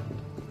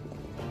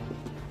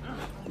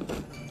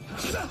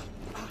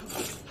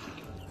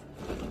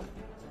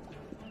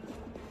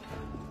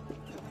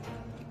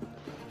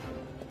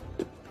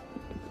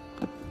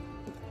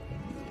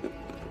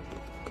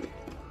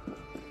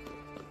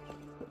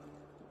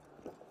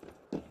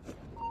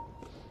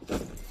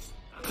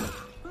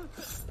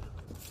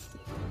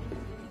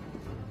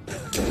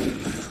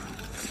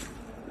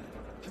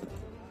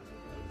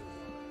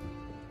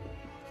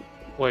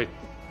 Wait,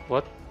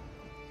 what?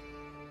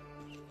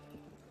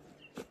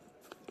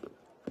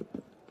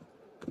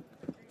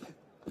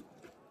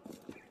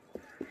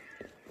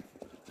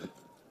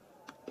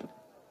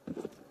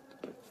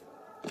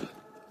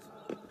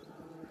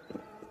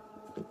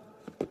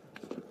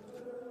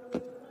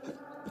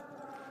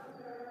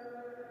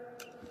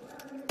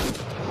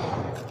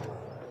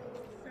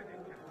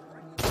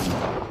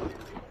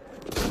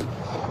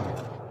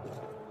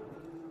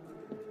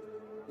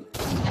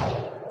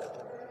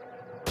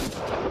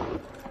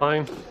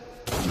 Fine.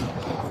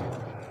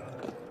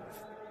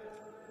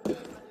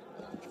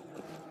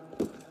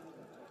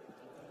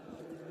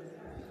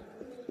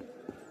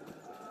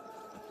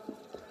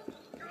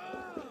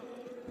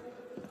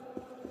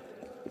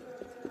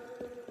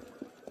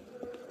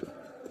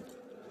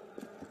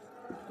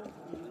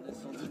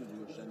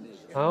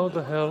 How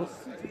the hell?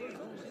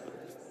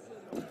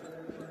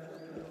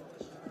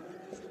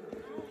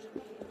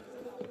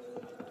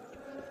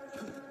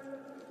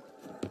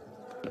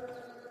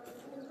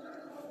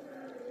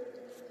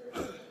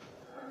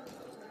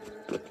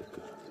 Dropping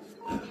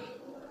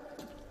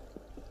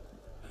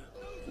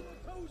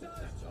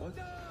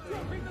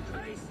the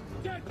case,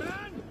 dead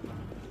man!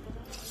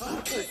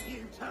 Oh,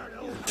 you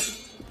turtle!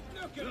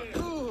 Look at him!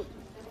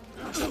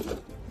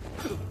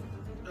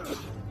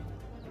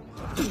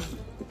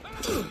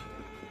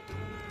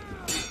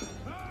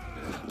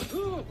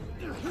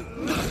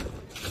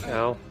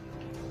 Ow.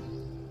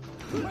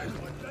 Where's my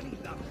bloody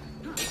luck?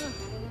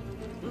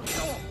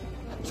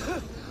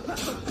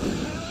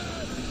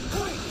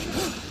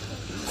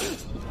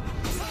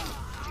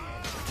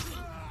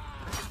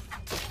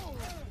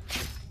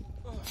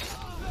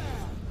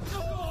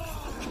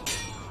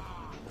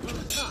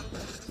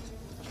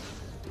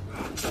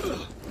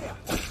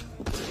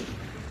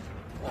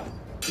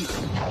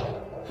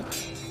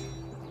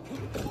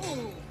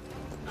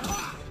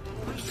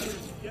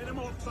 Get him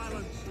off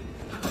balance.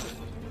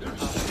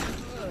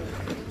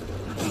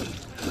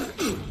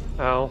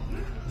 Ow.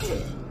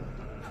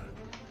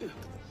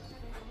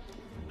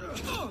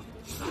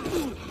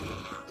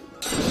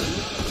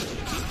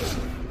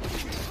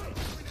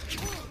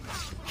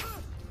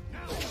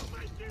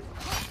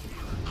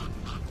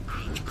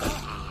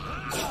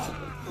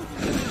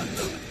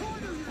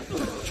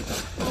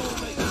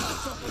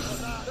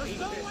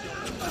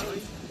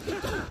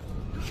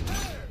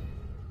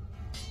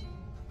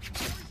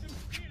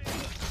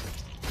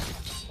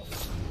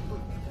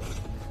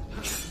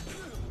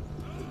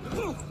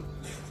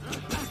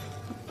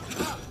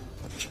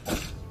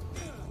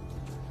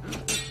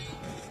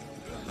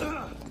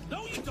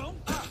 No, you don't.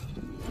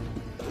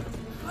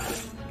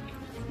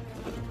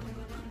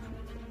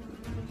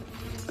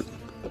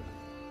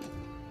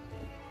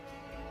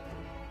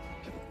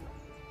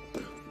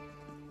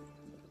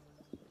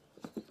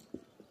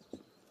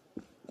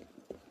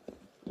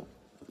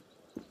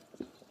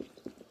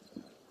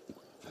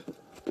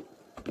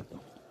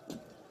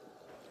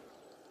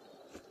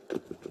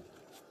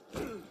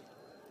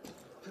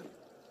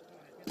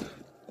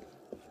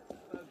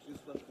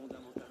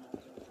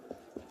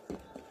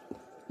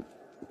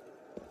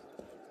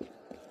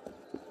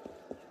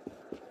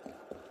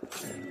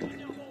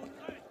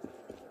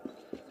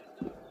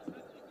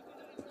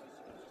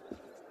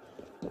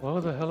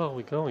 Where the hell are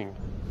we going?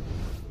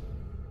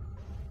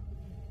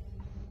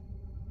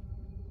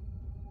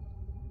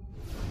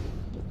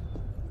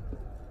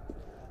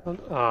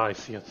 Ah, I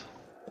see it.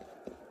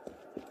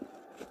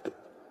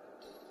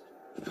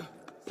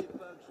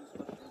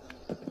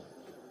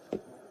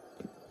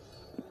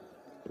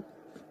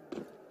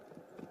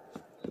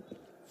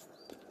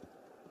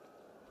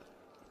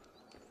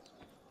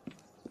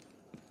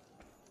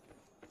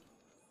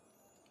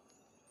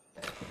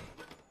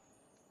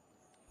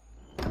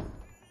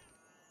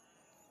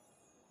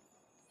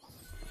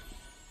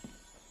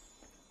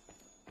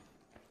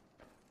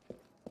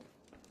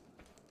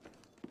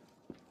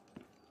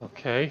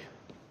 Okay.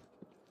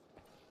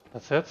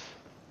 That's it.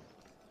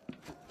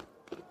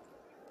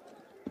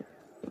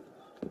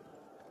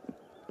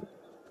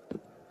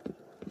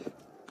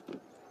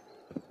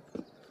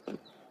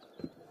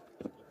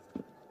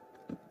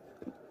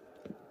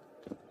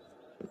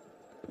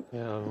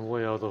 Yeah, I'm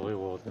way out of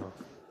reward now.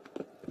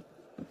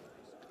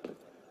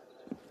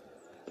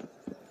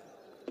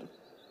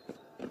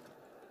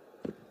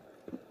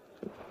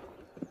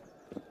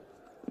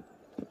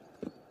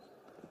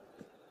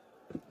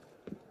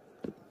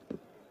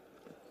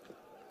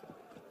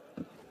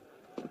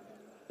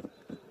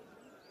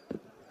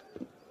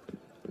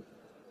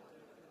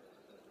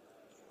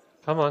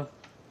 Come on.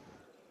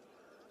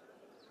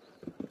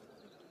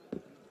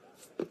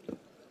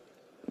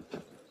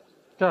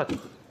 God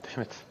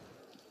damn it.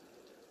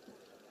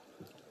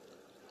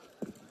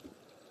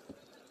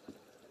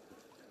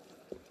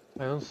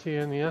 I don't see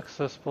any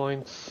access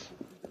points.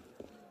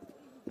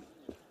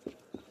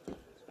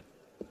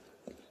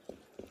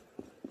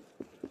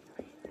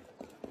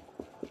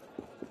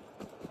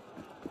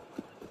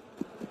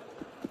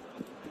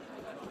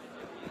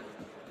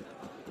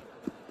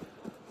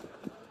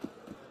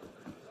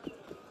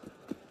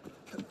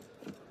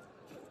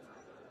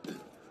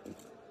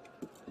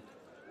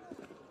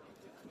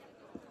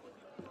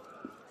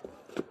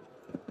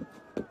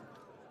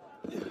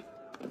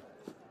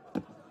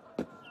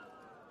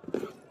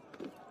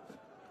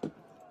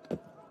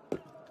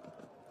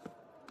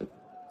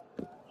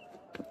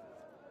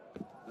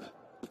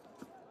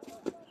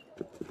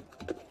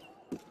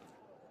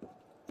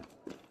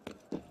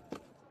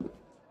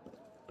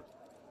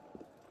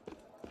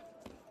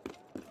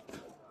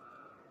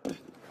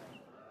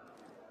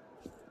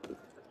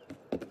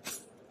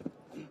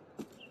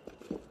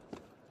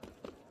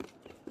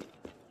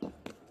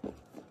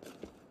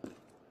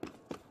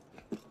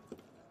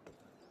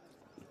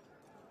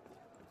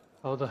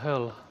 How the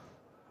hell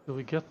do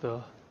we get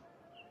there?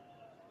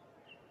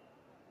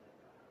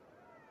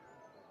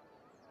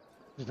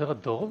 Is there a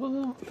door over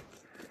there?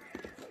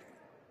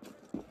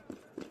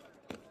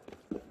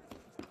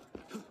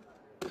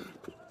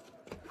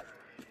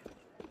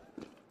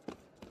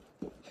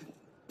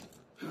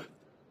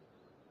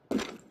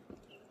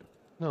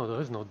 No,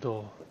 there is no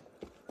door.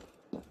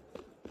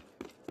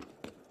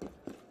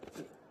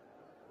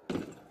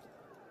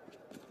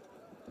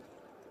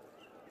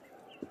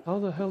 How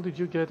the hell did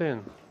you get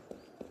in?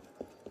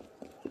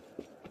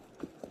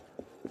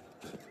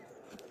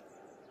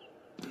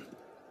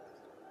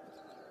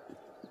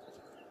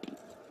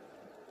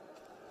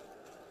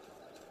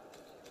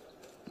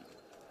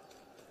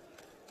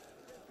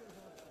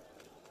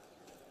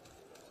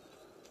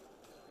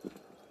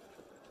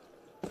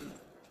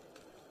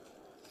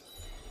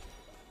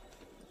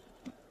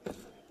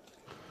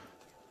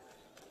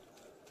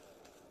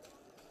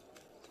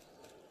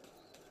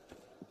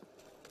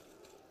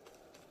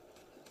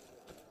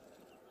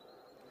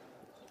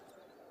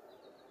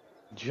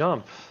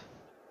 Jump!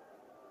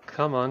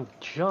 Come on,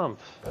 jump!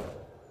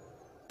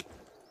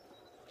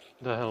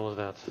 The hell was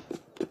that?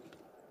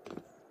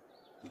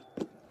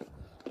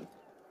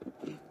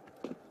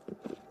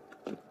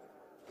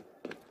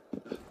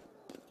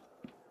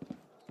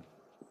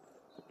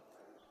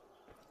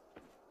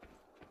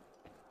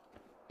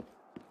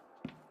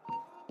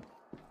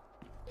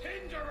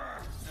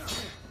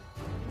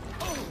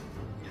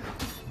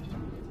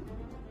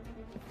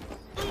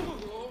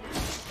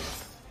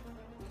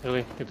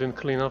 Really? You didn't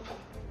clean up?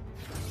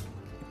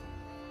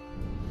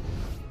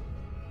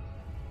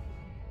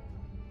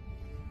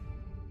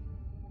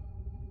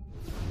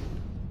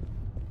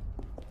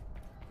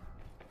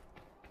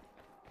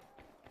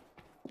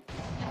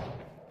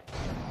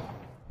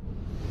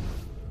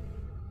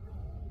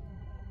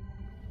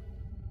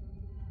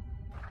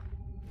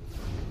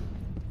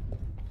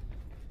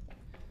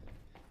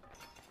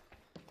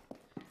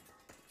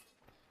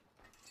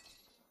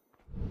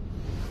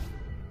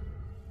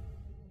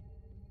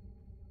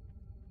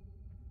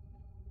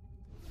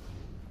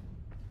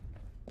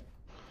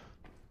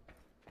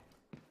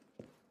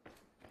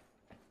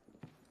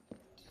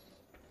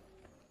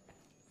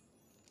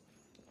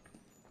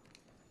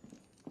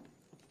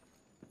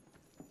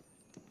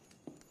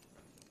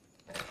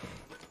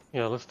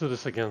 Yeah, let's do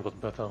this again, but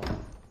better.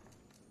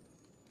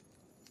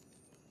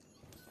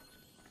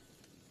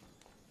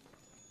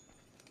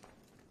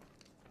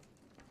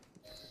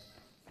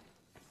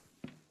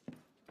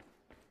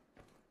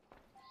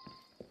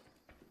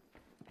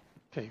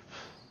 Cape.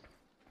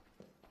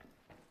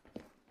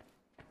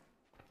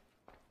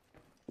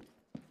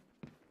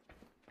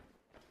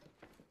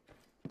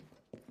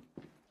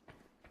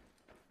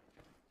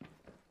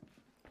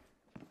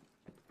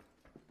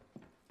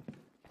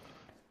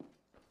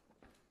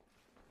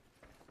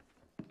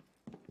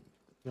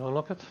 You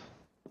unlock it?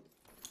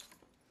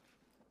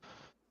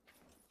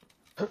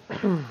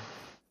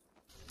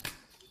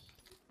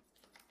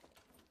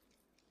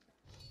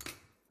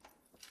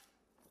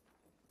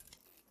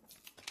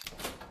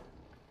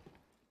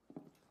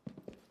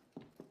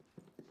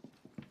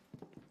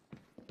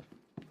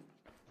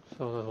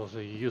 So that was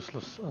a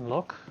useless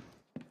unlock.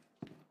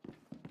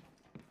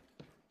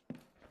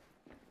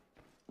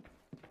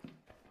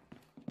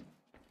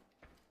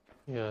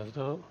 Yeah,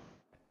 the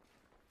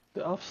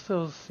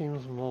upstairs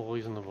seems more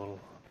reasonable.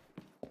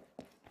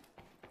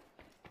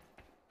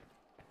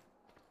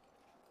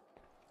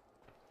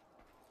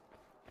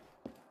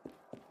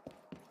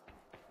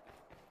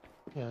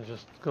 Yeah,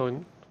 just go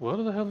in. Where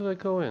the hell did I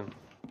go in?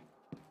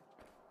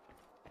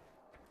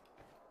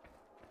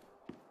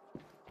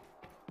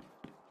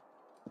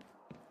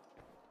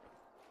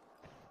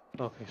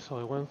 Okay, so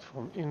I went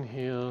from in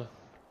here.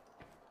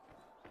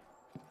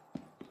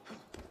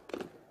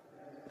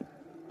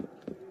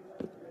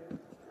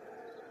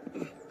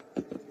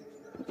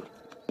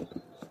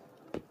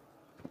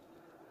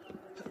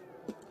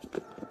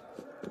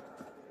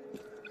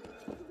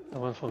 I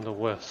went from the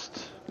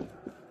west.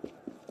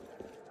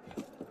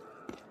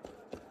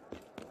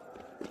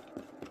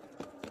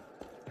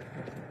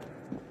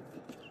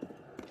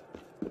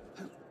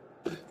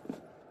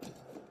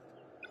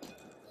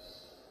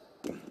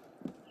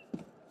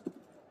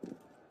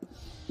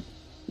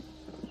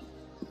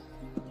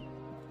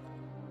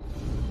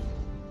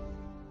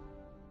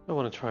 I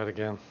want to try it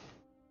again.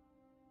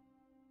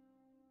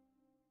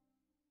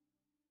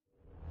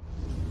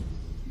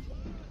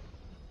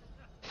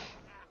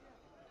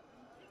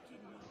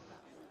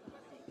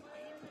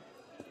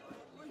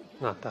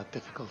 Not that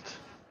difficult.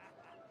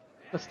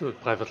 Let's do it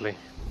privately.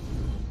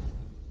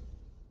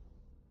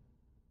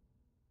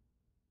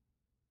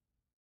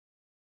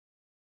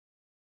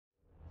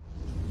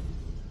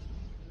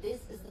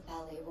 This is the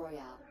Palais Royal.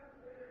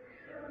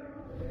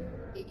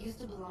 It used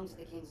to belong to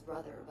the king's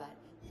brother, but...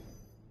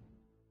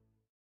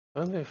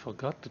 And I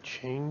forgot to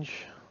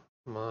change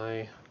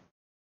my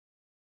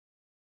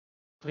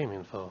stream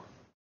info.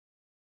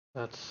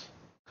 That's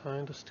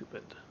kinda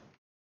stupid.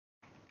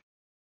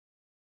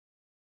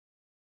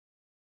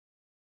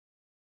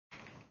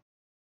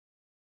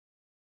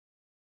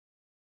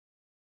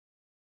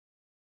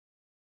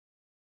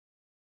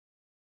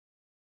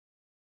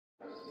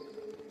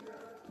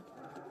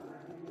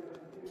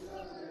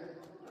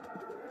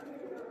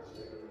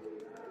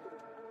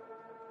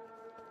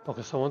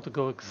 Okay, so I want to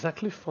go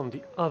exactly from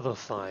the other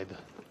side.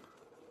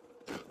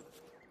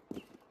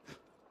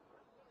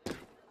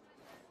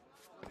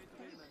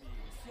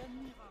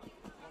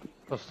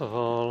 First of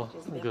all,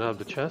 grab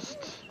the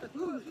chest.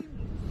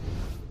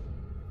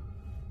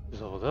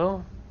 He's over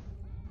there.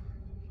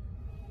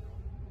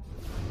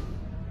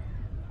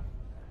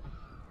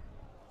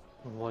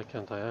 Why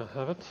can't I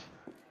have it?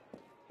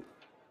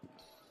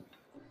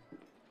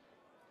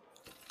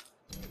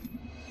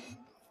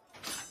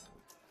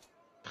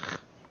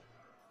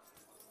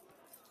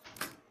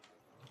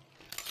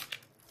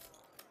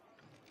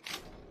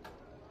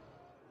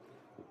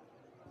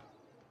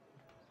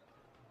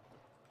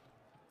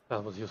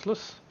 That was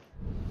useless.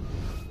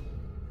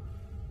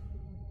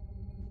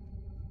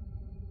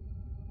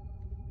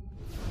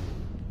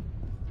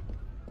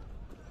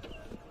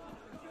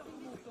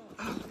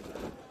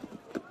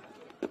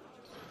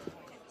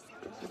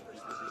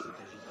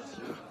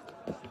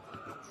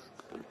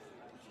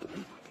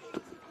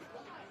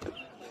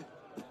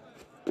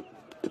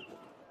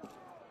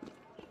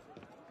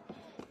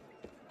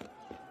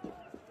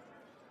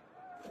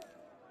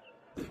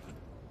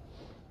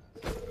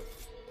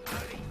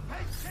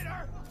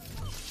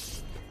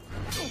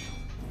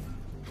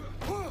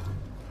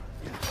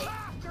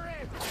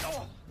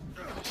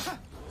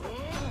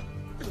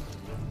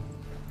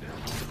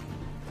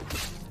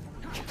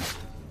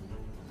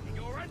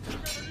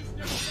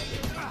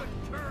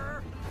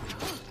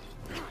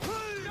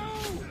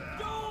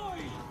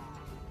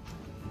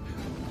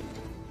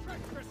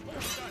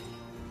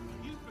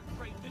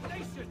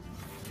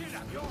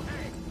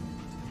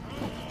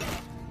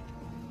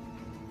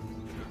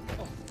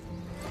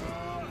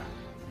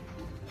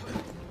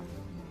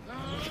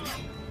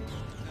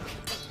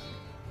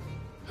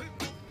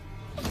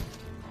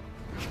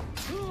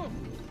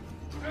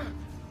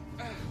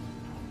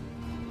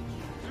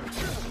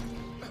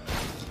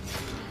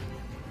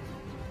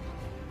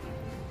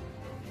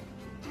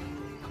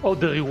 Oh,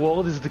 the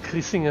reward is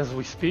decreasing as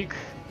we speak?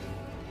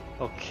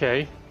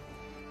 Okay.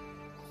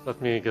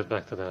 Let me get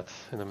back to that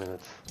in a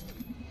minute.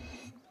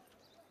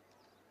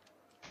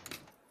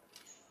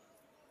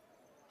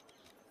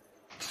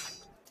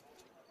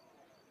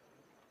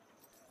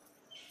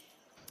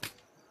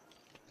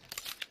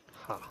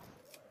 Ha.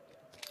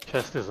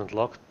 Chest isn't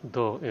locked,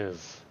 door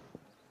is.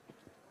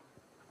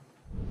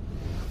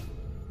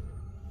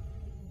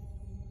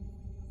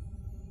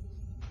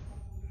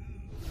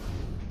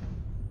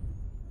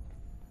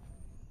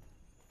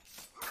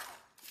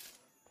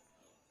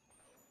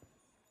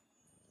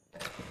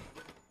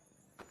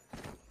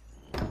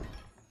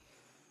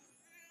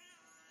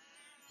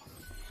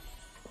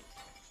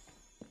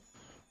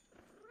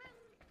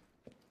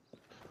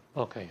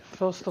 Okay,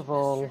 first of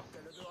all,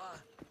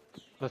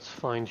 let's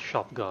find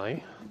shop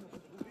guy,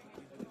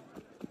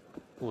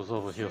 who's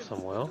over here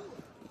somewhere.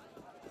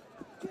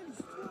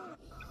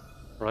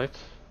 Right.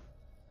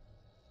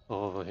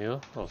 Over here,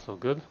 also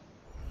good.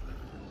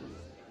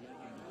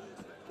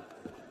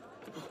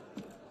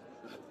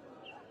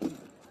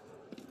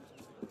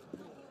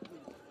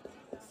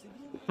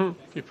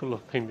 People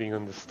are painting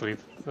on the street.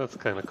 That's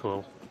kind of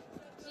cool.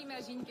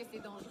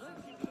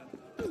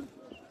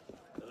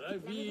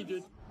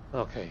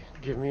 Okay,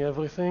 give me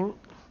everything.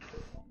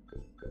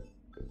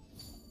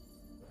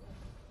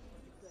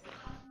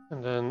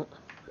 And then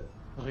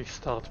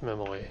restart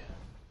memory.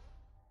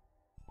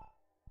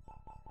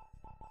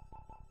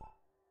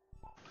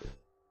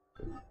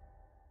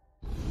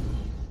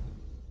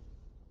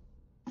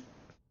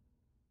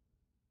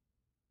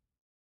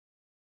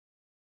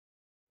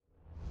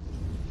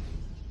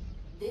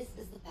 This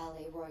is the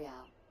Palais Royal.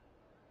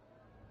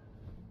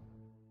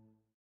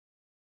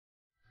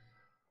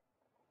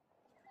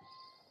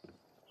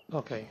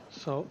 Okay,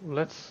 so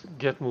let's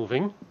get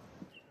moving.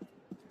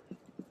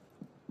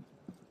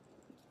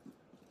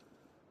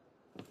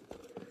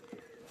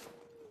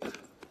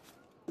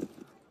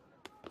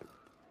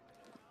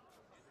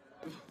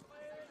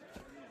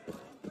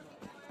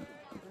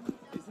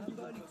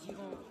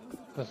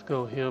 Let's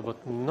go here,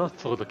 but not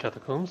through the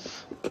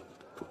catacombs.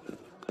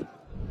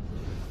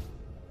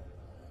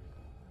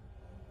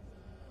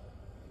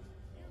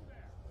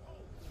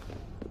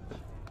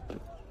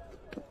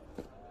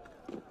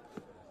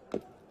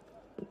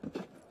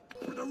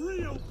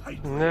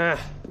 Nah.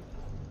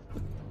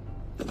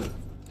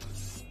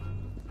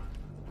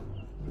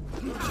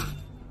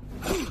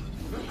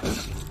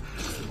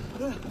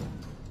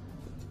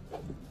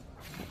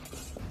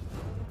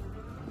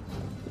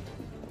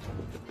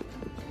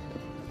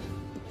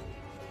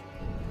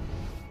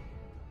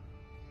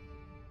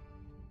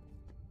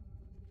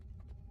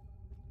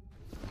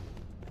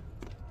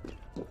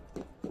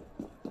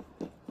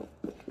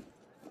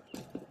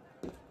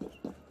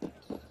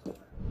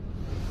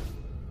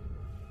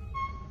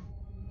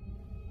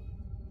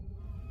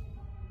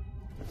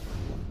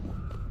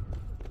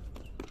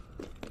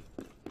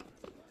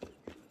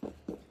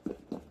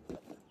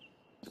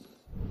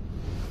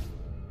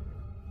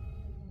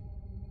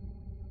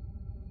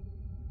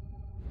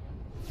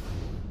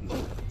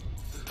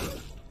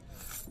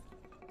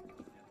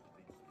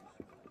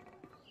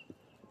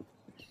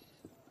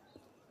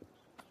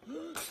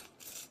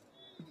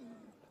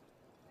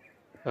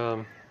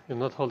 You're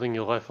not holding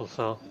your rifle,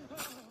 sir.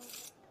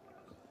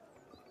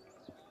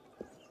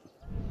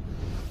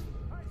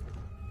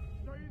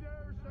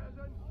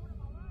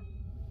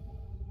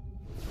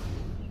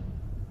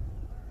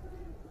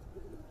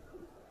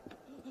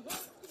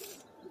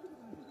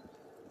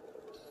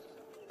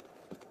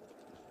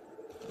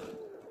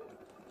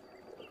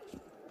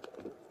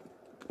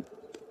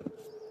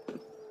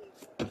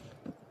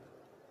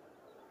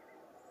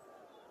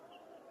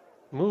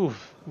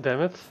 Move,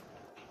 damn it.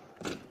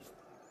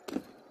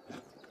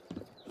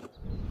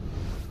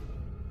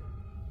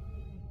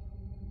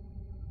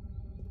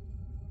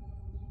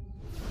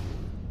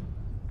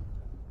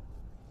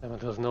 Damn it,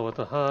 there's nowhere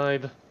to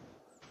hide.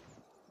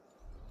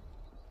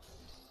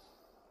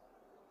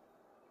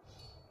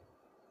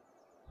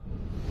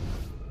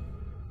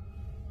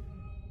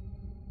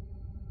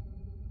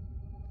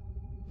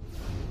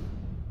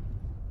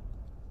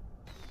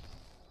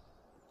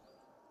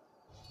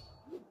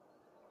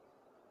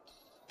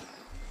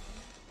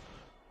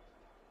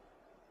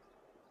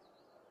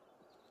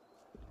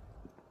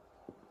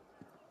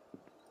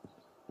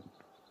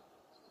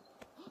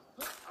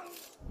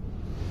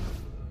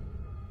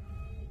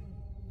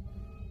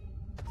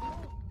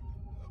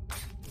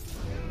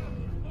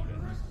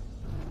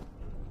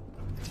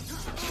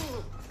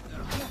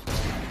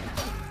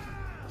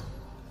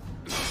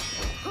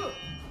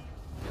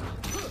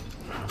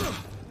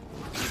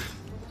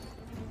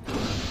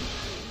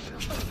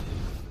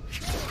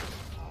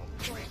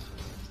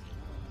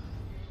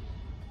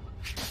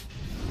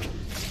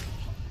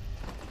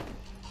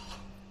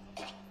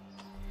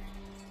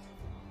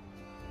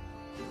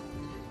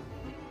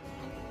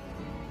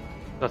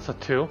 That's a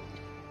 2.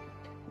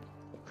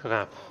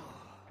 Crap.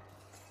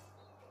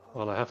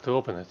 Well, I have to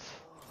open it.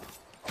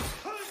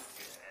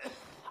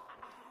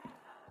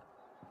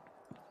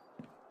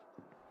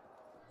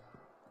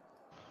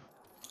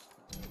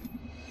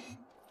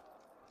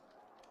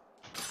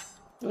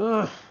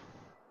 Ugh.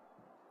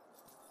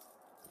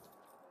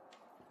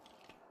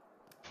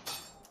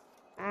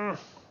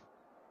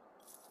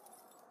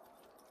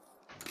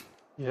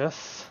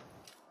 Yes.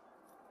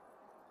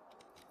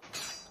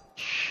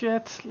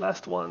 Shit,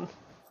 last one.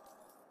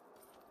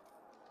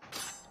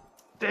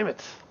 Damn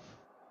it.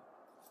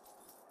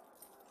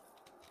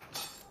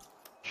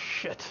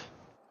 Shit.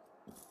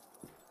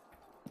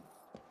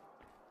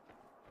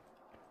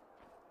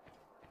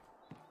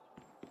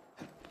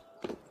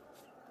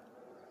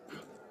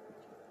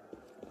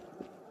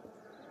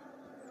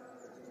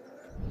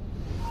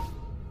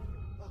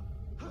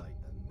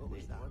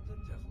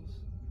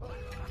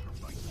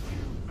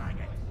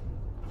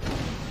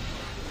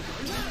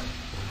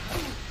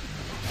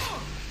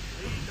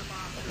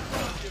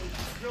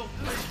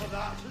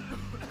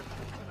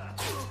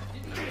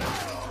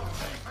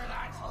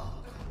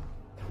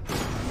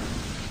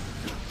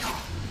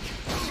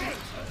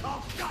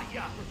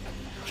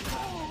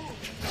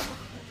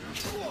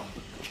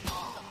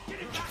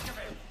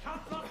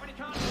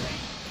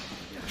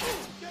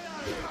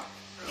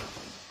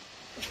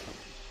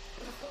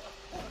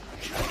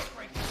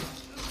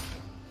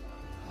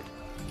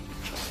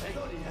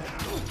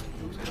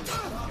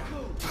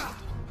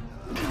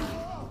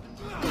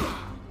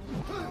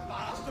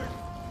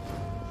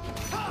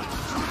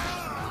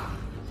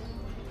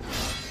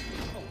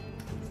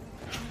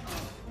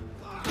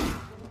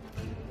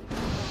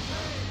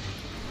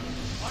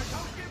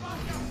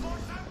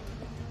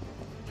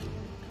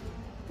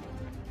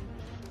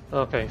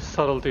 Okay,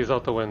 subtlety is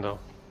out the window.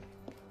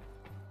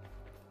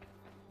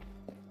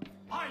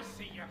 I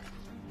see you.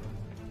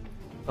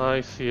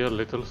 I see a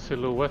little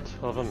silhouette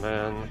of a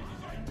man.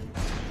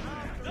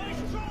 Nice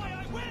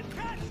try, I will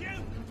catch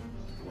you.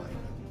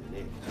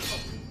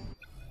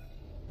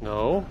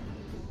 No,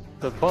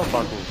 the bomb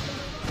button.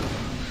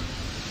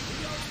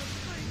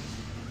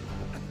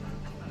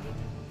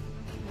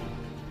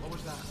 What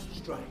was that?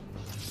 Strange.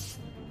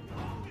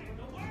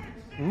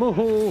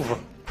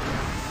 Move!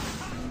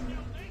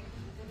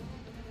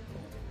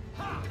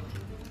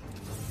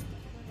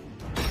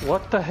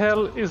 What the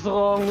hell is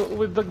wrong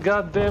with the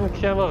goddamn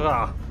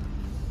camera?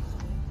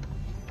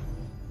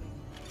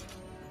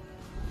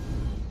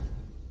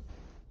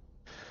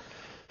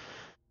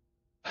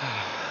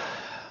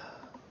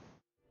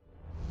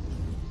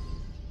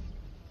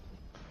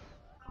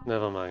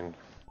 Never mind.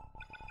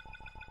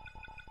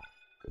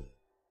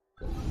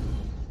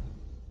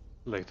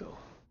 Later.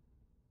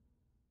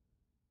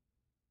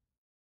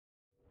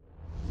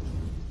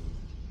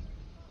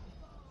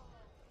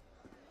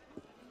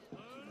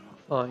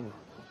 Fine.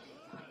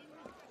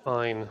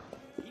 Fine.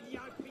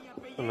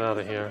 I'm out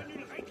of here.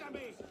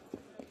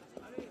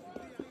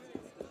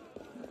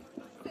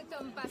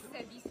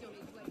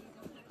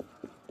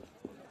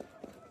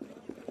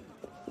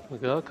 We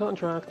got a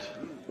contract.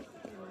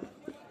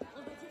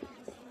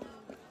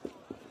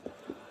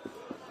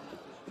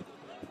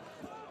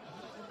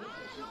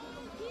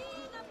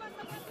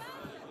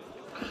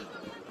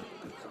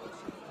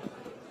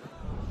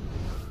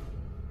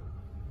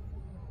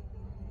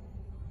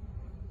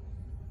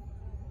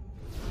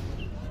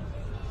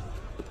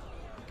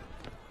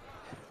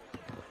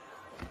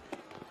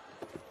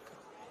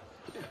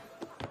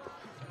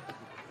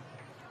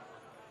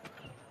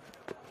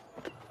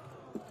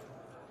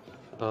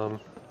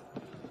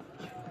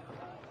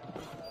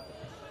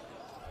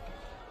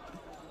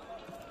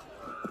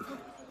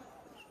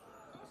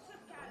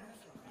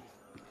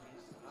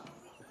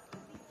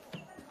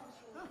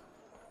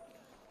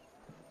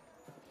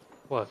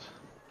 What?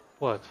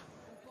 What?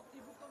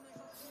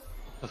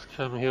 Just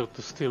came here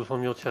to steal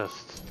from your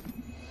chest.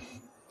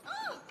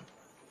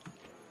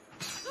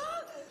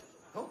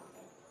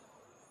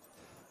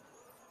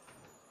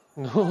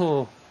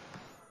 No.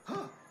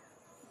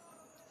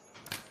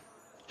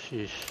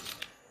 Sheesh.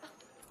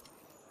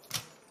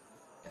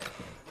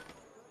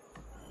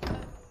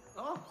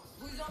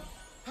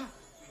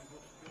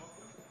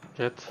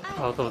 Get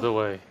out of the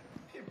way.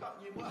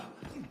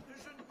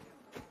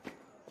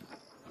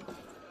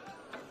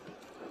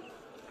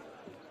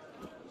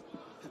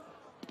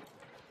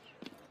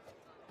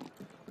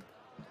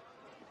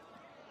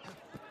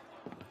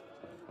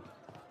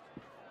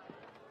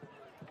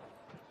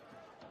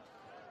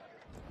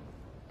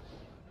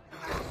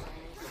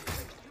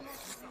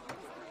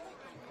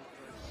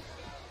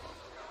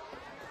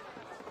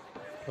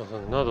 There's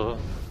another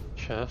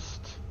chest.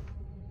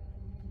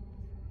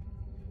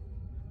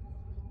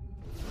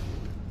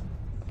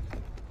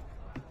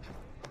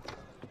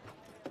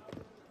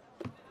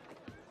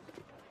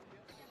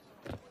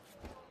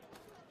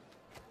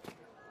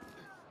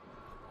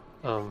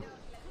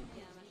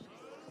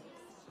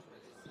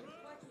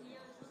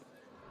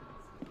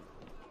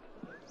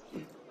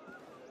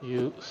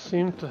 You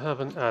seem to have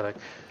an attic.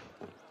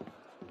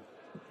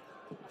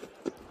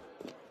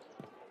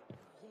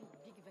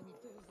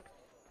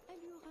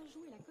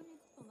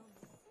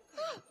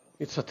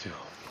 It's a 2.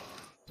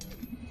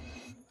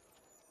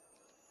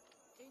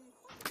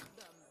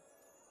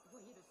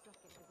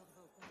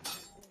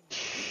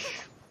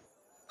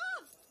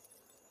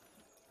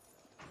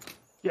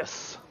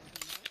 Yes.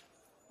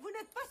 Vous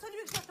n'êtes pas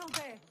celui que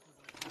j'attendais.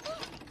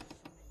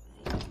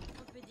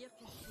 On peut dire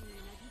que je suis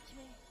une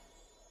habituée.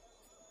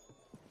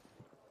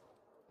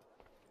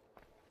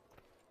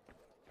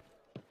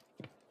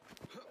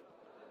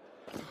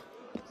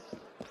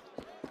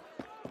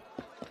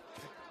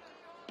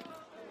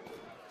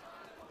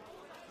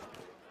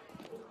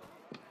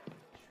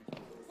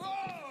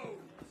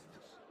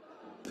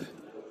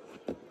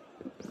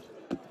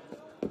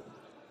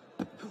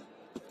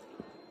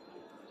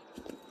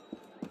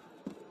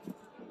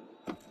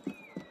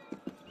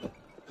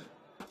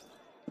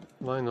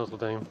 My Notre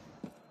Dame.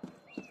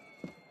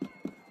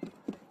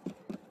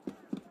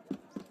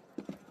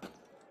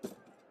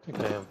 I think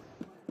I am.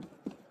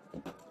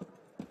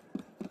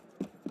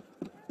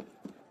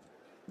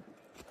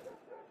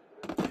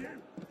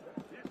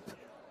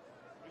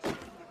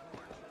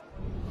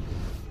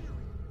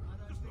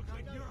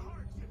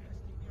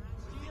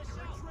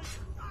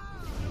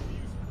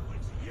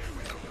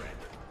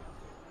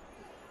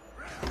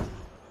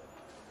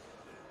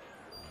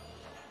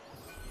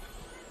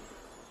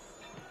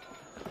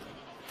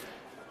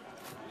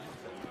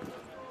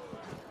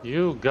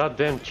 You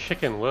goddamn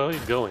chicken, where are you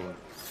going?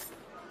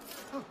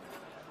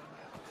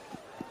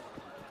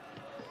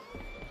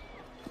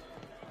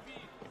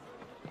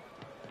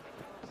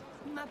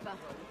 Ma parole.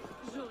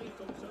 J'aurais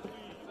comme ça.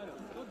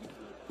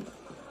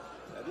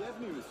 La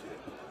bienvenue, monsieur.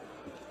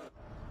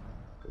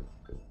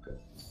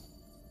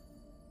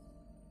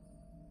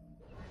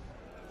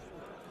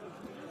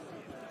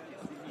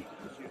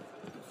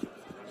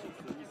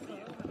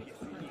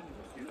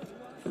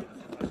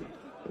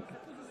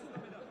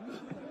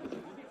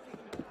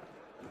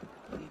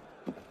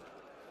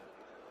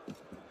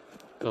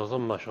 Those are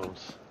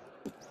mushrooms.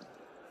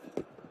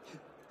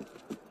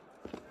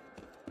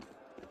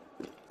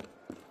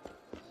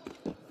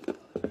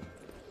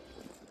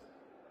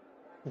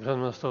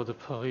 Grandmaster of the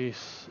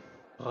police,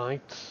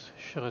 right?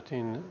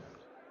 Sheratin,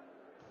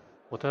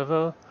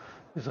 whatever.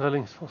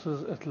 Israeli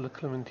forces at Le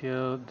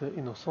Clementier de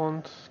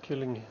Innocent,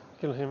 kill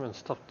him and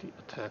stop the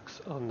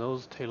attacks. A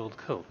nose-tailored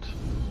coat.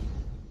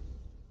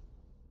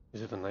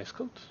 Is it a nice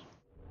coat?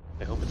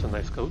 I hope it's a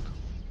nice coat.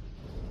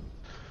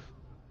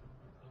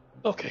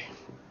 Okay,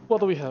 what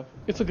do we have?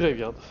 It's a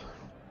graveyard.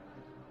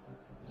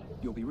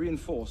 You'll be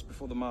reinforced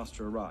before the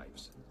master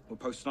arrives. We'll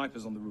post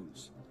snipers on the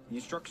roofs. The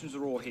instructions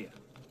are all here.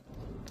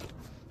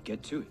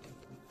 Get to it.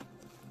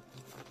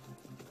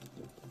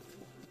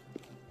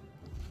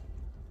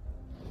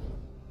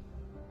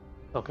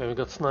 Okay, we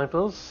got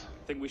snipers.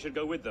 Think we should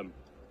go with them?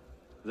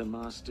 The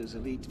Master's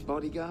elite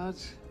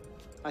bodyguards?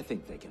 I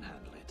think they can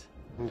handle it.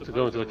 We need to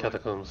go into the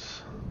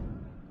catacombs.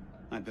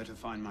 I'd better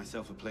find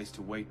myself a place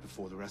to wait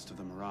before the rest of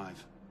them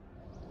arrive.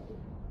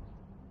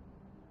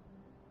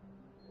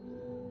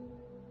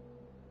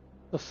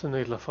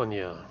 Assassinate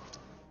Lafreniere.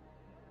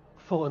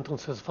 4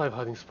 entrances, 5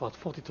 hiding spots,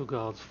 42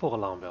 guards, 4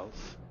 alarm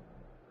bells.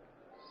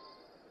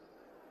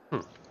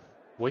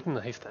 Wait in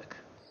the haystack.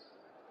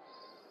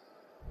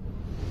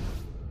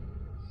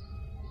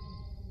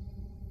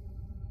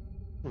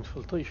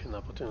 Infiltration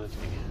opportunity.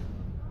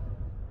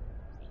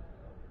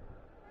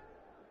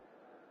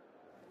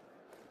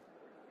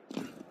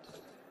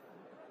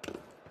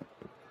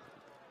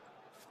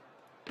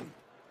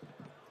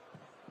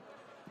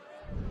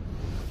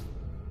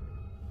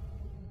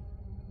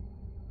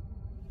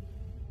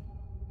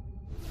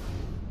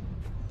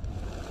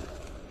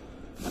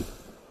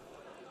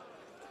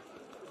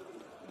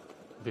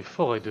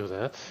 Before I do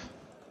that,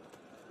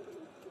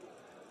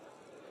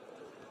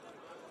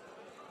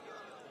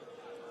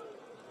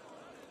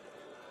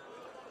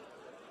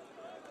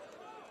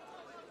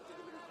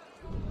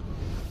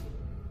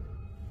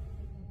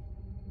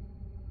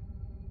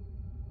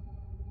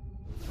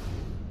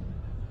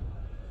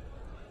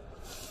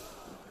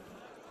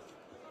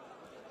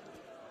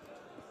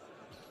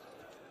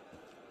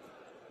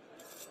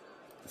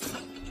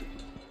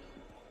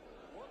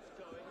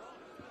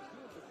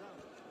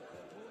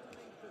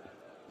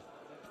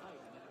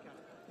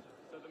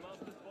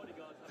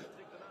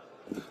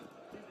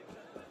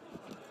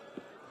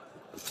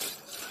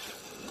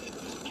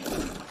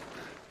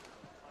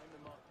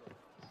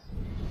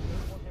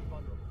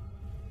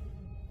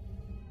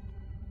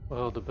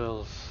 are the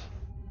bells?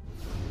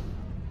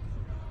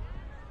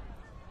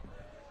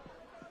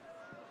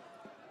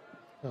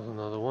 There's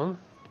another one.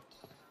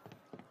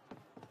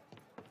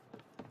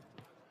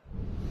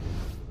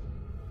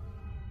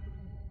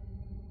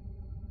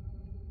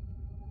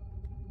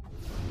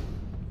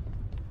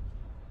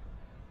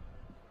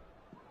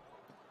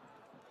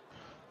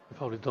 I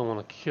probably don't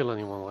want to kill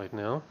anyone right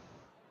now.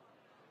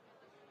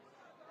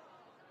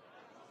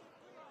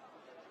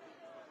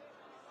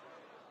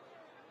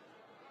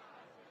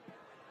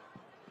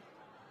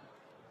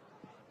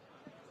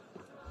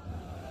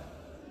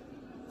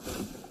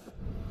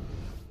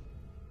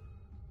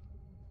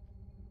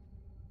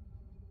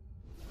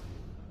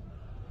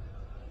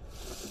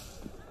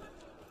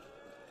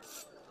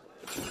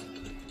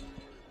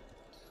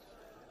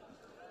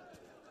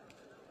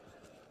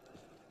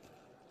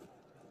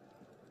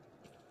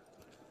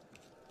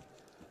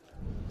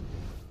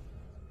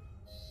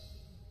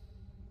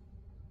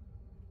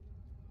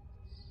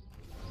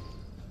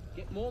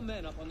 Get more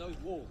men up on those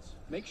walls.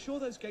 Make sure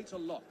those gates are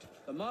locked.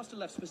 The Master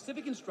left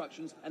specific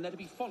instructions, and they're to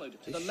be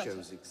followed to the letter.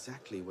 This shows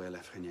exactly where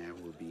Lafreniere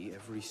will be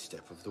every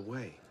step of the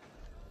way.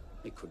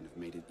 They couldn't have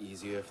made it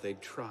easier if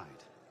they'd tried.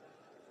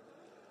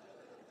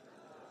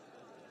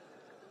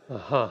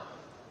 Aha.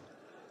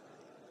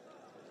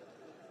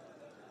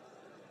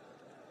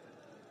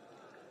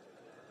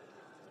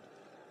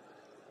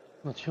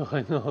 Not sure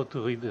I know how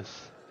to read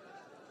this.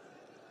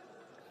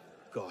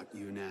 Got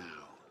you now.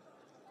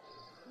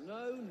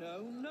 No,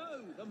 no,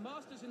 no! The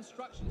Master's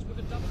instructions were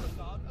to double the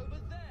guard over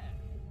there!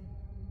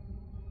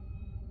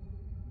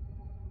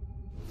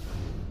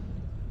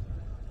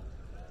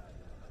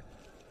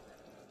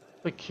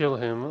 If I kill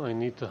him, I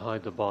need to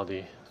hide the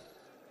body.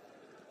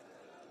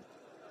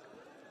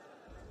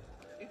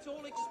 It's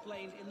all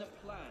explained in the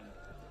plan.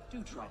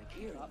 Do try to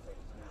gear up.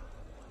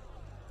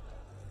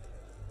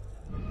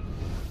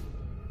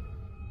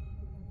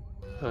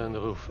 Guy on the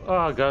roof.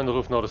 Ah, guy on the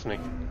roof noticed me.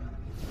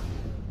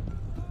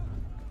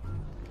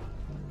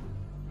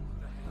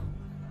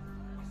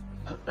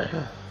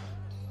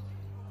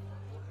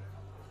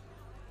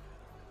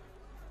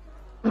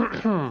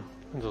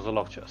 There's a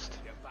lock chest.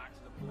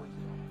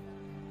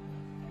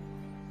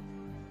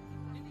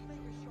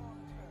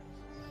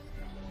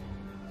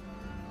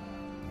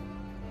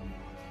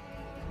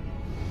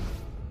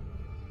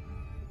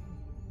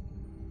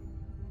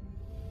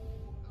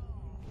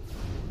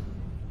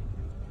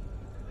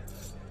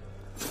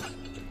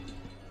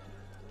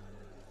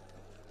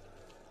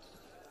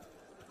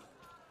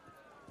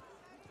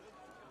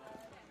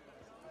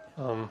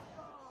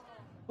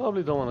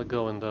 Probably don't want to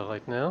go in there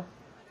right now.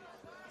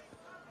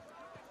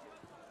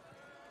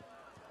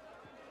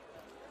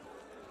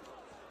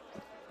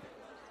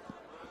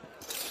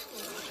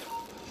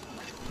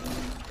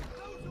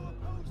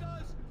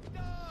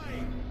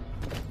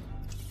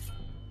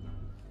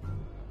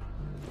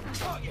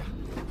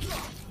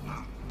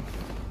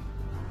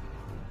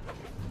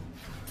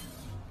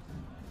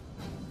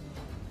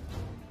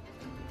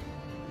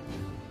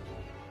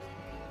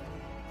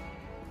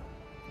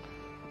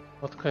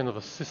 What kind of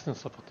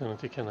assistance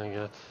opportunity can I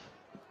get?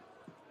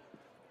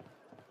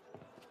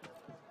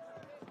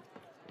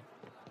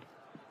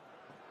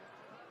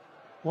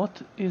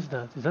 What is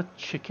that? Is that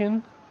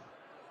chicken?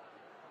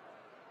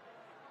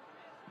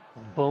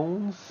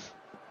 Bones?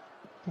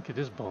 I think it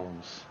is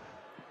bones.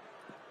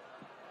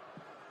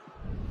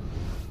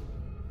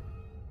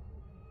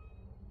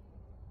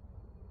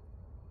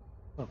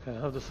 Okay,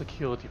 I have the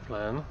security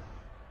plan.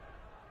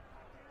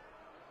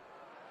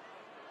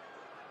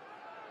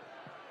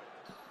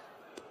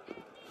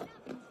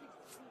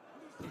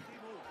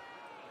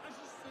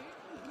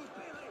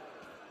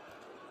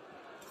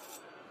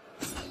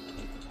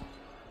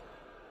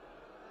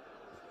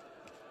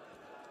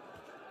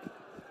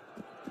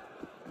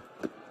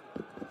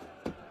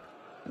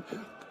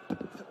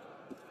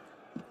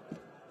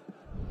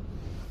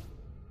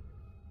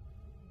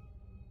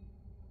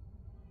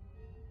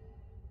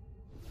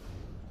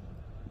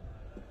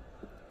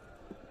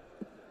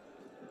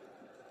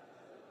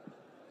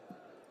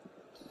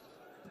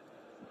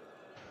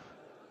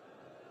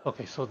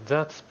 Okay, so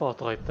that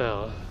spot right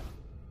there,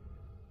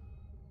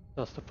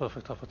 that's the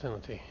perfect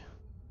opportunity.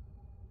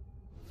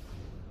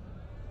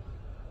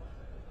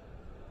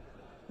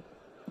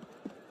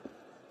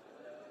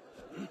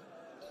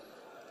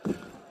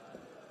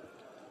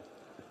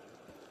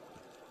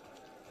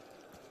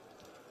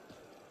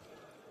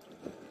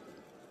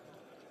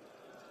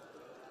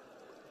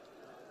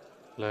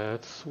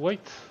 Let's wait.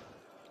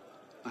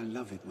 I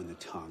love it when the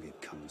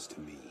target comes to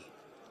me.